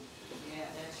 Yeah,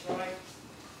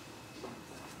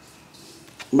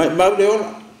 that's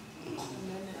right.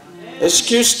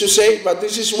 Excuse to say, but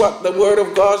this is what the Word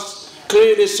of God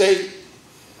clearly says.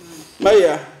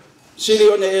 Maya, sili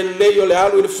one leyo le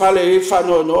alu le fale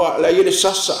fano no la yele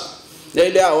sasa,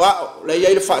 le awao, le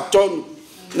yele faton,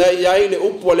 le yele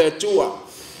upo le tua.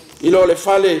 Ilo le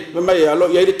fale maya lo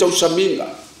yele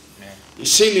tausaminga.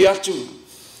 Sili atu.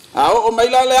 Ao o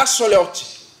maila le aso le oti.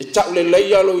 Ita le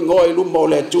leya lo ingo e lumbo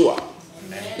le tua.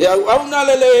 Ya auna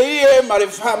le ie ma le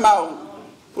famao.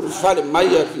 Pur fale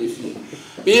maya fifi.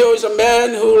 Bio is a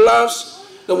man who loves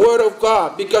the Word of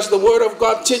God, because the Word of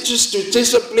God teaches to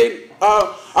discipline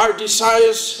our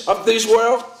desires of this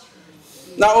world.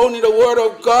 Not only the Word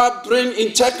of God bring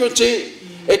integrity,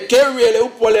 it carry the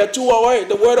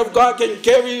Word of God can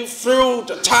carry you through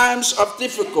the times of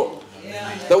difficult.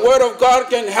 The Word of God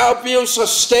can help you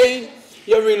sustain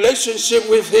your relationship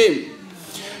with Him.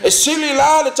 Your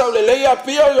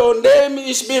name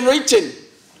is being written.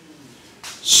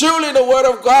 Surely the Word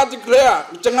of God declare,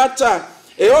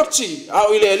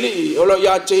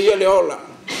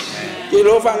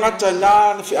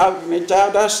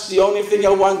 that's the only thing I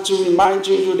want to remind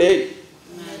you today.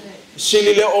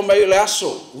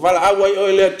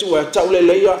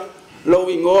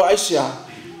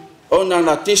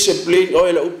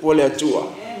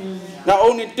 Not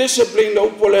only discipline,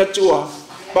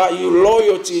 but your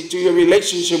loyalty to your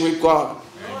relationship with God.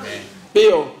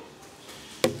 Bill.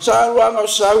 Sarwang of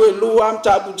Sawi Luam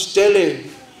Tabu Tele,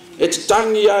 it's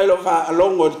Tangi Isle of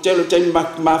along with Teloten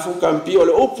Mafukan Pio,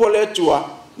 Upoletua,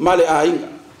 Male Ainga.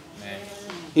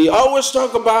 He always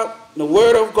talk about the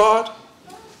Word of God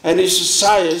and his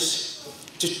desires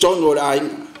to turn with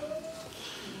Ainga.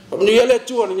 From the Yellow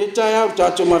Tour and Yitaya,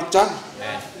 Tato Marta,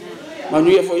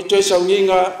 Manuia for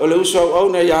Itosaminga, Oluso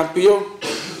Ona Yapio,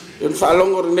 and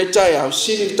Falong or Netaya,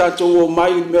 Sini Tato, my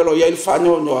Melo Yen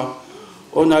Fano Noa.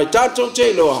 Ona tato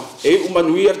telo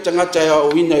umanuia tangata ya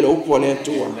wina ile upo le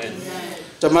tua.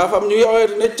 Tamafa mnuia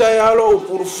neta ya lo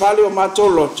purfali o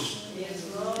matolot.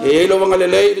 Lo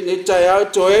wangalele neta ya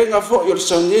toenga fo your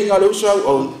soninga lo so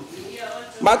on.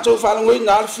 Mato falongoi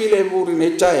na file muri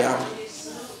neta ya.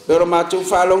 Pero mato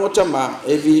falongo tama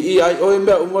evi o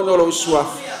embe umono lo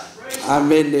swaf.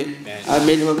 Amen.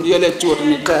 Amen. Mnuia le tua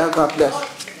neta ya God bless.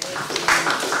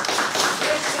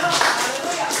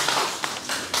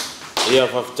 Ia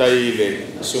whaftai le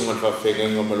sunga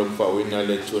whawhenga malumpa wina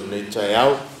le tua nei tai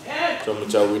au. Tua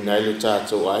mata wina le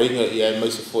tātou ainga ia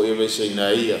maise fo ia wese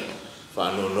ina ia.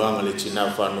 Whanonoanga le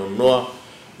tina whanonoa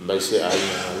maise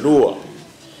ainga lua.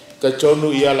 Ka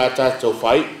tonu ia la tātou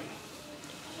whai.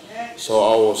 So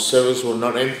our service will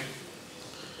not end.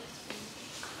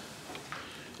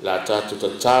 La tātou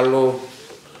tatalo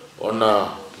ona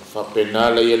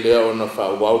whapenala ia lea ona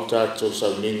whawau tātou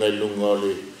sauninga I lunga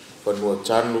le Fanua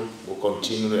Tanu will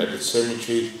continue at the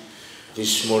cemetery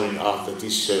this morning after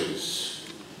this service.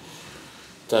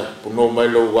 Ta puno mai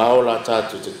lo wao la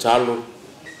tatu te talo.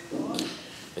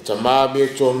 E ta maa mea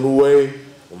tō nue,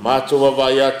 o mātou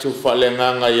wawai atu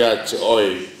whalenganga ia te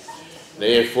oi. Ne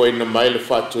e fwoi na mai le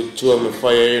whatu tua me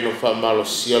whai e no whamalo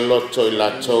sia loto I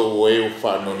Latu o e o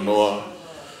whanonoa.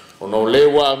 O no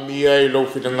lewa mia I lo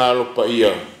whingalo pa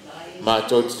ia.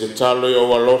 Mātou te talo I o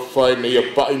walofa I na ia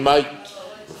pai mai.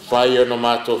 Whai ono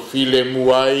mātou file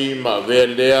muai ma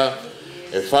velea,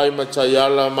 e whai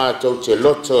matayala mātou te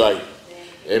loto ai,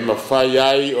 e ma whai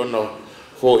ai ono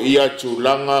fo ia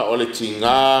tūlanga o le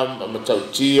tingā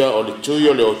matautia o le tui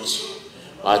o le oti.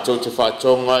 Mātou te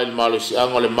whatonga I malo si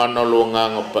anga le mana lo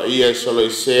nganga pa ia e solo I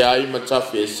se ai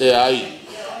matafi e se ai,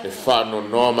 e whano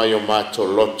noa mai o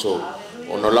mātou loto.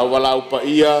 Ono lauwalau pa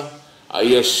ia, a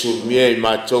ia sumia I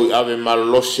mātou I ave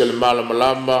malolosi le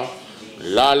malamalama,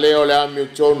 La leo le ami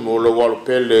utonu o lo walo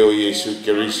pele o Yesu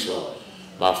Keriso.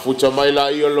 Ma futa mai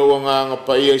la ia lo wanganga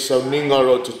pa ia sauninga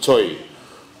lo tutoi.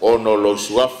 Ono lo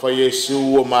suafa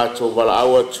Yesu o mato wala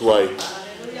awa tuai.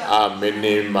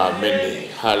 Amene ma mene.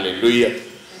 Hallelujah.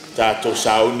 Tato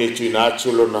sauni tu ina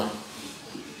atulona.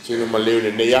 Tino maleo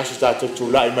ne yasu tato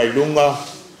tula I mai lunga.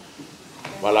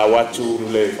 Wala watu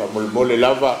le famolmole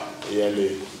lava. Ia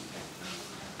le.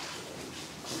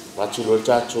 Watu lo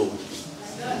tato.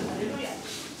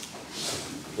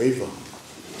 Waver.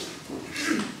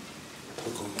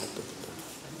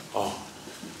 Oh.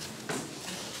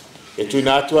 E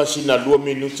tuina atua sina 2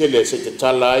 minute le se te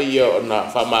tala ia o na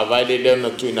whamawai le leo na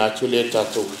tuina atua le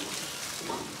tatou.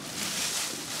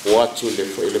 O atu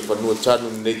le whanua tanu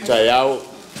nei tai au,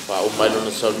 wha umaino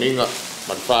na sauninga,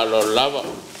 man whaalo lava.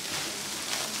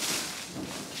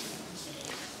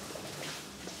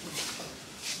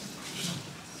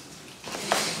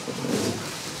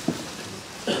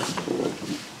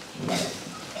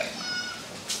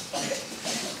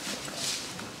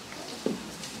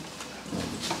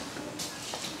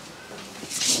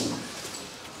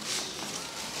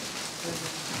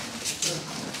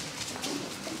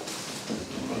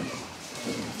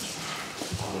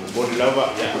 Bon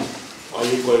lava ya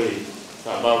ayu ko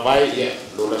sama vai ya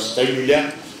lo la stai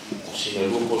milia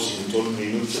sino lupo sin ton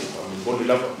minuto bon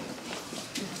lava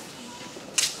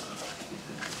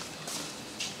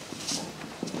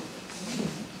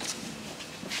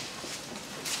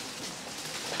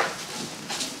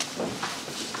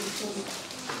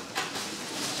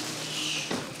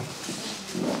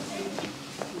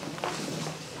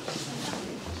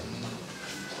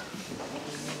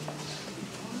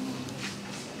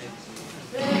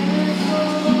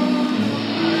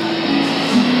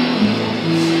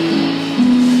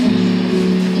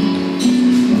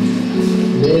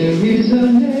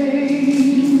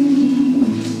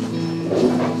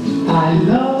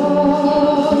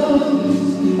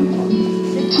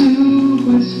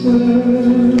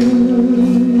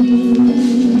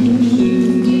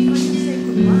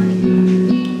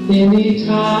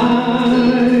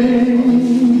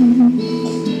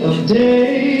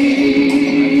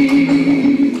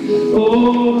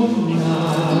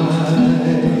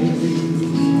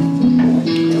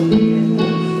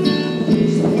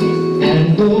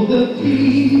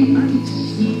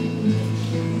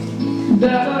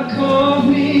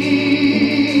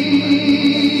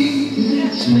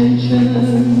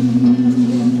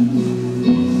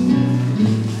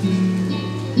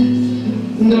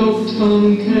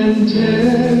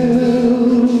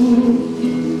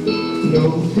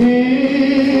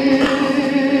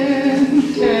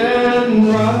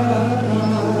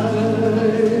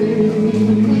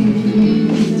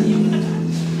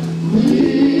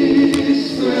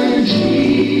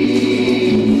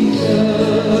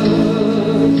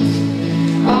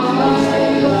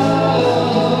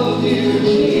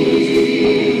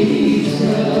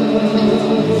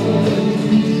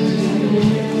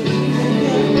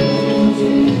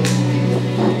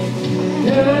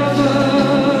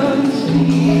Heaven's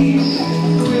peace.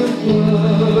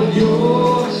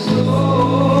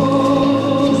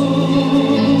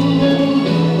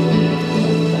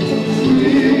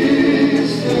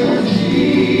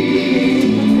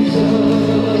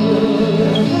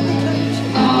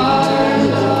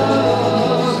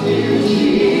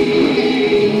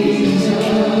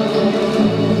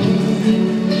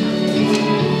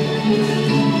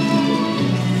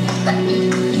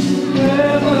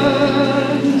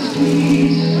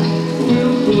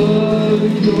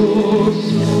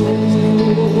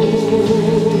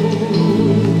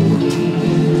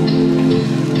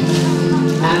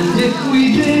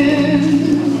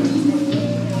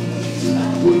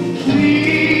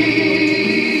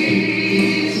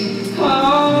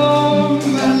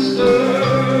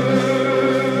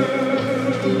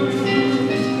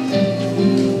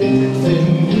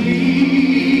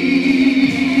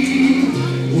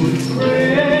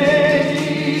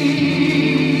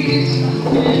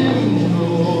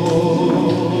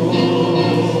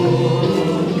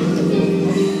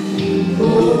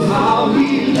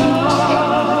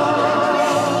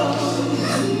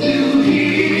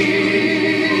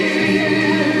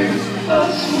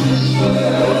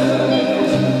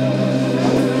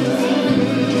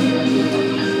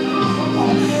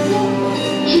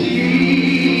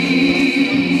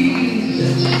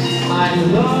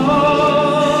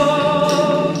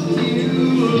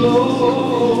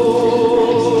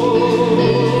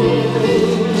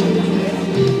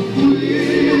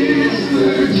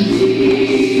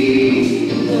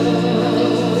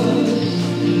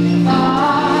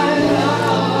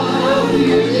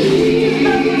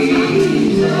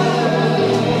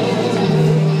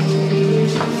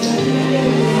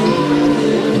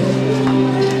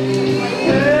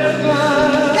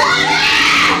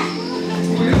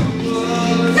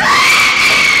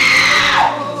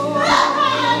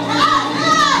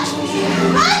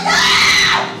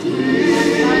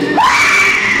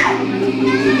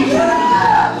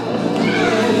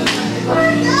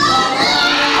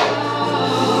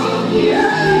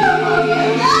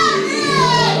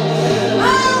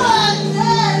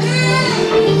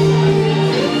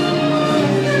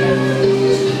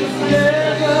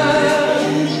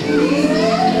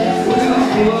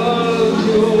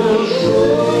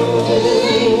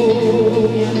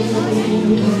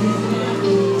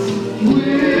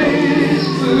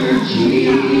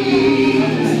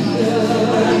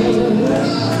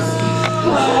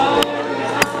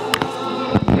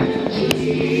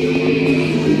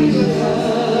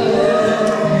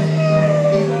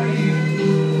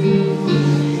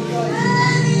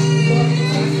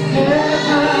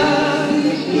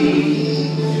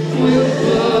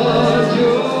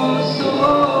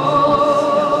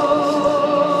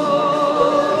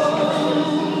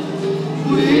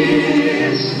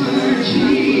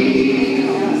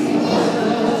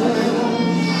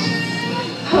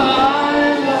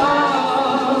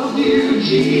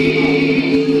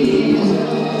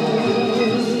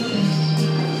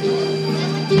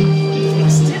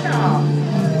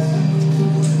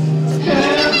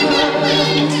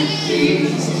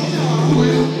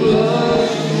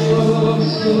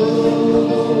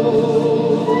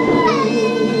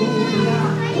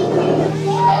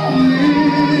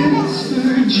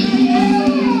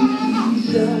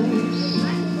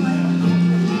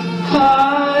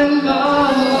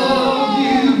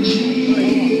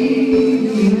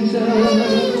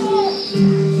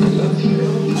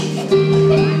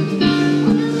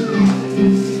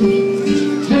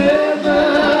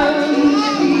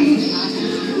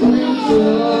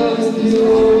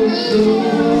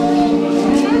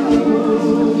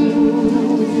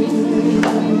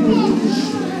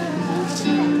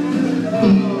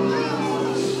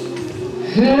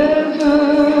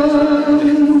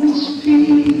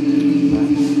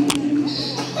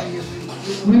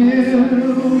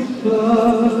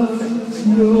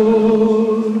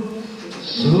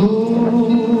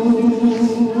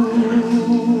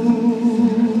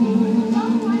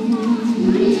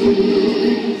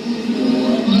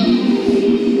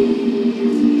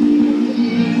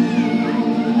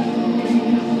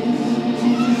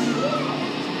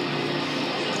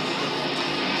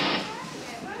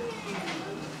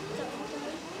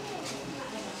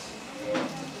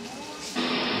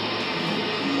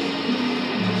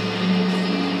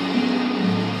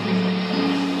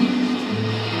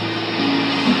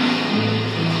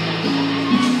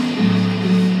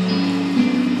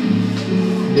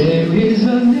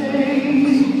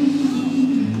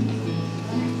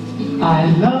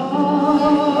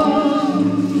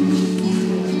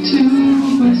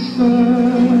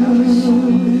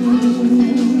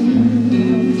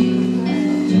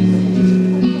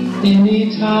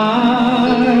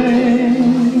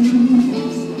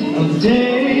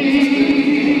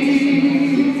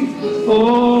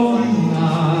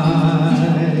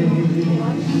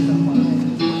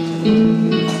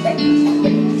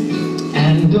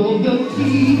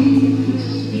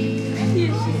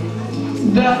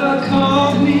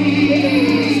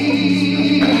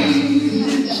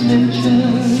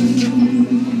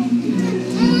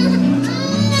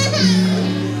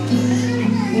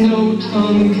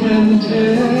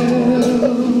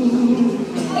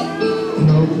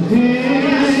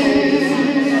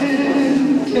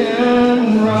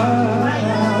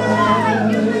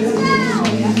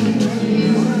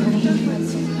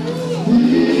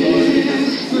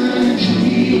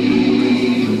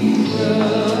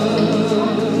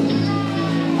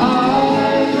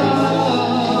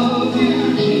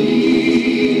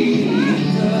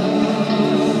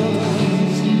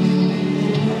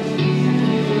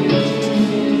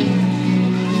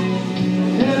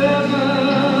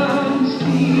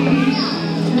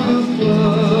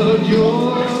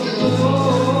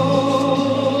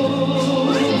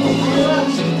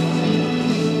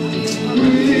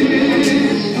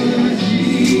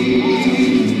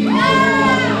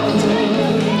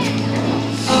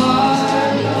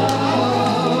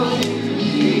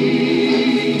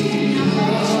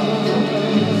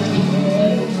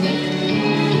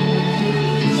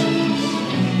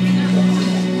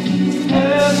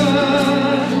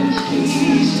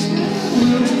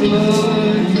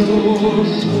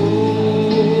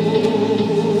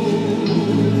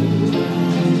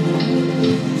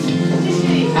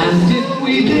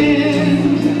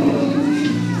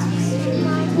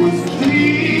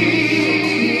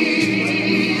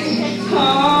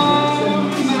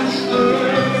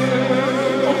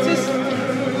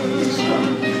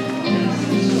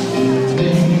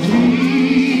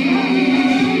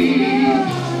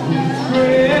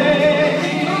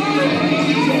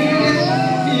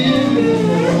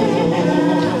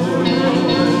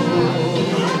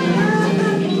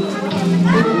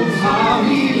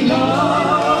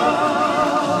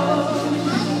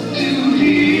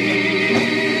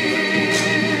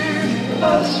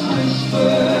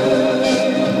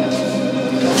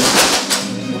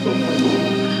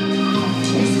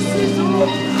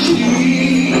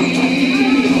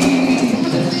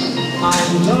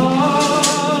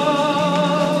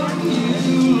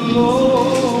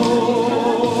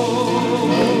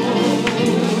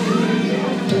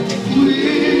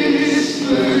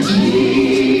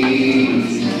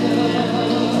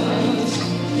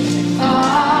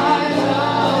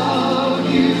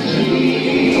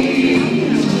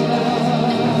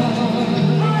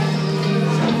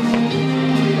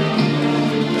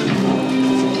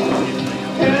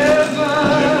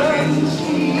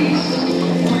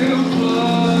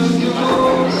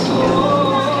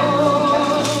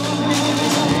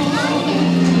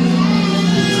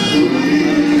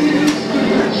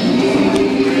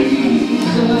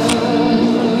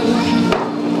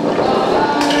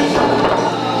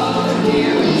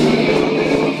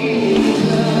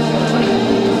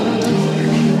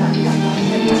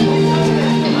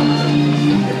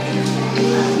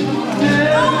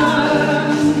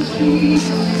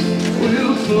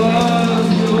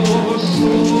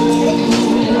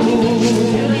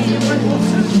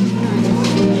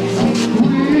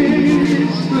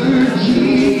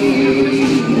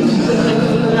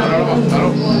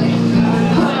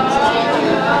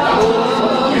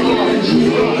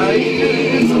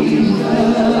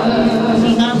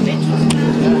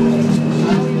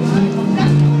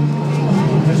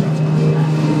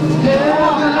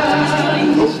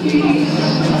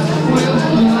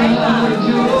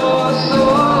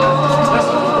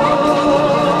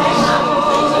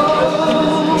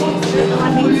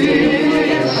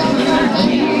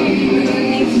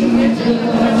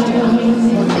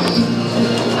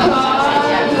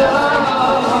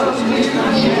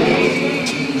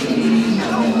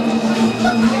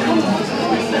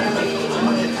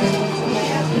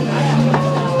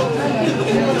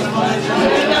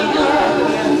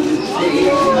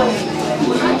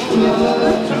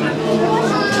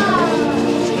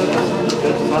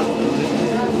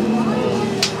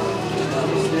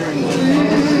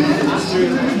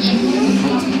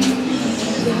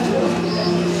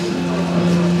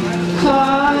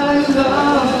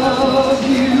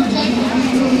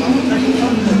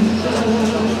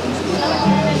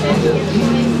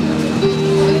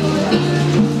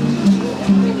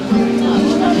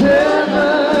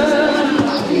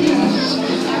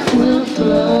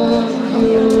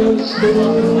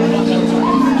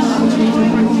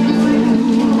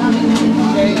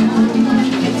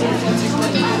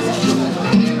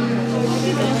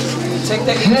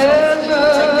 Check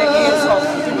the ears off.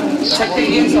 Check the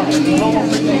ears off.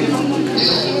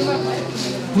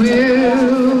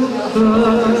 Will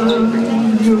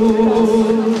find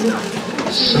your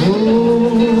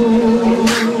soul.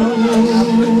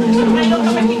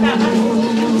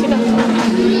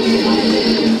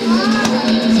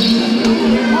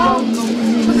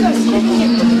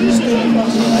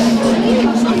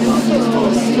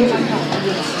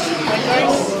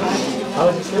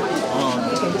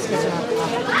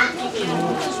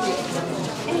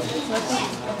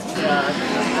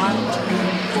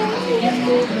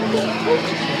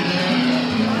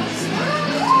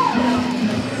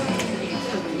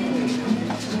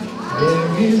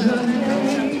 There is a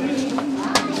name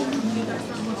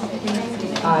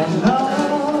I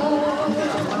love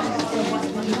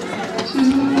to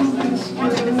whisper.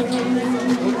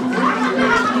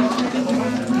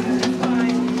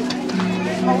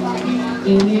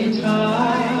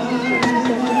 Anytime and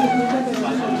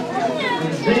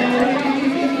day,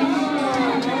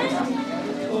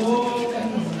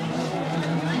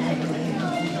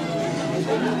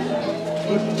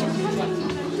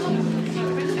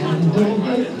 and though the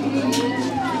peace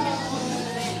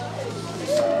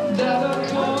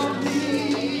that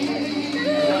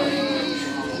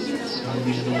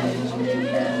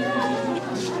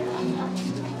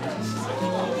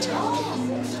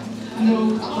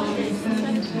no time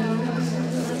can tell, no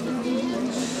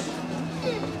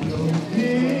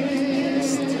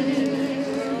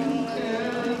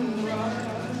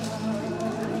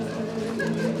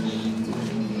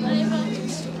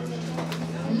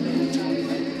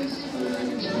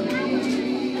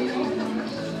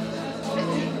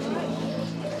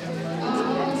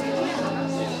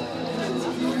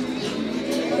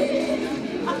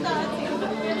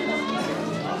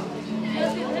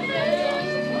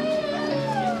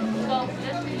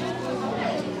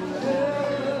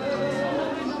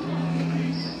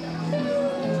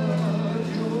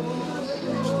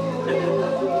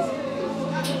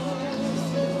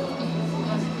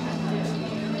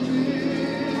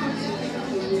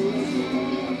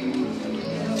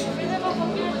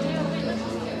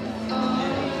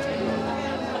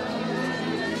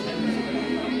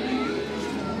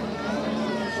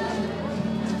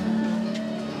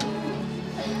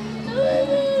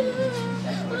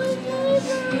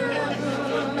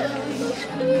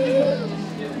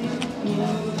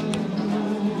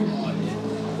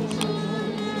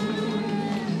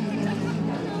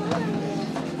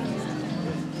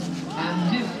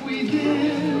wind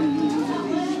can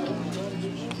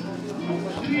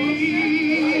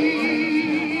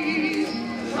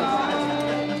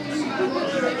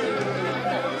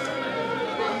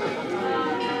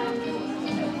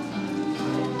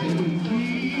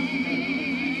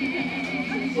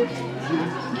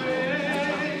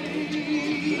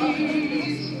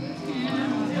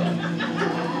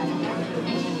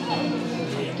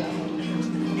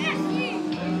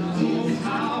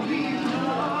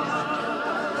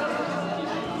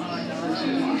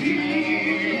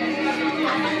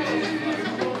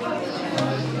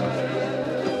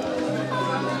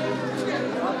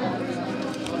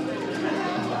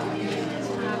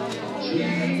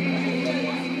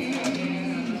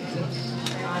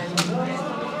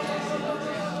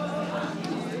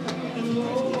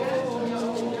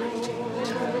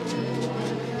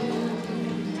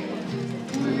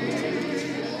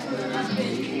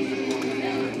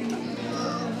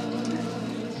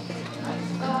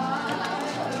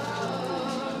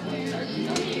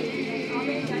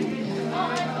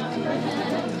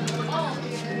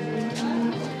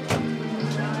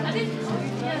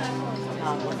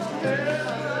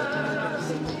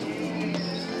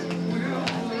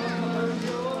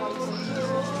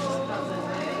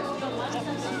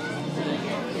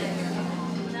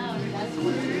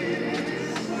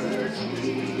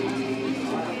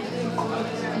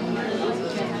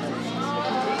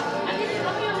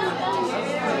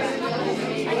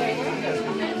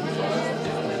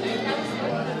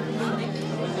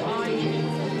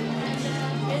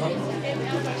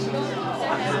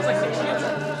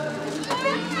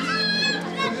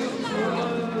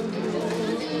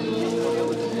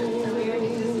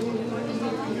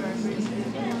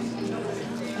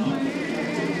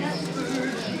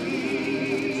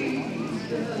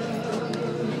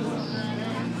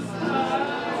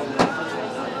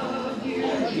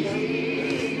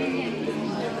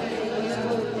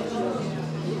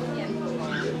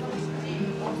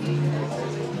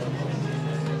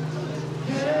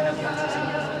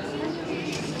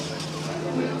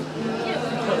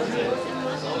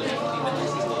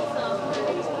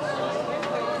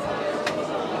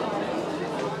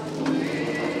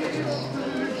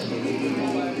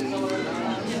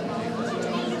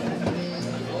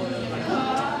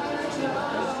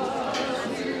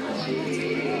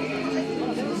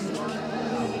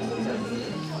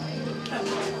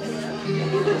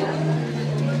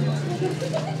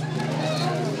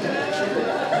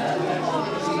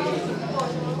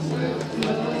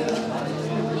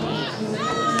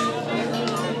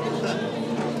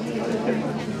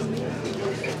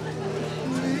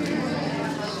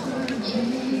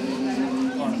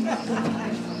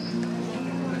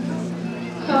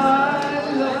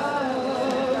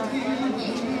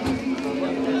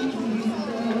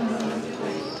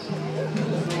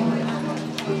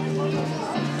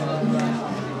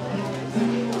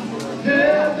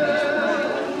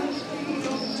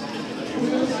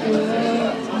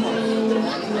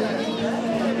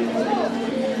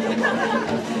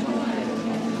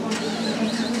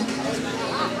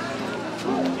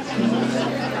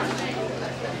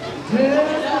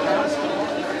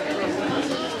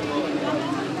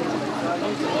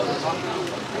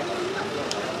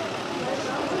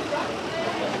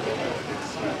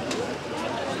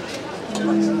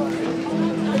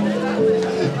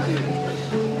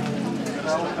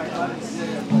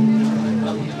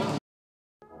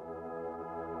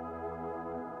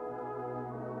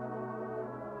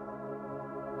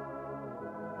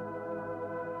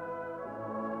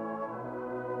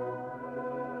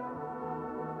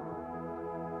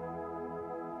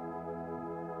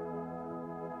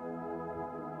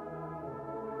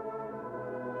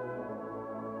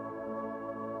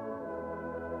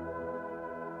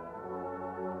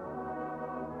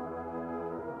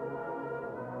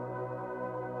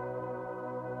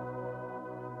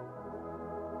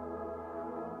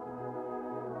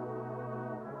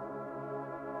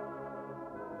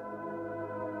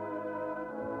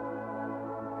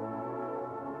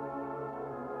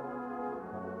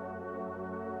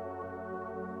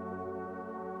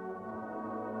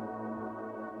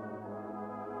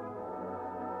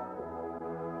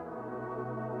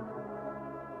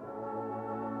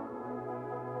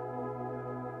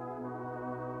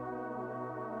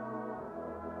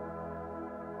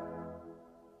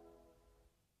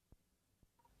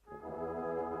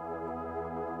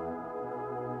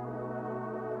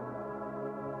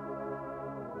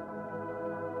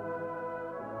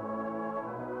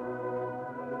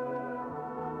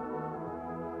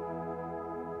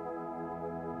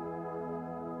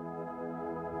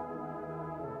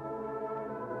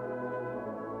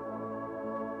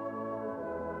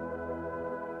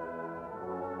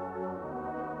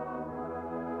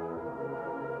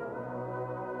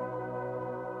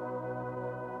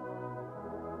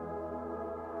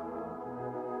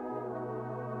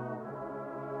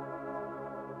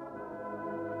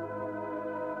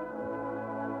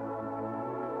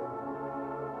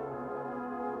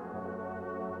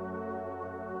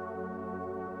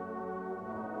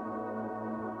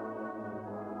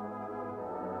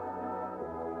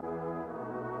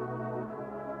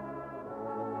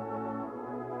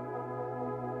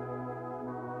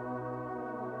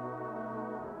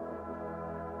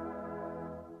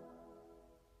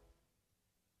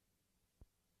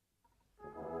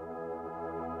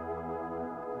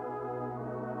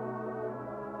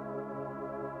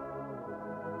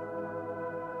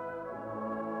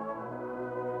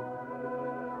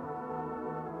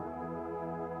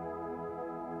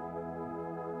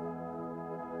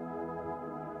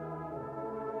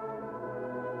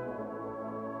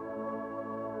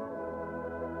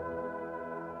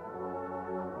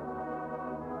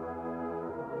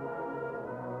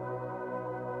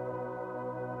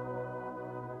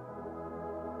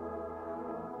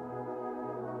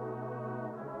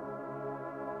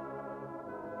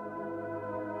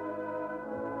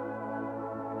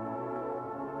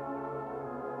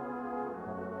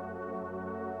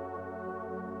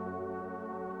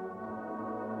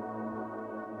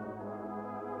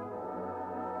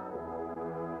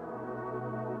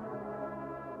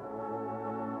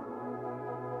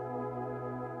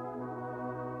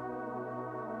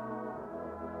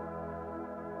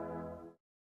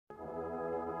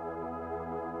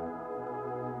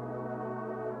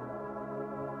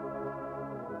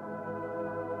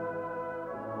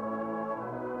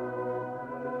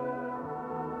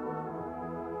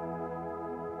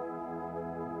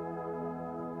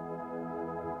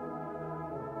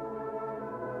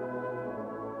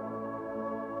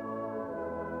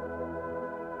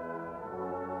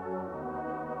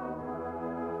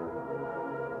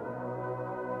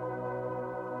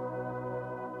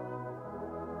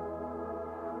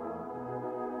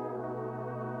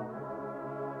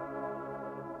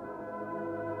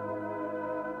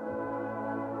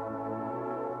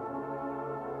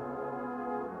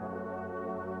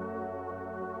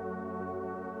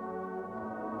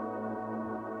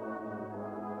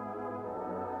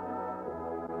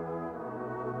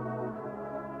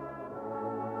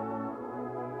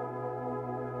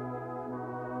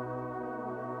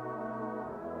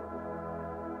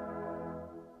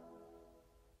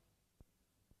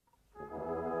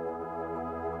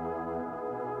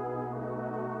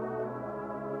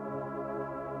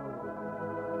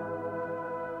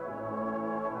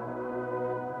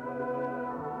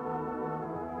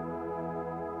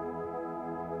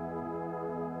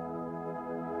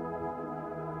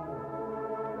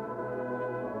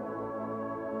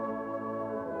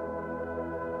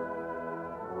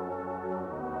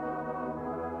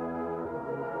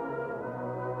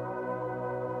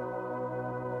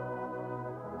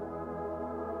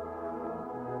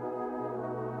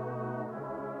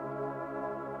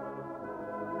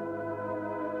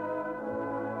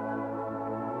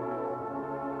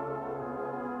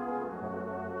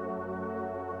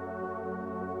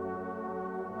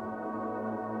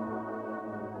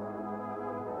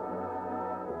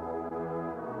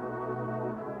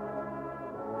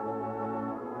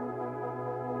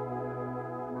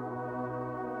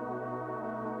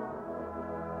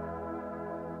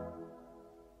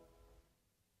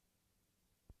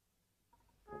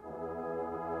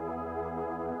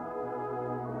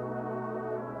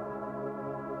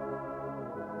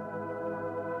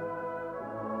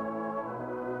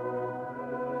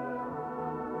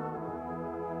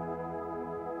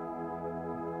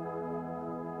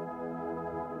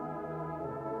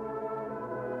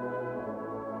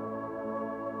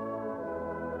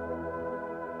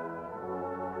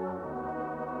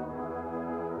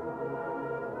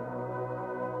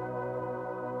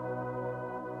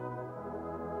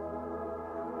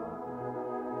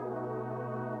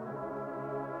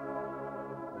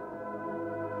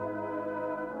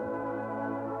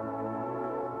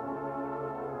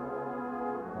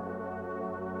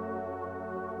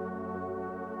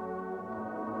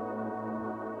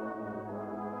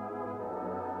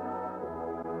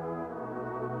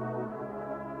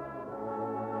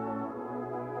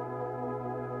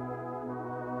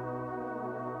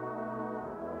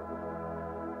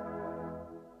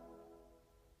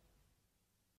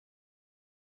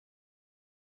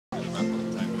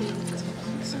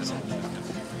What?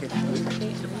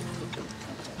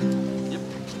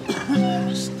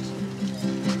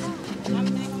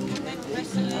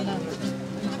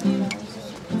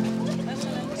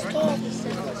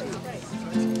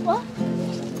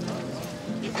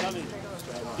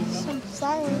 Some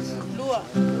flowers. Dua.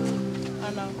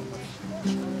 Ano?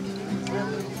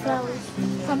 Flowers.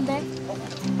 From there.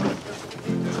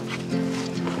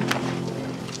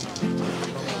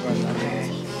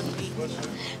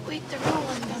 Wait, the real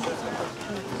one.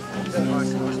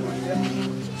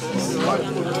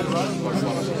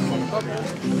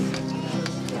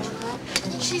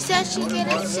 She said she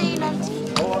didn't see nothing.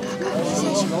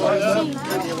 She said she didn't see.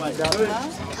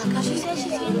 She said she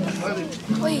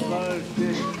didn't. Wait.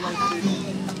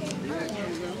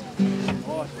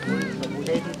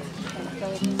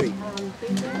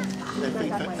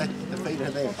 The feet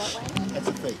are there. That's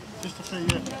the feet. Just the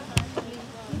feet, yeah.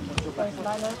 Good,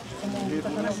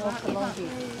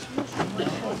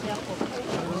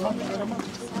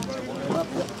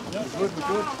 we're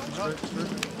good.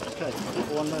 Okay, keep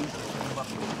on then.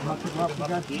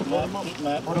 Keep coming, keep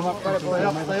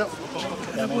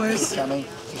coming.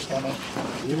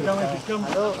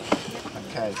 Hello.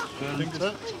 Okay.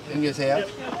 Fingers out.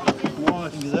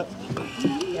 Fingers up.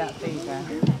 Yeah, there you go.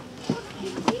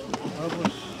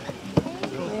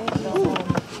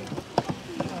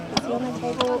 On the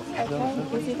table, okay?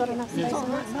 Has he got enough space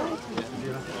on that side?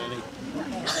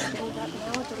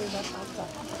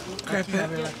 Grab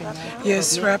it.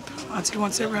 Yes, wrap. Auntie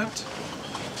wants it wrapped.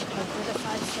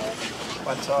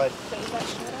 One side.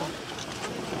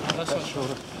 That's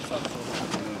shorter.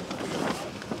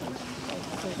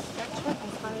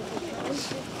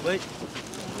 Wait.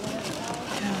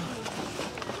 Yeah.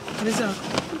 What is that?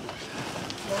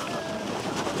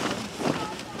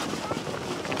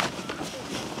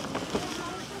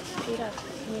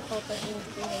 Can you hold that in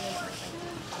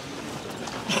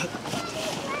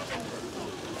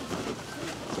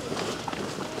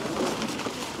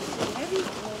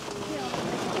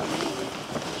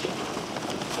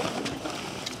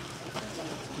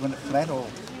You want it flat or?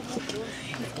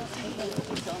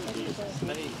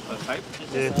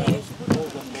 Yeah.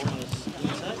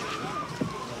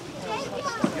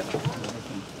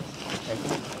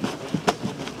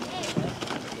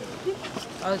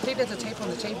 I think there's a tape on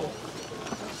the table.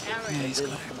 Yeah, he's got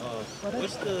it.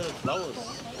 Where's the flowers?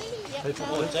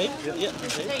 Oh, tape? Yeah,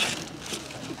 tape.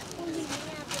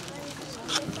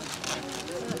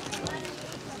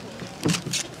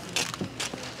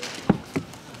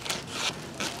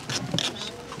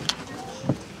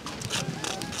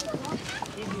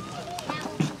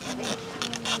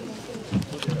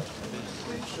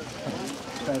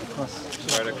 Straight across.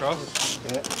 Straight across?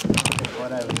 Yeah.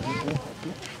 Right over here.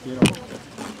 Beautiful.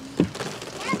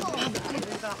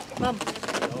 Mum.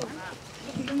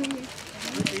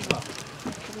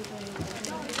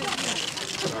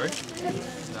 Sorry?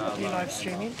 Are you live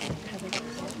streaming?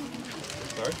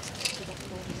 Sorry?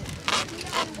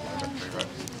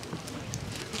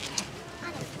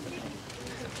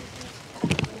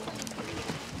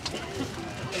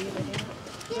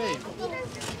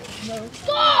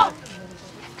 Stop!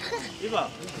 Iba.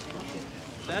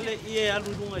 Dale ie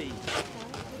alu ngai.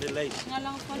 Le lei.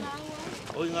 Ngalang pala.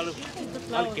 Oh, ngalu.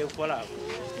 Al ke pala.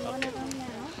 Okay.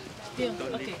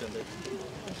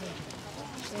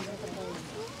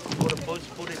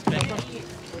 Put it back.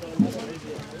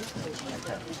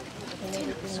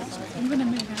 I'm gonna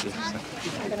make it.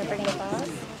 I'm gonna bring the bars.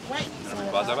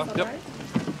 Bars over? Yep.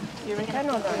 You reckon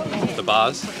or no? The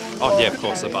bars? Oh, yeah, of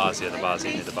course, the bars. Yeah, the bars.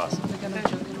 You need the bars.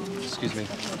 Excuse me.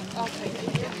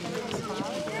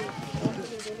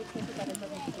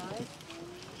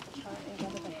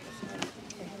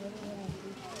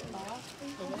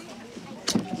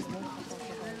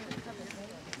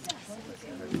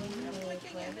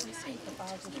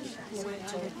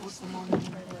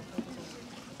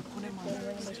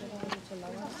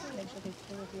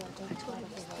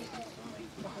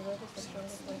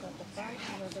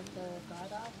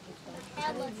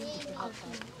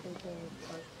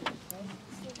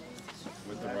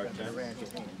 With the rope down.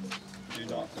 Do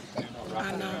not I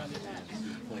know.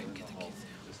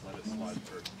 just let it slide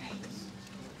through.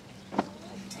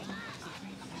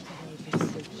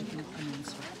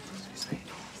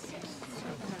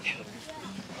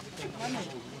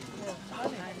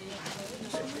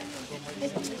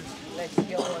 Let's go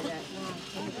with that.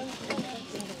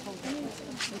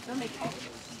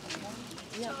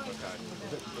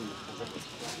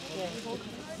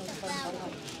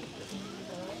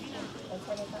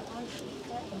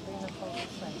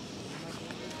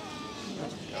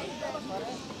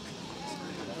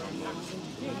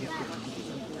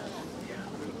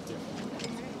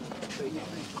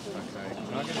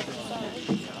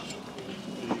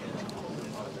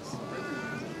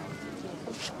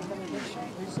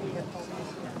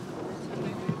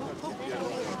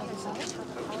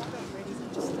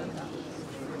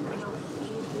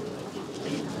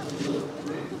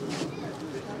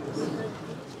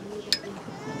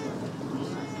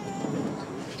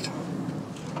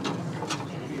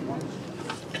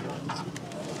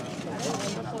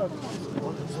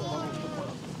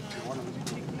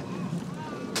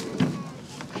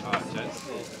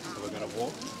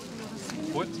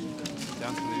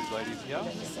 Down to these ladies here,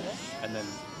 and then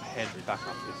head back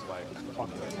up this way.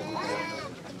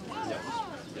 Yep.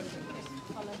 Yep.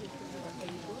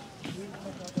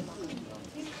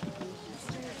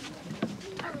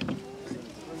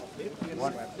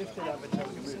 Lift it up until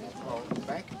we can move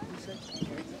back.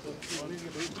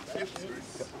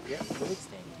 Yeah, good.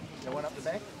 The one up the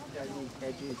back? Yeah, you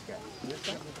go. Lift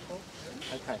it.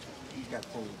 Okay, go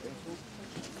forward.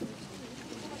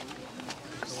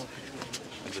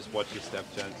 And just watch your step,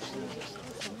 gents.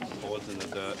 Paws in the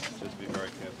dirt, just be very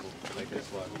careful. Take it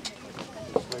slow.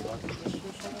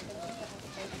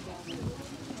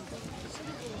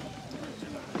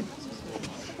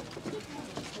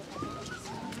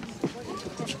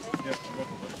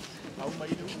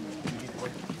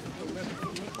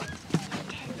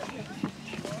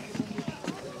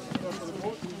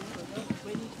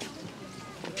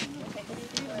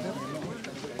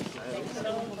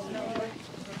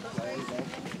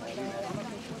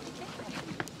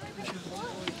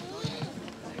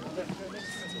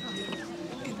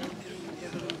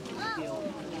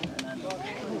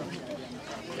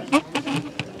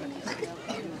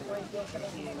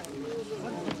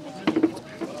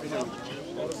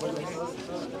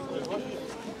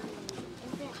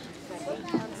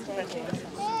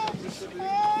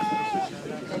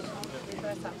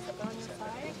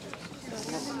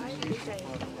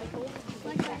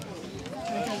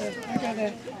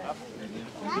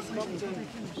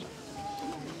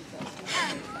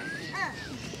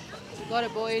 Got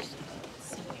it, boys.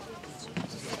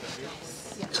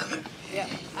 Yeah,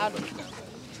 out.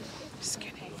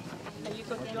 Skinny. Are you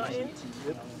got your end?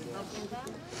 Yep.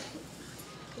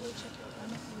 Can you check it?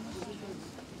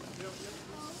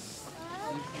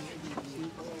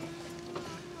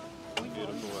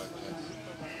 Beautiful work, Jess.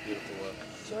 Beautiful work.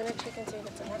 Do you want to check and see if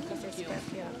it's enough? Because there's gap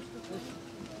here.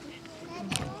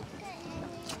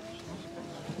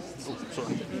 Oh,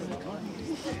 sorry.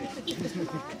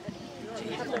 Do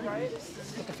you have the ropes?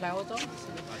 With the flowers on?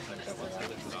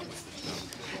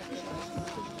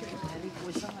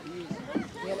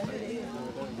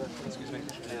 Excuse me. Do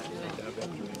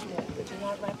you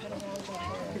want wrap it around your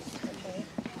hair? Okay.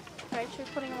 Rachel,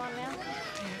 putting them on now?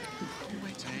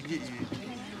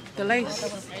 The lace.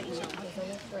 There's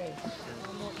only three.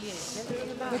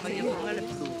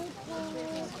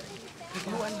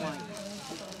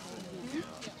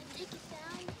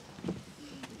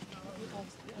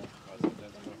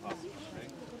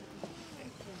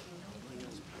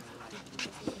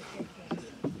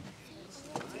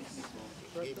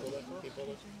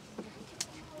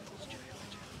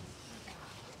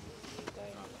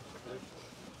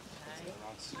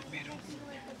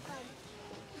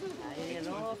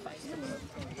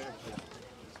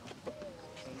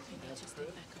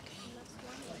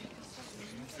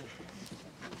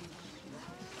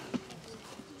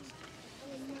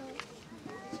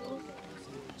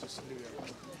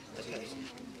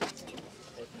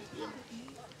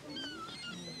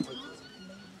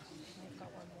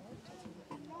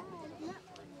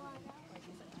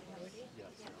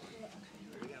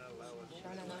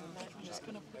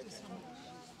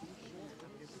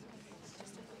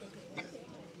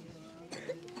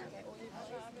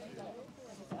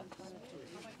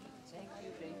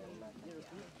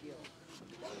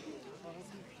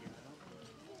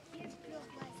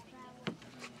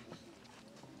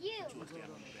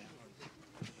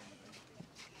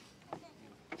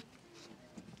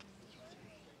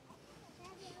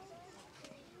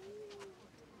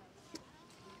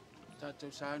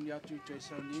 Tātou sāni atu te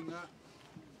sauninga.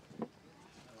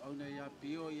 Au nei a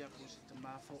pio i a kusi te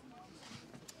mafo.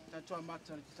 Tātou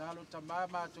amata le talo ta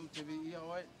mātou te vi ia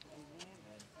oe.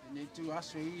 Nei tu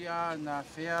aso ia na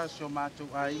whea so mātou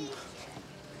ai.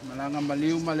 Malanga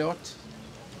maliu male oti.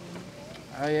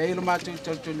 Ai eilo mātou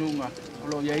tautununga.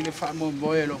 Olo i eile wha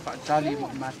Moimoi lo wha tali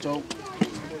mātou.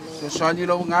 So soani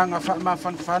lo nganga wha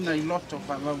mawhanwhana i loto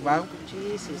wha wau.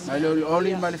 Ai lo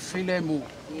oli ma le while mu.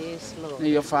 Yes, Lord.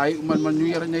 Nei a whai uman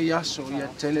manuira nei aso i a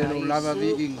tele lo lava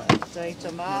vi inga.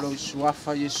 Lo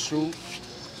suafa Yesu.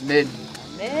 Men.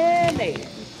 Mene.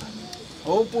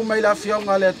 O pu mai la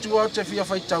fionga le tua te fia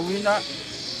fai tawina.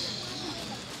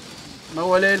 Ma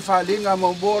wale whalinga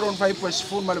mo boron fai pues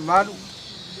fu ma le malu.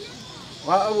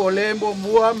 Wa o le mo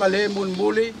mua ma le mun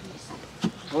muli.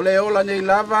 O le ola nei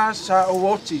lava sa o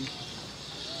woti.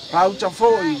 Pau ta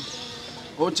foi.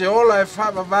 O te ola e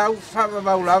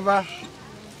whavavau lava.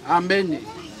 Amene.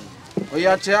 O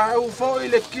ia te au foi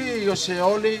le ki o se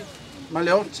oli ma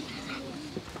le oti.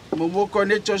 Mo moko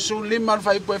ne to su lima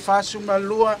fai po fasu ma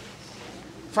lua.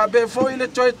 Fa be foi le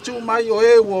toi tu mai o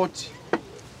e woti.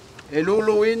 E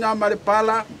lulu ina ma le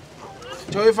pala.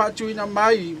 Toi fa tu ina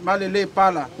mai ma le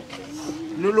pala.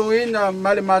 Lulu ina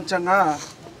ma le matanga.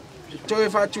 Toi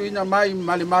fa tu ina mai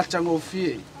ma le matanga o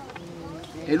fie.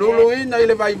 E lulu ina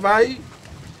ile vai.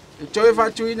 E toi fa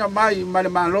tu ina mai ma le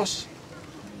malos.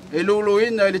 E lulu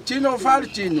ina ile tino fa le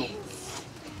tino.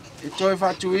 E toi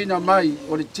fa tu ina mai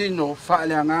o le tino fa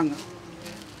le anganga.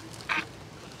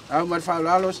 Au mar fa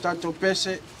lalo stato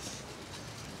pese.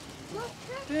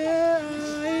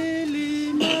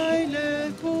 Ili mai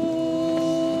le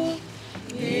ku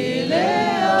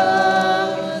ilea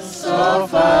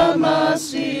sofa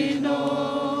masino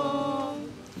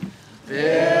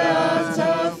Pea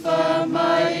fa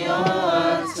mai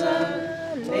ota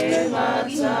le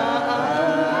mata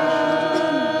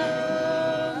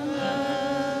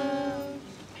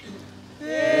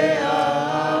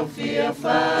Pea fia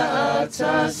fa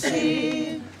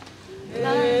atasi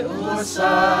Le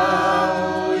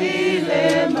usau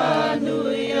ile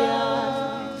manuia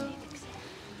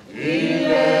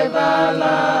Ile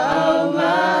bala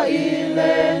auma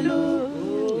ile lu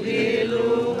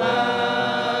ilunga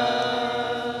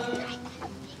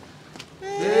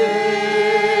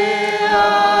Pea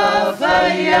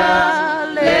faya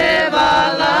le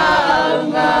bala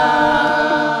auma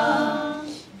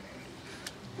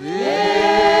Pea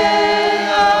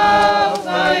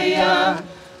faya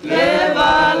le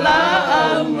bala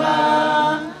auma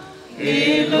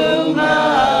ilunga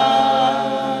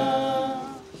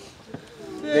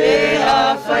Pea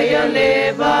faya le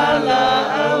bala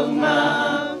auma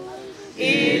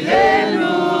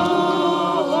ilenu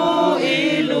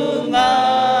ilunga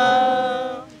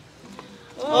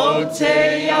O te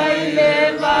ai le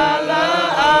bala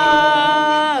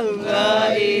auma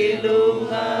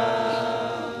ilunga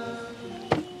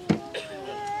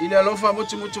Ile alofa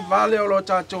mutu vale o lo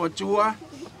tātou atua.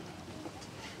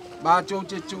 Mātou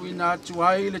te tuina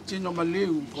atuai le tino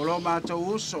maliu. O lo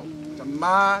mātou uso. Ta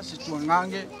mā se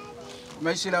tuangange.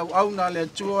 Mai se lau auna le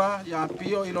atua. Ia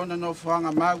pio ilona no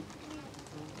whanga mau.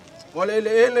 O le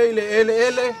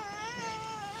ele.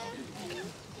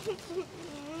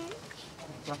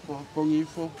 Kako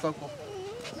pongifo. Kako.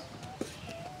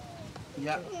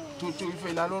 Ia. Tutu ifo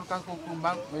ilalor kako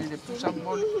kumbang. Mai le pusang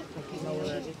mole.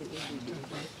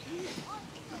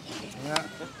 Ya.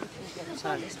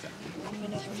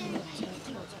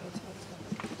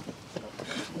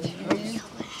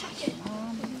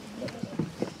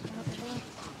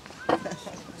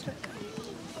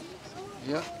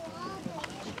 Ya.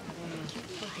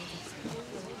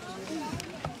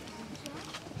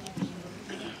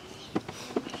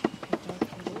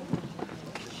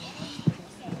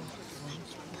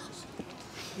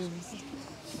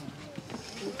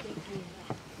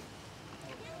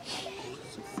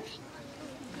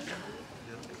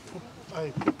 Ai,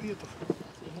 Pepito.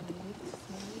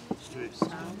 Straight.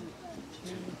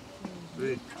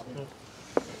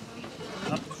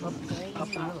 Up.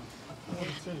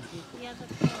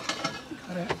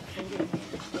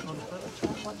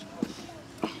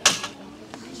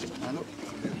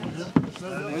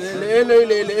 Ele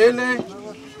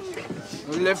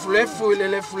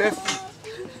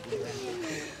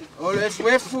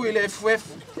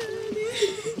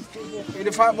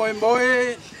Ele fa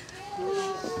Moimoi.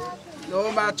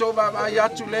 Lo mātou vai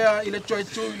atu lea ile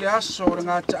toitu ile aso o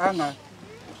ngā taanga.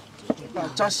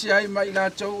 Patasi ai mai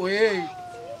lātou e,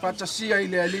 patasi ai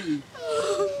le alii.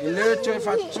 E leo toi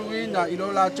fatuina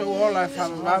ilo lātou ola e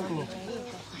whamau.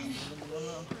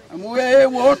 Amu e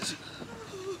woti.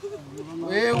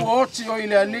 E woti o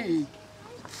ile alii.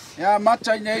 Ea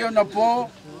mata inei o na po.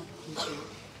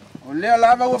 O lea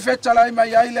lava ua whetalai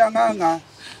mai ai le anganga.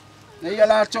 Nei a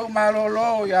lātou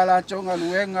malolo, ia lātou ngā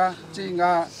luenga,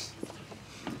 tinga.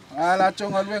 A lātou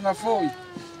ngā luenga foi.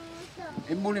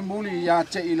 E muli ia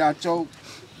te i lātou.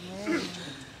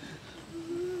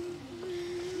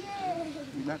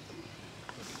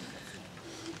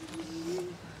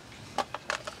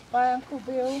 Pai aku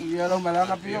Pio. Ia lo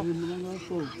malanga Pio.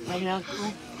 Pai aku.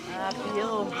 Ah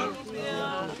Pio.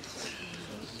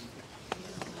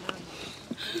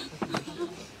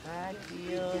 Hi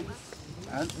Pio.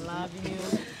 Love you.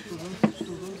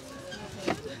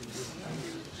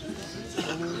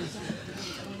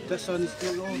 This one is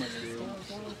still on.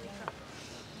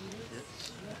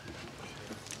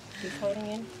 Keep holding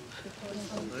in. Keep holding in.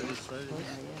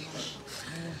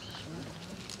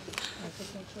 I'll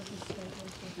just make sure he's straight.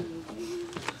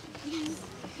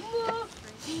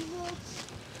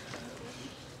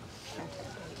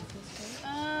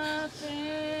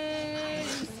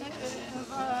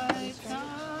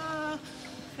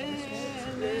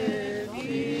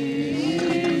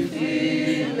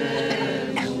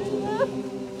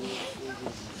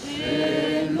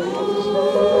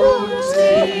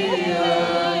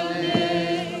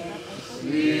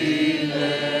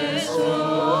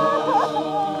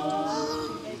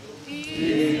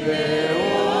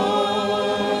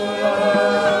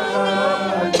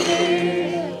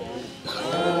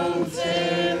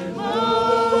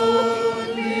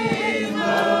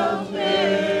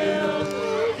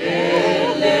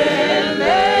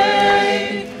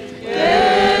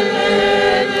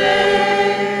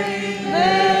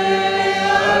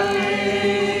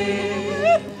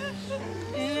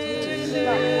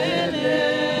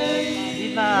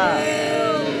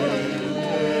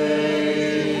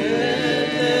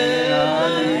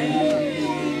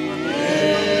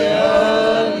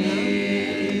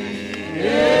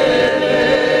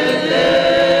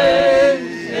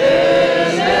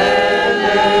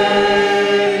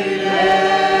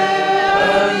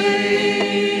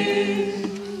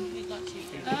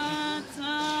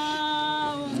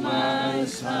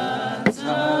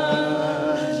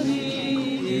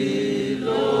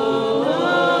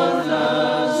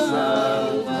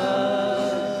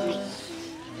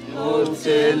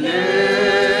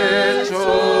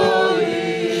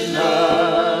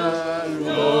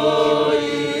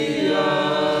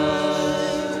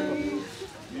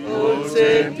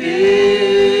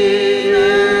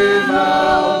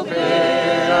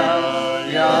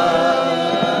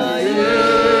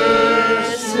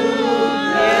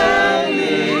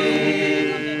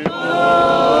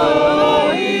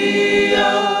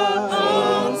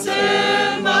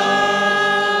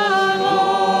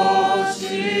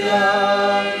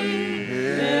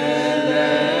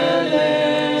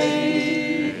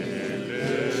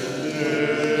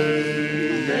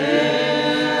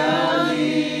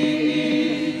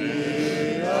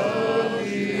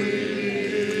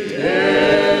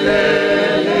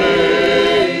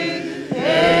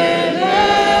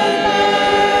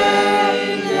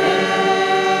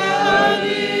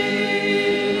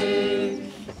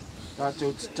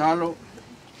 Talo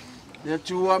le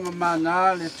tua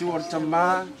mamanga le tua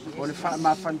tama o le fa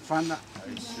mafanfana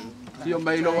tio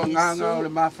mai lo nganga o le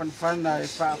mafanfana e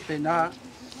fa pena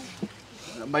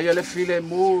mai le file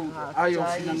mu ai o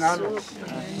fina ngalo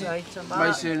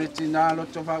mai se le tinalo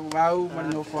to va vau ma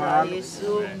no fa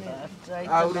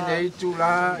au le tu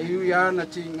la iu ya na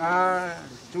tinga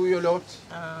tu yo lot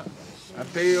a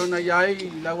pe ona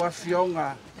yai la wa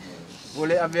fionga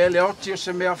Vole avele oti o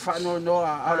se mea whano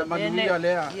noa ale manuia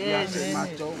lea ia se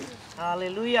mātou.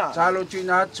 Hallelujah. Talo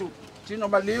tina atu, tino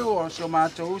maliu o so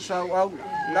mātou usa au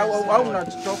lau na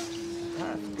tutok.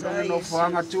 Ilonga no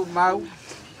whaanga tu mau,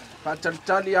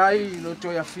 pataritali ai lo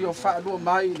toi a fio whaanua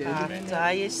mai le.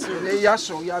 Le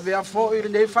iaso, ia vea fo i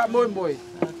le wha moimoi.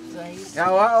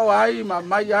 Ia wao ai ma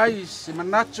mai ai se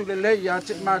manatu le le ia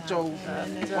te mātou.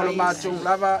 Olo mātou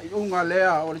lava i unga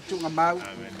lea o le tunga mau.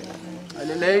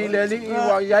 Le le li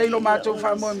wa yai lo matou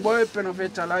fa mo mboe pena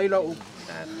veta la ilo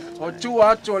o tu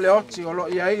atu le oti o lo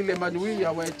yai le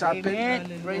manuia wa tape.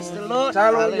 Praise the Lord.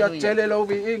 Talo ya tele lo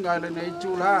vi inga le nei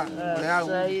tu la le au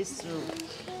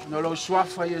no lo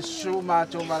swafa Yesu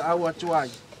matou ma au atu ai.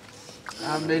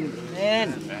 Amen.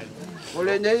 Amen. O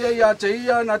le nei ya te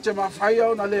ia na te mafai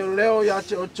na le leo ya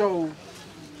te o tou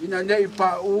ina nei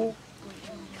pa u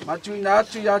Matu ina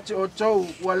atu ya te o tau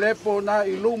ua lepo na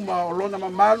i luma o lona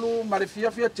mamalu ma le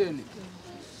fia tele.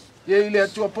 Ie i le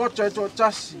atua pota e to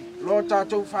tasi, lo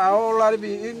tātou whaola le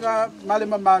vi inga ma le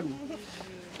mamalu.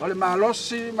 O le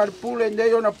mahalosi ma le pule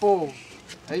nei ona pō.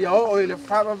 E ia o i le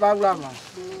whawa vaulama.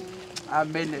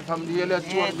 Amen. E whamni ele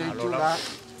atua nei tu la.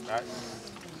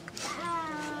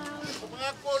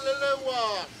 Mga ko lele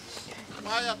wa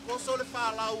maya koso le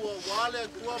whalau o wale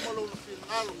atua malo na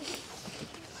finalo.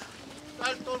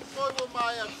 Talton foi o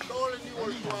mai tole ni o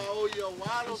tua o ia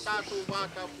walo tatu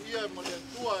vaka ia mo le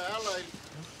tua ala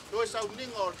do sa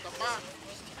uninga o tama.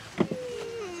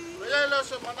 Ia le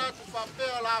se manatu fa pe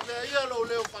la ve ia lo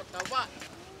leo fatava.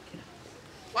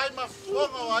 Vai ma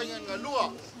fonga wa inga lua.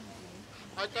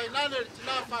 Ai tai nane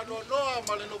tina fa no noa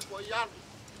ma le no po ia.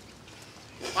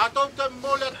 Ma ton te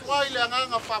mo le tua ile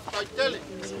nganga fa fa tele.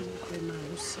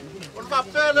 On va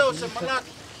pele o se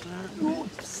manatu.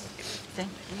 Te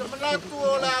manatu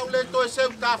o la ule to se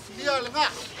ka fia le nga.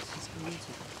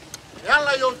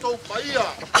 Yala yo tau paia,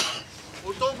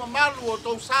 o tau mamalu, o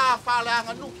tau saa whale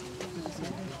anga nu.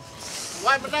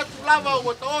 Wai manatu lava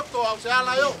o ta oto au se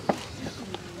ala yo.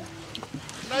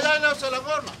 Na iai leo se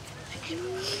langona.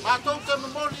 Ma tau te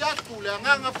memori atu le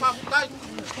anganga whamutai.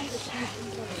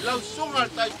 Lau sunga le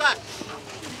taitai.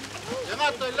 E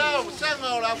ngata i leo senga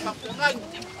o la whakungai.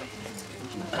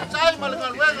 Sai malinga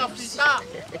luenga pita.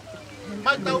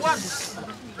 Mai tauan.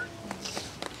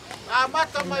 A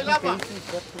mata mai lava.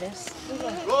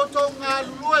 Roto ngā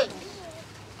lulue.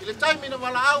 I le taimina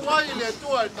wala au ai le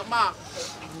tua i tamaa.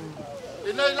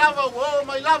 E nei lava o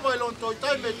mai lava i lon toi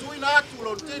taime tuina atu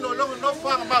lon tino longa no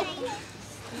whanga mau.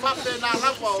 Whape nā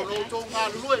lava o roto ngā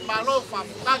lulue malo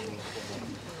whamutai.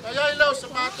 Ka iai leo se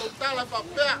mātou tala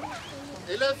whapea.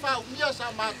 E le whaumia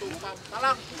sa mātou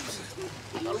whamutalang.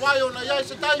 Alwai o na iai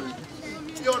se taimi.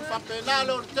 Ion whape nā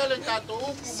leo tele tātou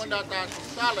uku mana tātou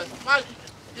tala whai.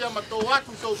 Ia matou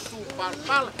atu tau tu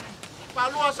pala.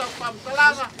 Palua sa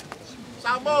whamutalanga.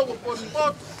 Sa mō o poni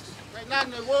potu. Kai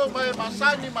nane wo mai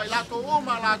masani mai lato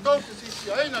uma la do te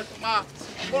sisi aina ma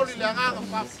poli le nganga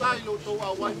whaputai lo tau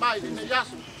a wai mai le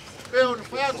yasu. Peo na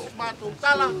whaeru matou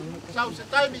tala. Sau se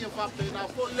taimi e whape na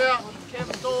fo lea.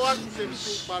 Kena tō atu se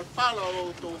tu pala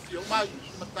o tau fio mai.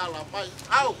 Matala mai.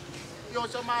 Au. Io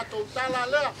sa matou tala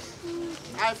lea.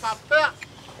 Ai whapea.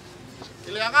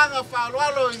 I le nganga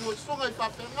whaaloalo i ngusunga i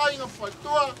whapengai ngā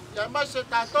whaitua. Ia mai se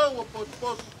tātou o potu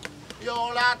potu.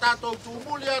 Io la tātou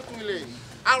tūmuli atu i le.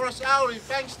 Aras auri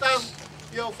Bankstown.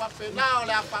 Io whapenao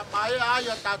le a whamaea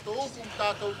aia tātou upu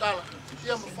tātou tala.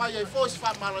 Ia mawhai ai fōs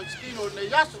whamala i skino ne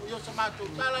yasu. Io sa mātou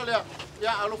tala lea.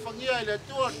 Ia alofangia i le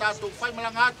tua tātou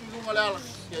whaimalanga atu i lunga le ala.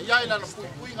 Ia iai lana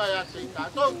puipuinga ia te i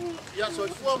tātou. Ia so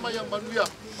i fua mai a manuia.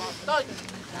 Whaatai.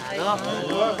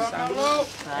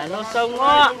 Alo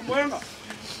songoa.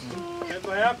 E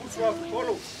vai aku sua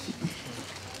kolo.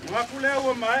 Ngaku lea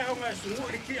ua mai o ngai sungu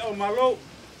riki au malo.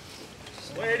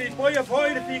 O eri poia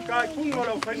foi le fika kunga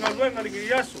lo whainga luenga ringi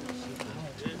yasu.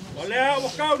 O lea o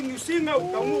kau ni usinga o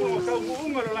kau ngu o kau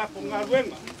ngu lo la kunga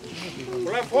luenga. O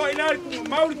lea foi lari kunga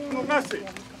mauri kunga ngase.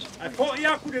 Ai foi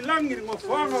aku le langi ringo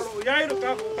whanga lo iairo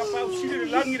kako kapa usiri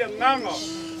le langi le nganga.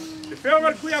 Le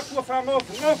whionga kui aku a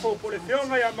whangofo ngofo po le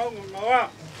whionga ia maunga ngawa.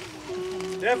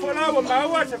 Le whanau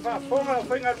maua se whafonga o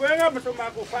whainga luenga ma so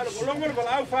mako whalo kolongo le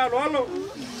wala au whalo alo.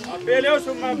 A peleo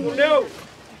so mako leo.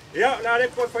 Ia, la le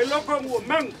koe whailoko mua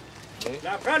mang.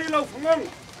 La kari lau whangonga.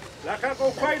 La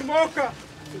kako whai moka.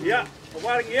 Ia, o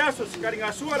waringi aso sikari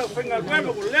ngā sua la whainga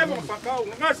luenga ko lewa ma whakao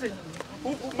ngase.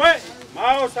 Kuku mai,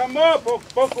 mao sa mo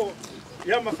poko.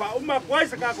 Ia ma whauma kwai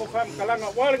sa kako whamkalanga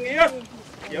waringi aso.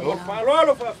 Ia ma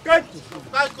whalolo whafkai.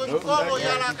 Kai koe mkoro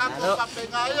ia la kako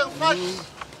whapenga ia whai.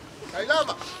 Kai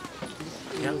lava.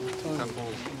 Ia, kako.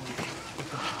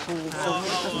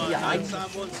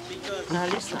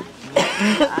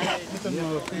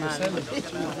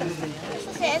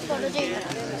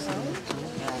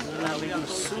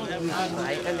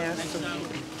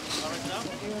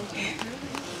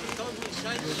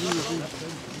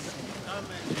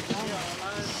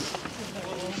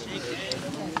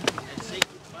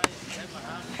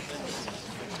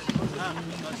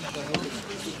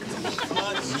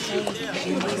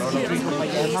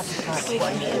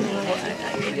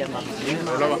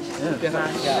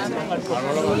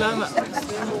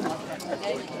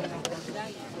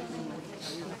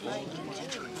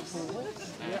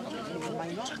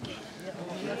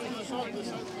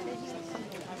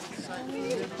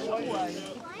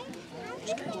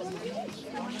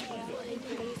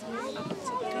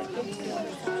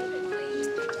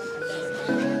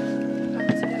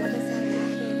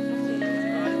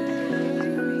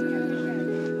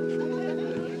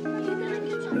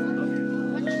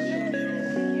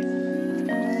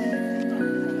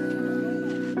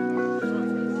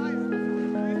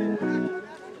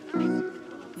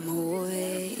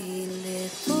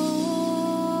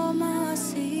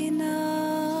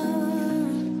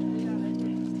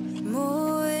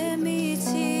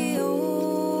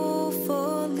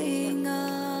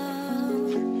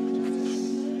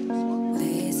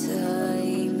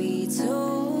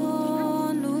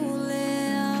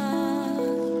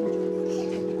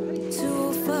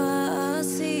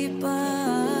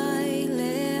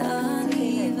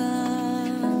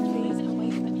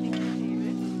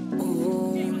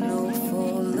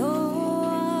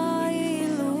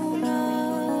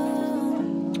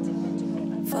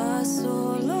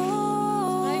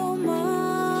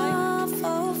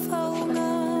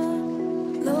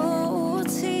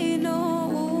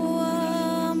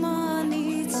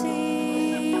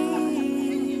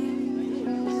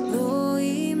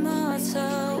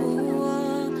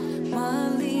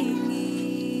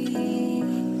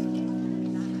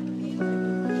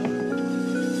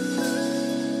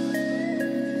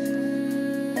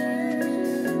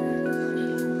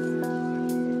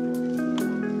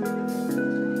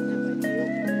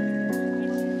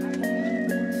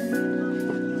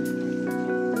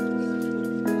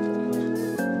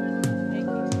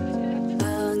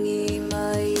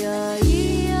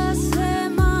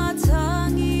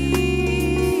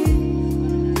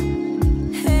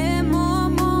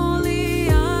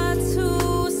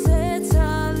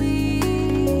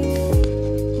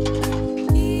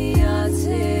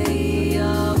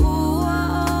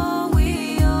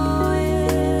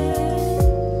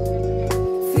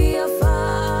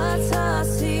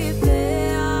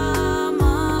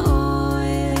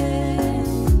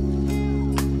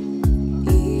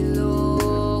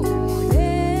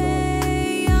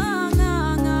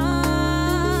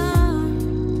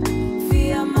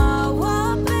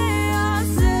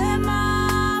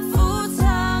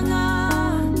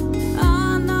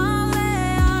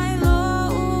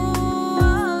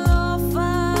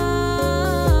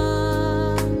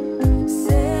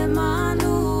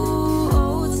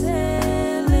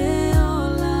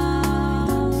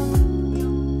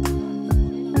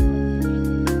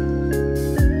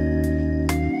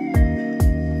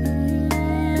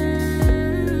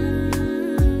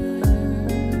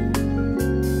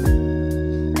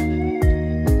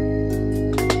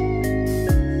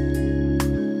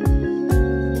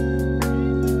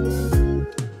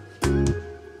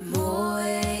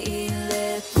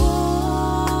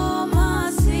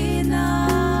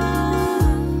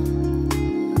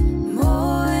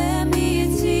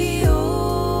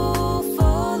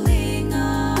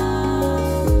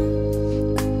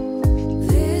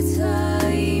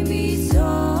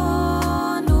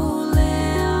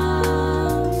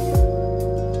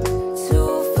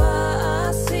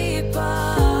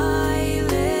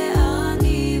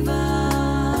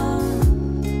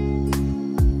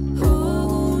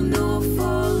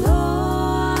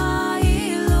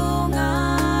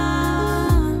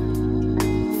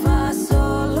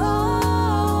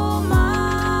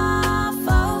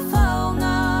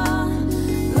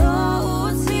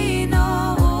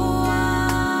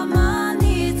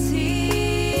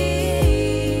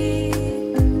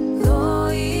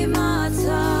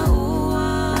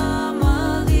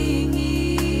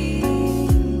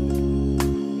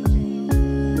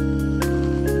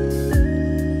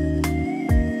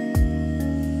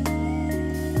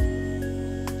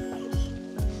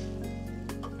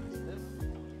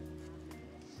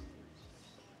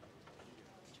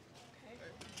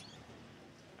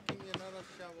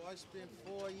 I spent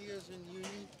 4 years in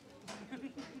uni to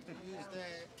use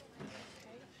that.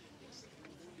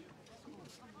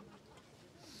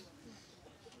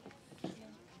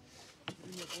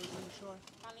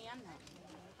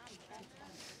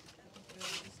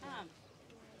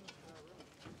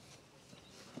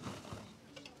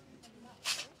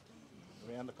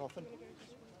 Around the coffin?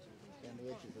 Down the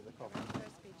edges of the coffin.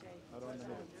 Not on the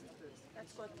middle.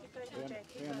 That's good. Keep going, Round PJ.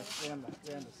 Keep the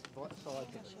going.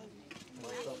 sides of it.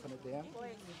 Dropping it down.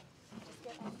 Boys, just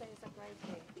get off there as a grave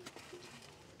there.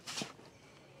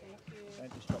 Thank you.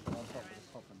 Don't just drop it on top of the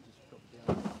coffin, just drop it down.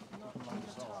 Not Drop it on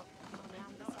the top,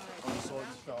 around the side. on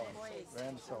the side. Boys,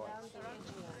 Round the sides. around the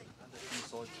edging. On the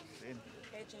sides, then.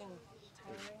 Edging.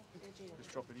 Tyrone, edging. Just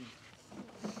drop it in.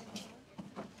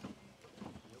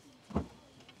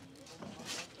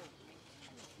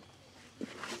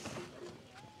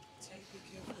 Take it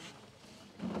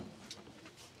carefully.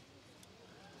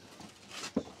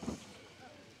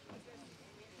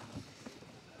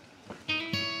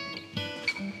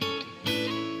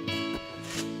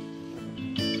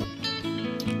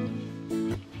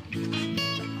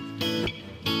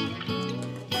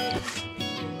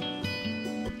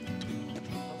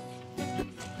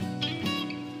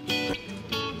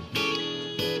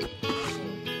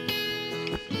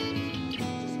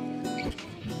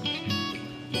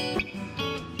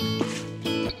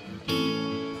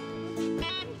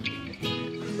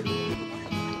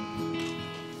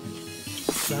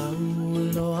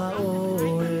 Sauloa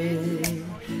oe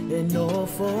e no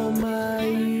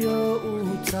mai o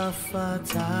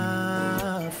utafatafa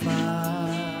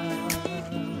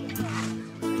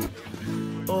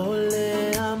ole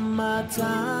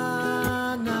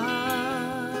amatana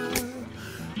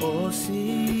o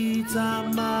sita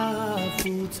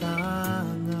mafutanga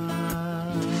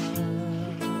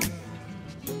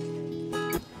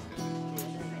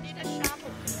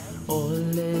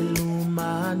ole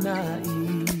lumanai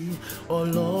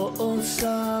Olo o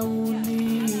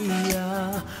saunia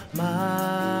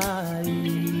mai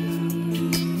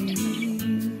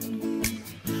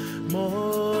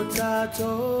Mo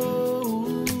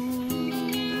tatou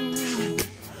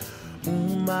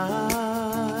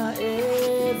Uma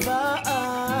eva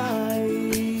ai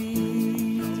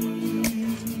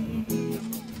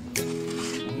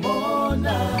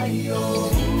Mona yo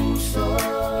uso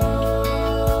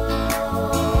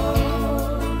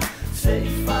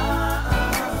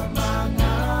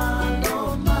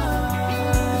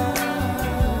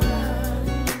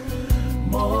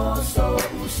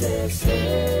se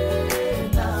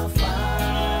na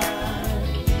fai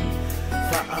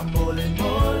fa amole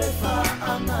mole fa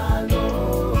amalo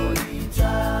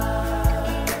ita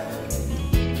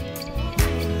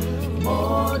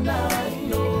mona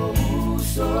yo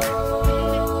uso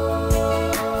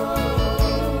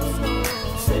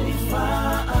se fa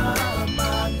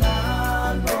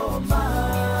amalo ma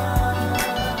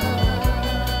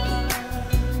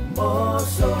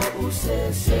moso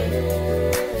se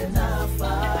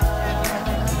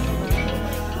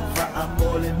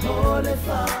Mole mole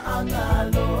fa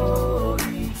angalo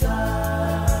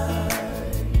itai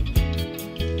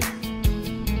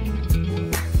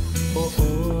O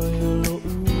lo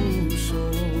uso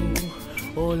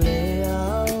O le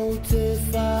au te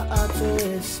fa ato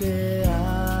se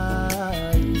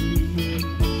ai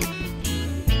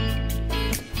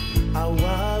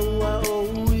Awaua o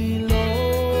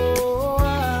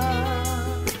uiloa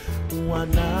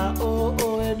Wana o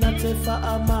e na te fa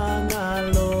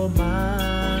amangalo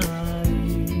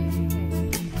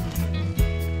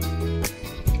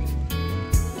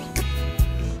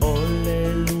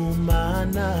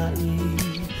Lumanai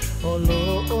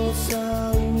Olo o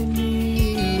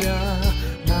saunia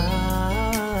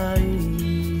mai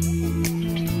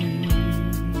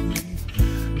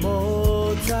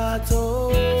Mo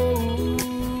tatou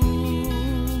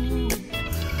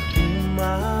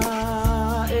Uma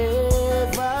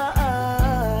eva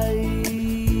ai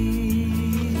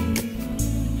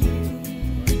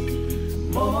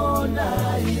Mona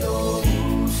yo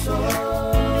uso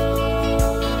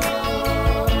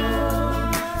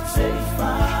Say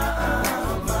fine,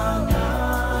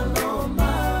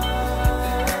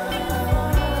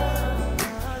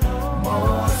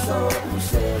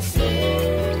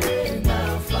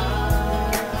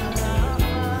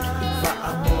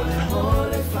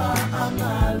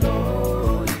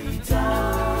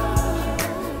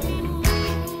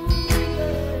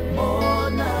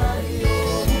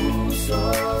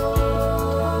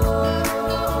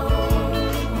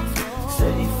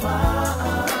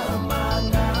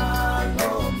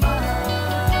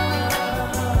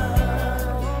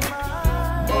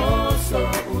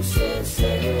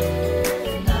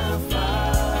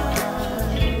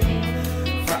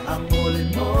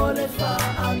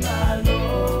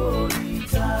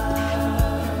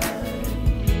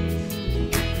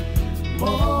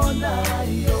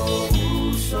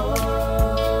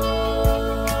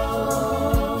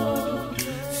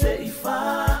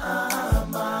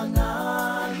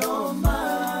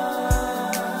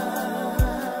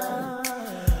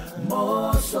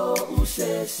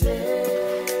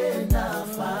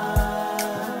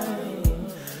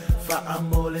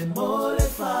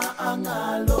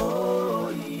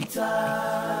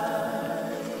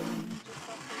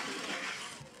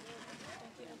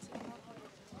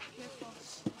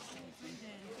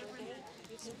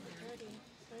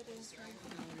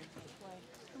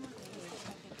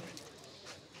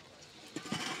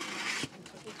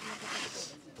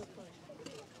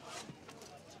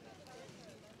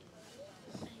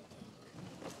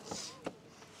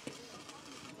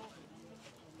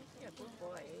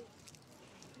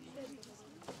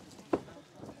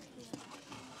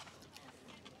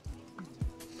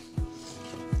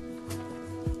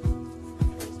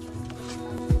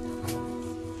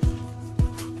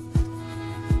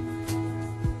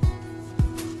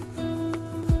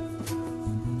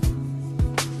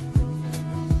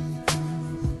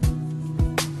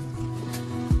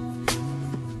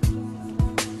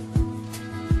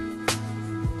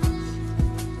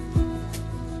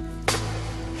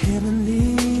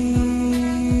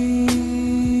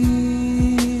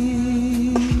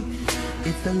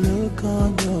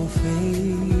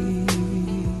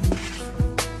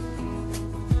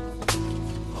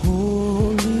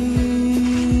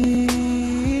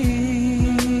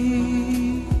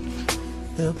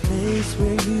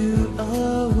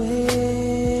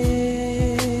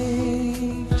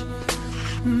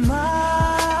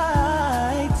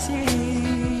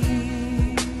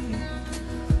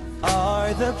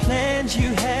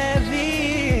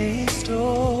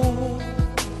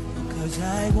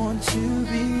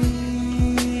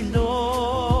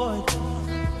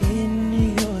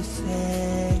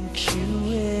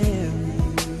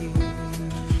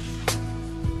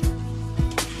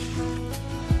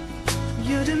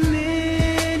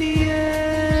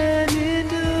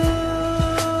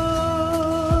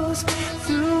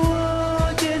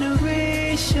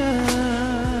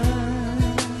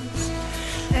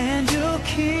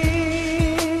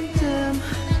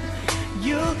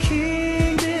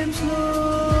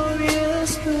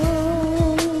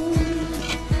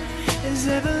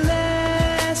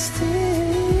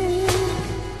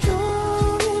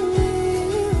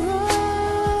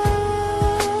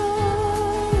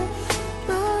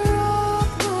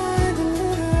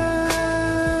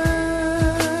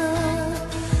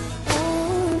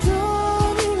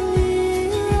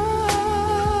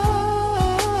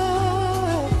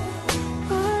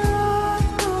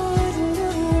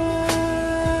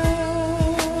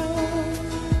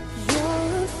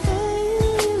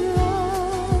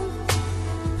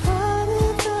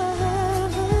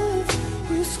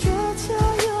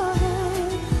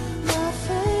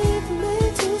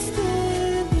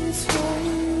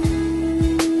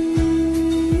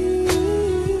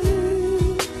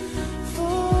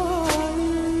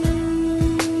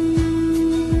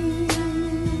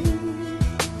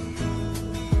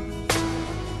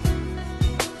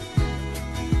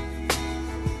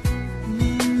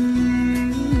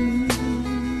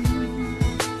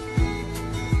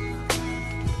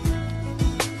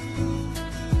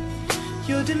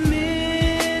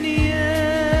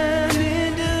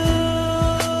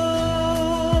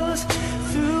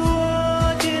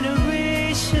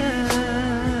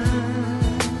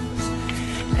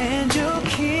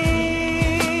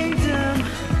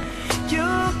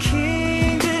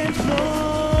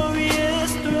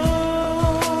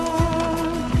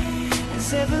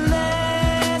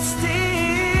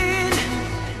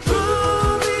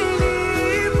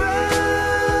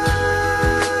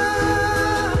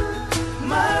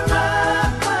 My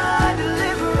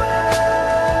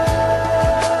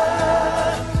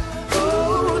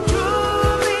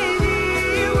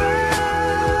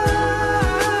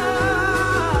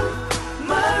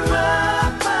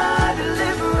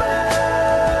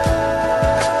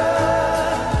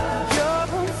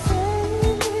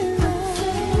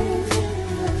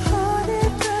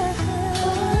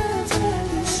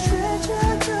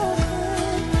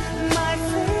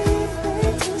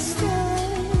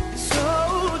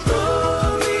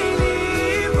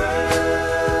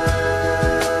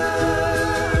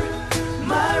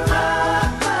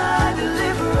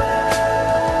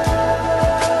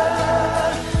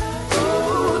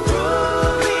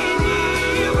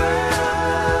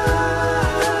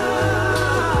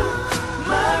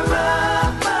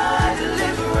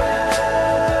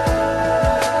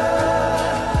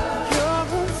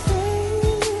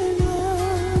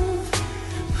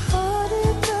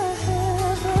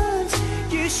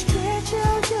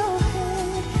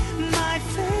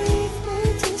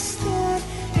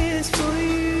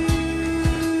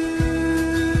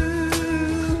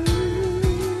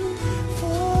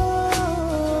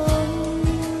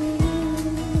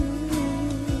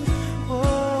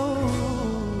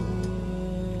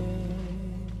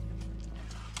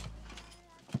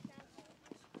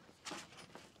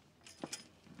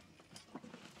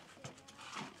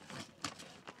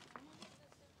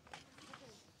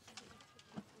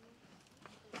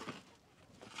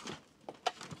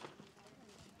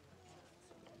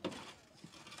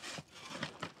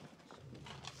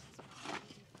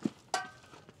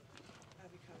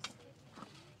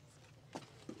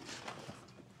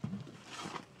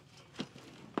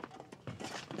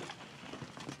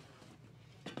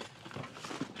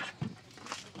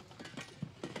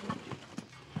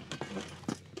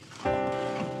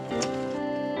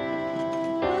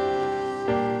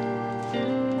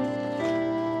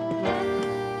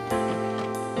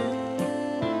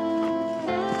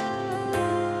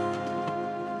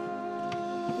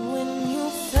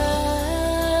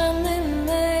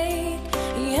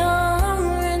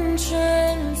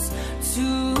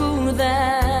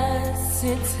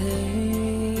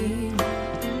pain.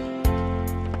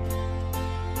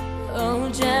 Oh,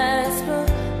 Jasper,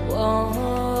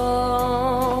 warm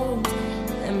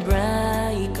and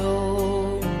bright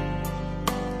gold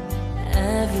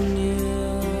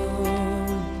avenue.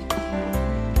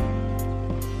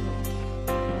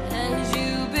 As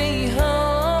you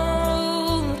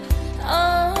behold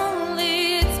all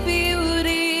its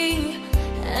beauty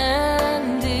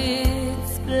and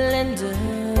its splendor,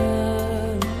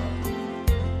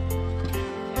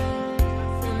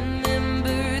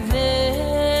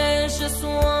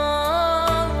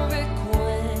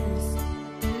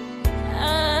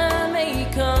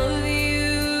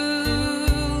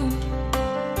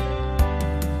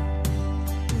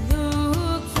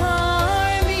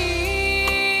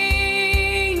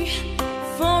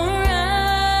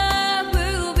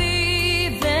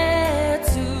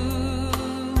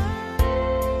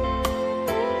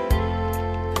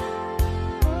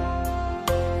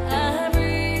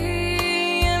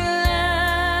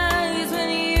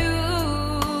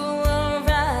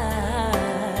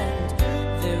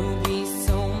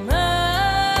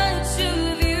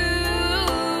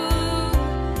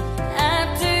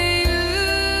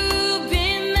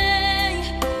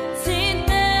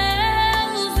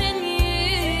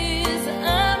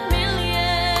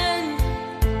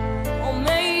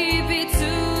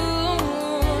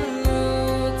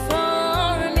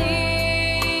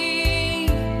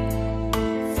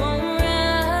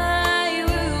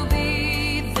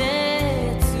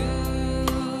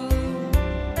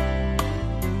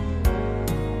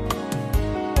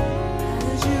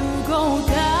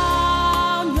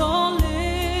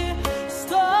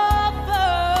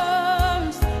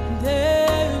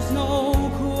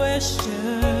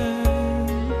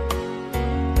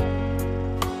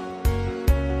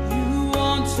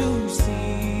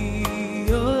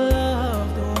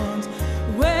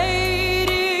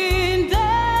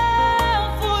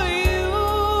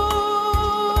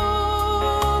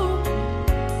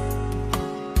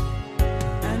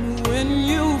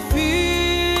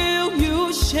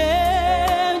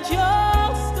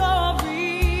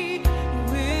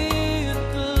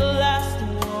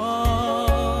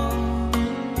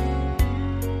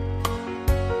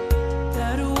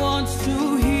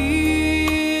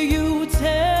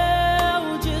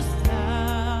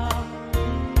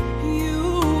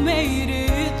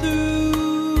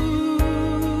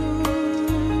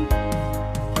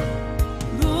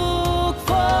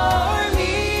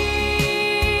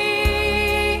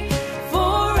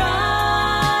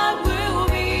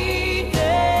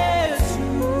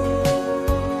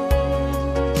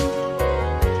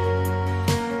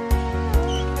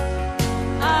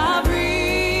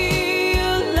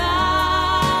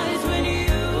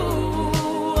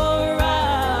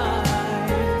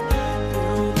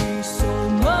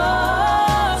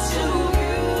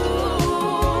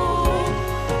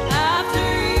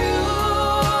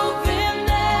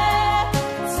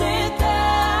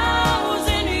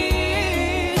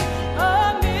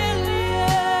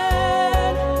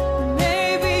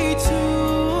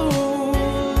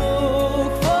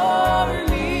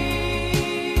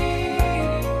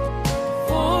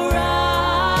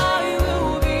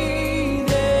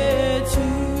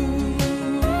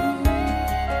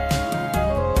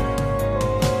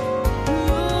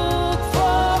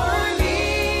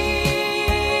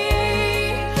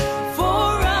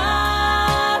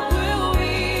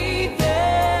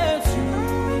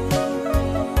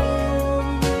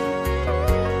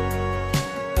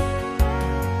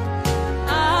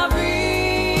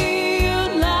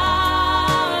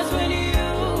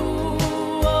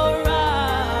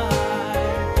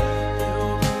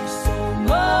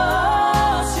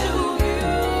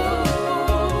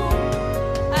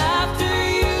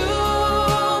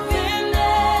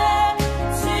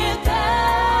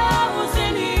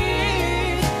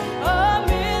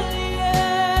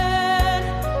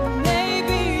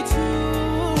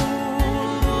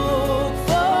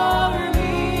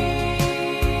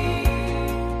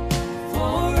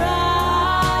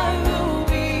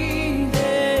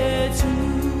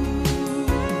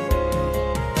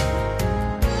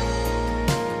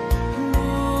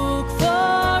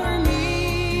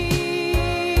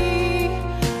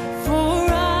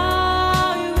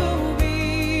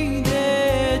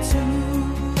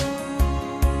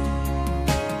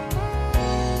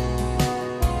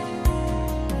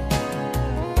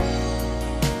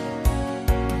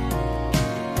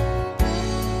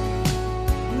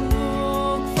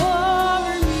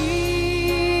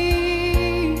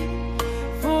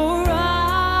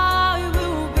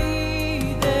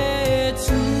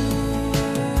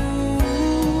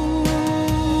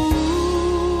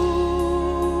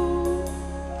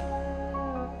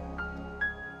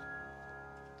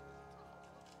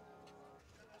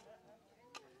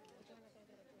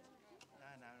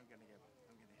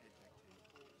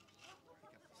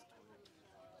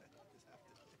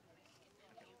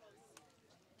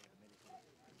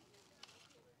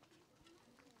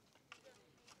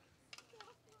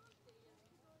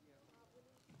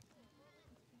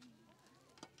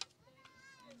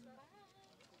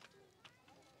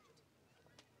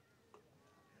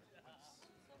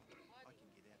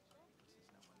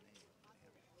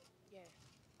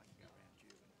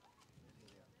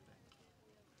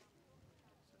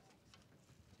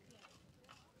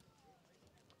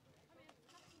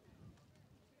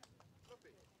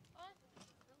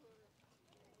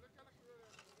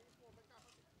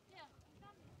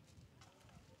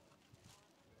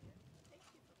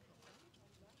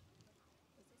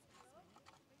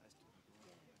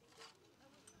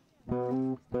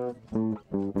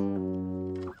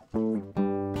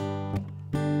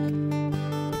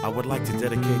 would like to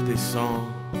dedicate this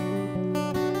song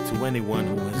to anyone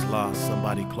who has lost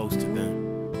somebody close to them.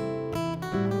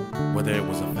 Whether it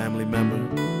was a family member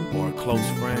or a close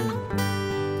friend,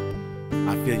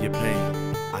 I feel your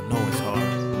pain, I know it's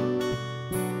hard.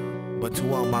 But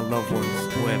to all my loved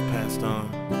ones who have passed on,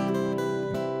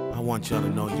 I want y'all to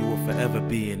know you will forever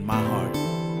be in my heart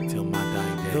till my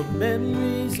dying day. The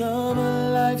memories of a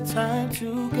lifetime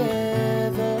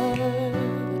together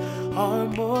are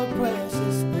more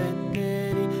precious than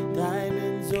many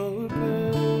diamonds or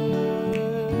pearls.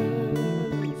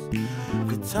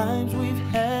 The times we've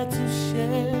had to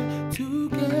share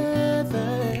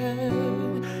together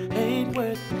ain't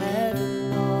worth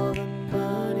having all the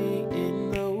money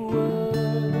in the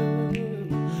world.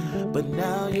 But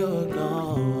now you're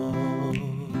gone,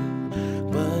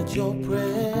 but your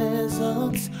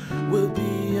presence will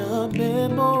be a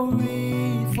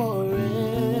memory forevermore.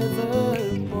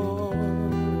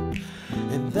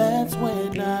 And that's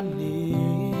when I'm near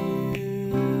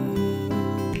you,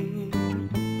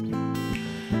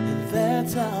 and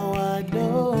that's how I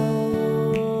know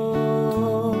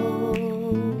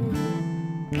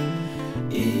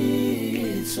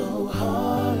it's so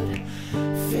hard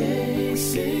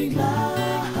facing life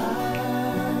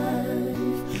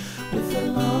with the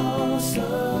loss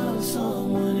of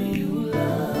someone you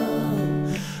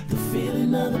love. The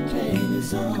feeling of the pain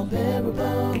is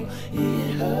unbearable.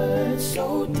 It hurts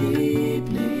so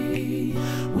deeply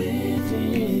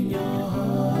within your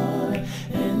heart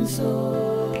and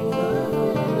soul.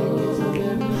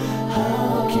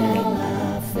 How can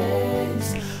I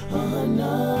face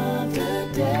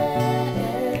another day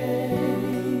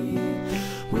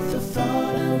with the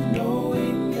thought of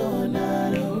knowing you're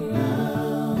not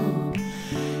around?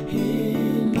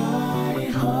 In my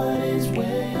heart is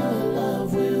where your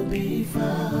love will be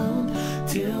found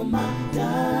till my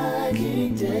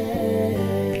dying day.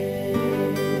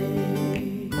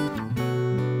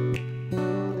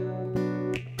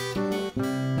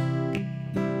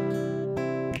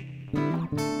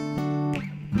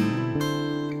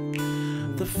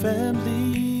 The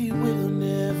family will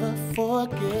never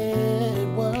forget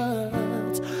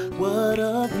what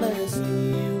a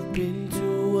blessing you've been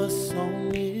to us on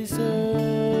this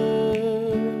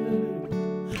earth.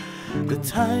 The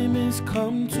time has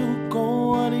come to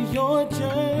go on your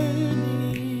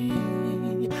journey,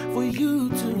 for you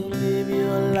to live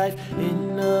your life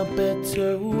in a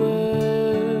better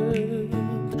world,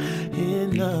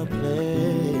 in a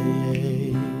place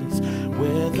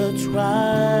where the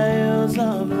trials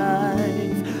of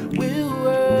life will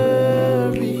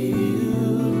worry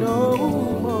you no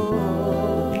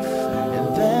more. And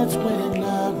that's when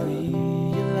I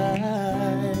realize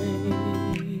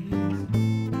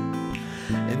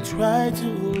and try to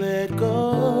let go.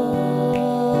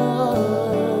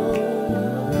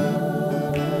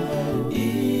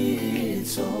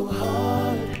 It's so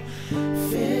hard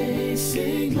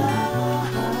facing life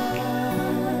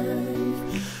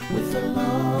with the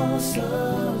loss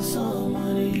of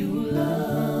someone you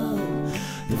love.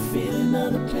 The feeling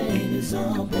of the pain is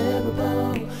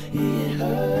unbearable. It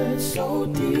hurts so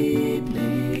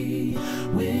deeply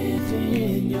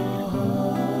within your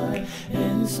heart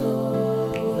and soul.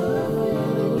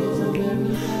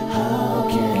 How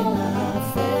can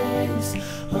I face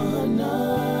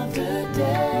another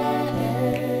day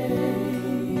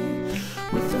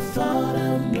with the thought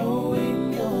of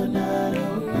knowing you're not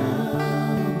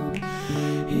around?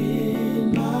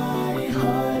 In my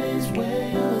heart is where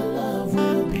your love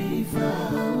will be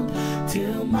found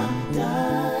till my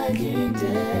dying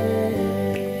day.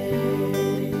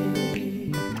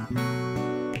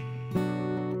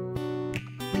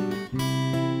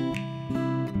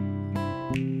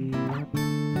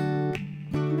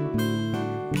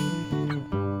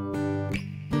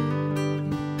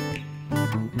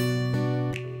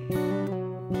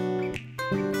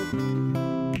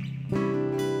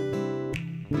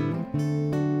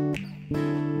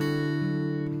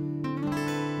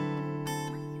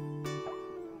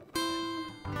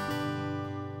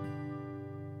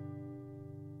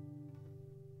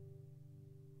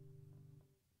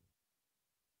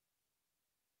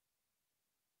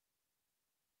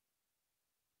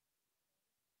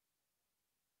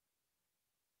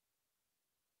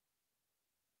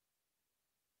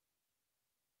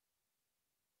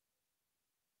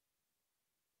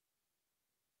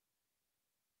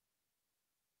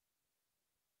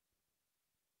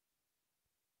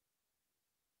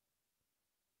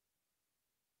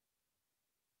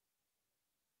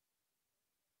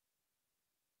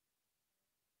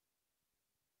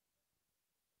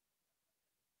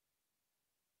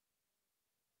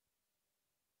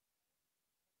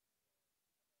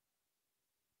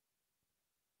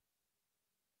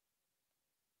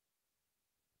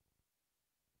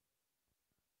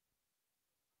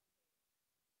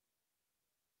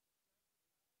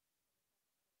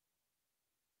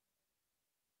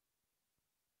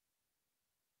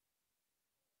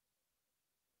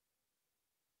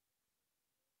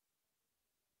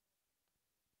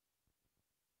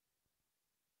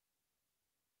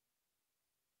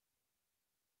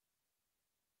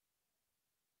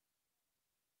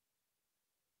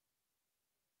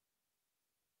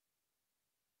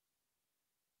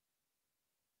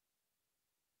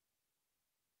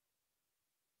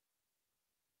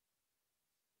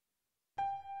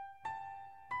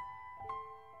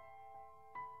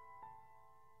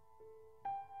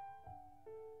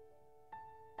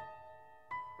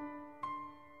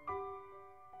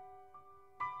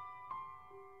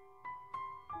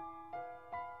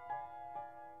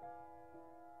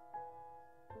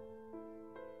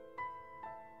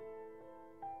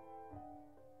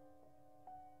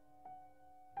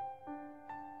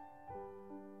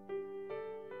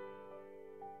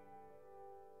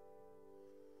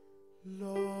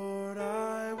 Lord,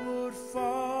 I would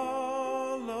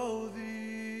follow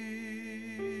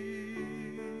thee,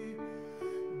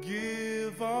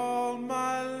 give all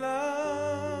my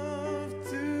love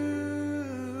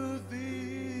to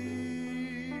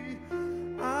thee.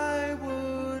 I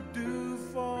would do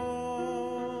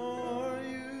for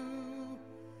you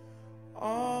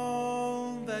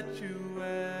all that you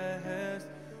ask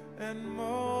and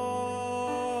more.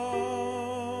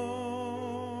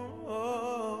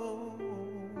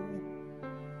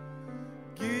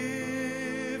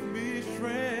 Give me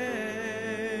strength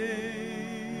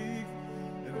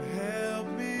and help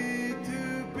me to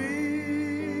be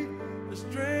the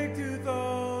strength to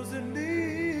those in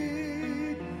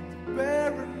need, to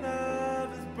bear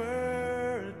another's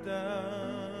burden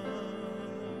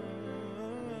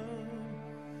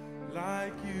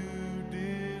like you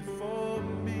did for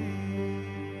me.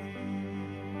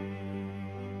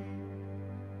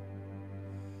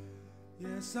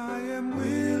 Yes, I am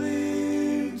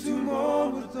willing to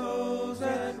mourn with those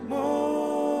that mourn,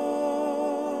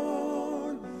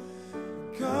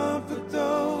 comfort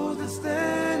those that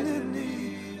stand in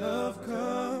need of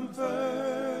comfort,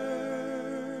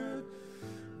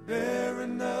 bear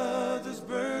another's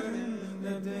burden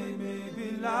that they may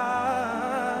be light.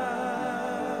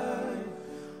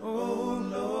 Oh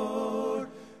Lord,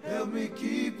 help me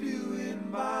keep you in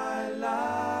my life.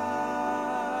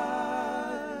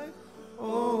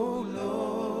 Oh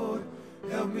Lord,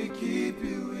 help me keep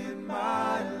you in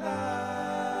my life.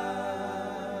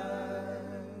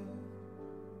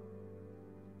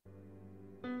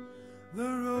 The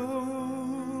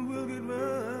road will get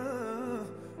rough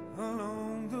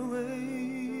along the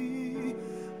way,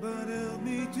 but help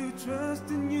me to trust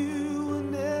in you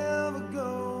and never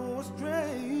go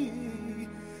astray,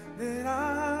 that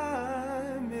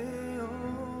I may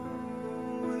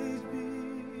always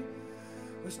be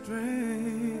a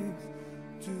strength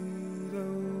to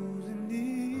those in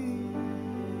need.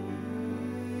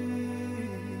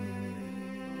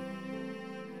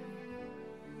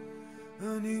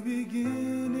 A new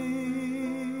beginning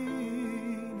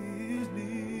is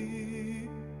near.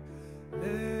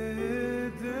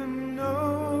 Let them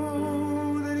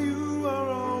know that you are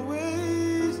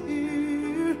always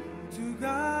here to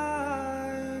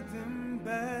guide them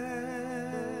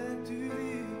back to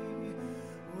thee,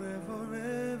 where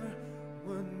forever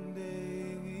one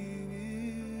day we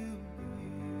will be.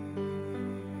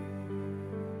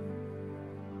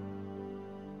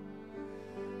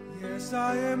 Yes,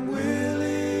 I am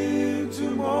willing to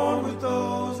mourn with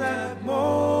those that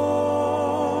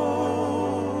mourn,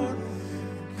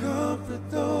 comfort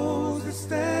those that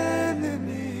stand in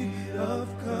need of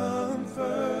comfort,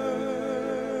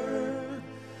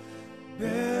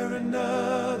 bear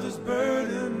another's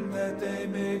burden that they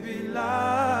may be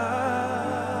light.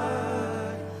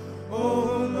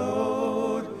 Oh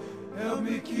Lord, help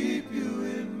me keep you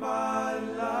in my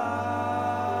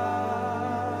life.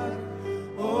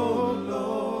 Oh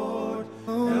Lord,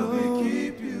 help me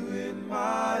keep you in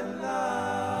my life.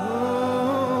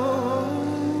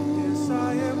 Yes,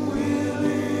 I am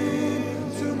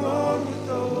willing to mourn with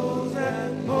those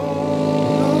that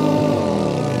mourn,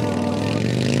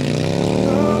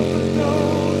 comfort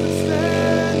those that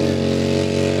stand in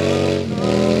need of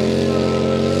comfort,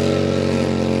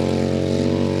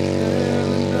 bear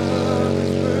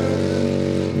another's burden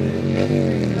that they may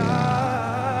be light.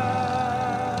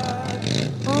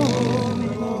 Oh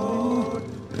Lord,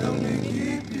 help me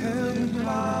keep you in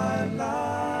my life.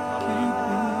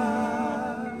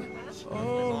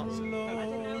 Oh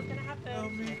Lord,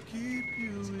 help me keep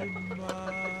you in my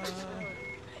life.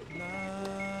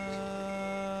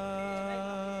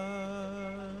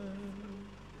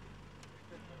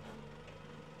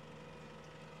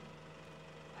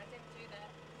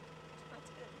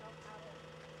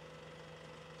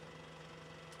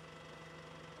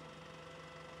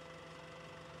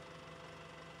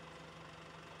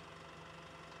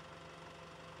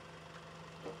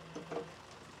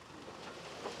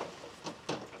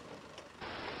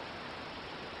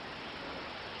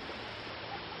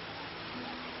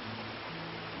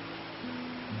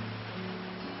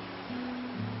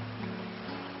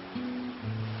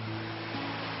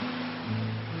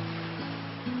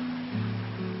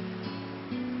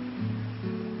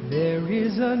 There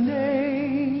is a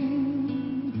name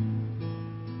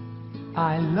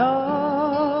I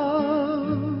love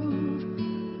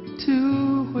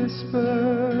to whisper,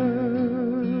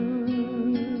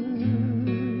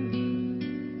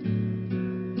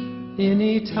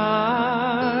 any time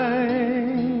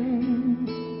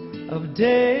of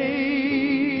day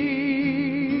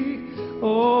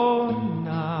or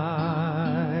night.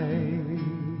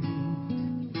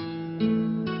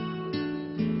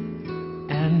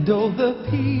 And oh, the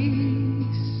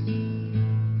peace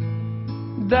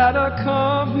that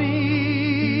accompanies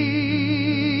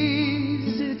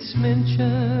its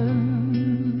mention,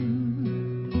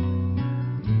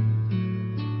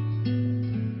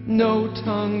 no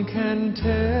tongue can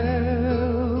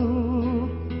tell,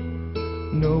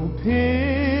 no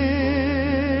pen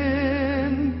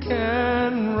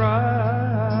can write.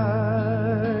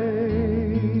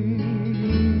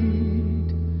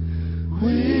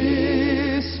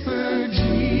 Whisper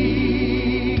Jesus,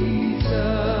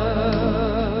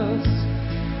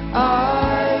 I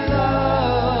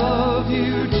love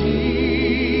you, Jesus.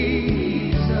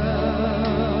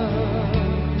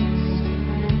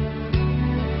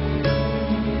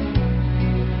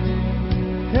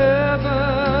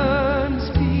 Heaven's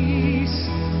peace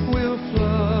will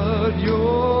flood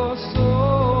your soul.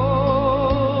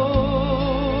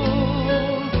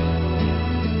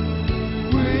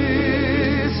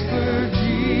 Whisper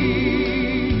Jesus,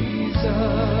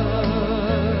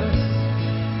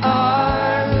 I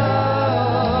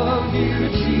love you,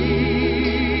 Jesus.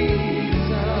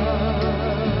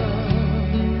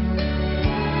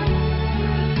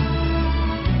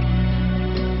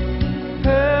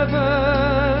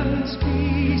 Heaven's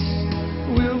peace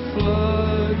will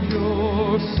flood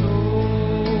your soul.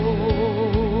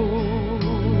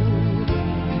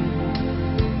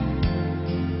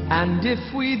 And if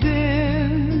we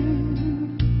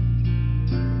then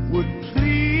would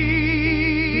please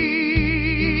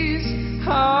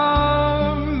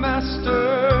our Master,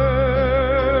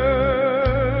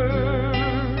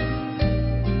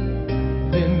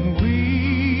 then we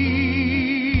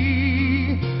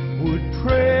would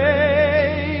praise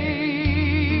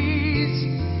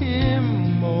Him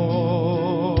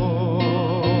more.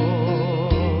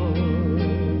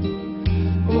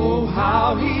 Oh,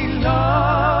 how He loves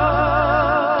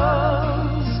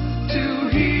to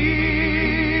hear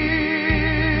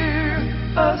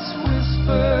us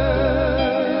whisper,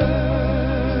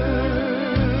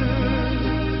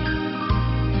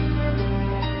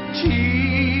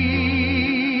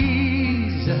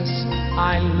 Jesus,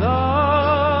 I love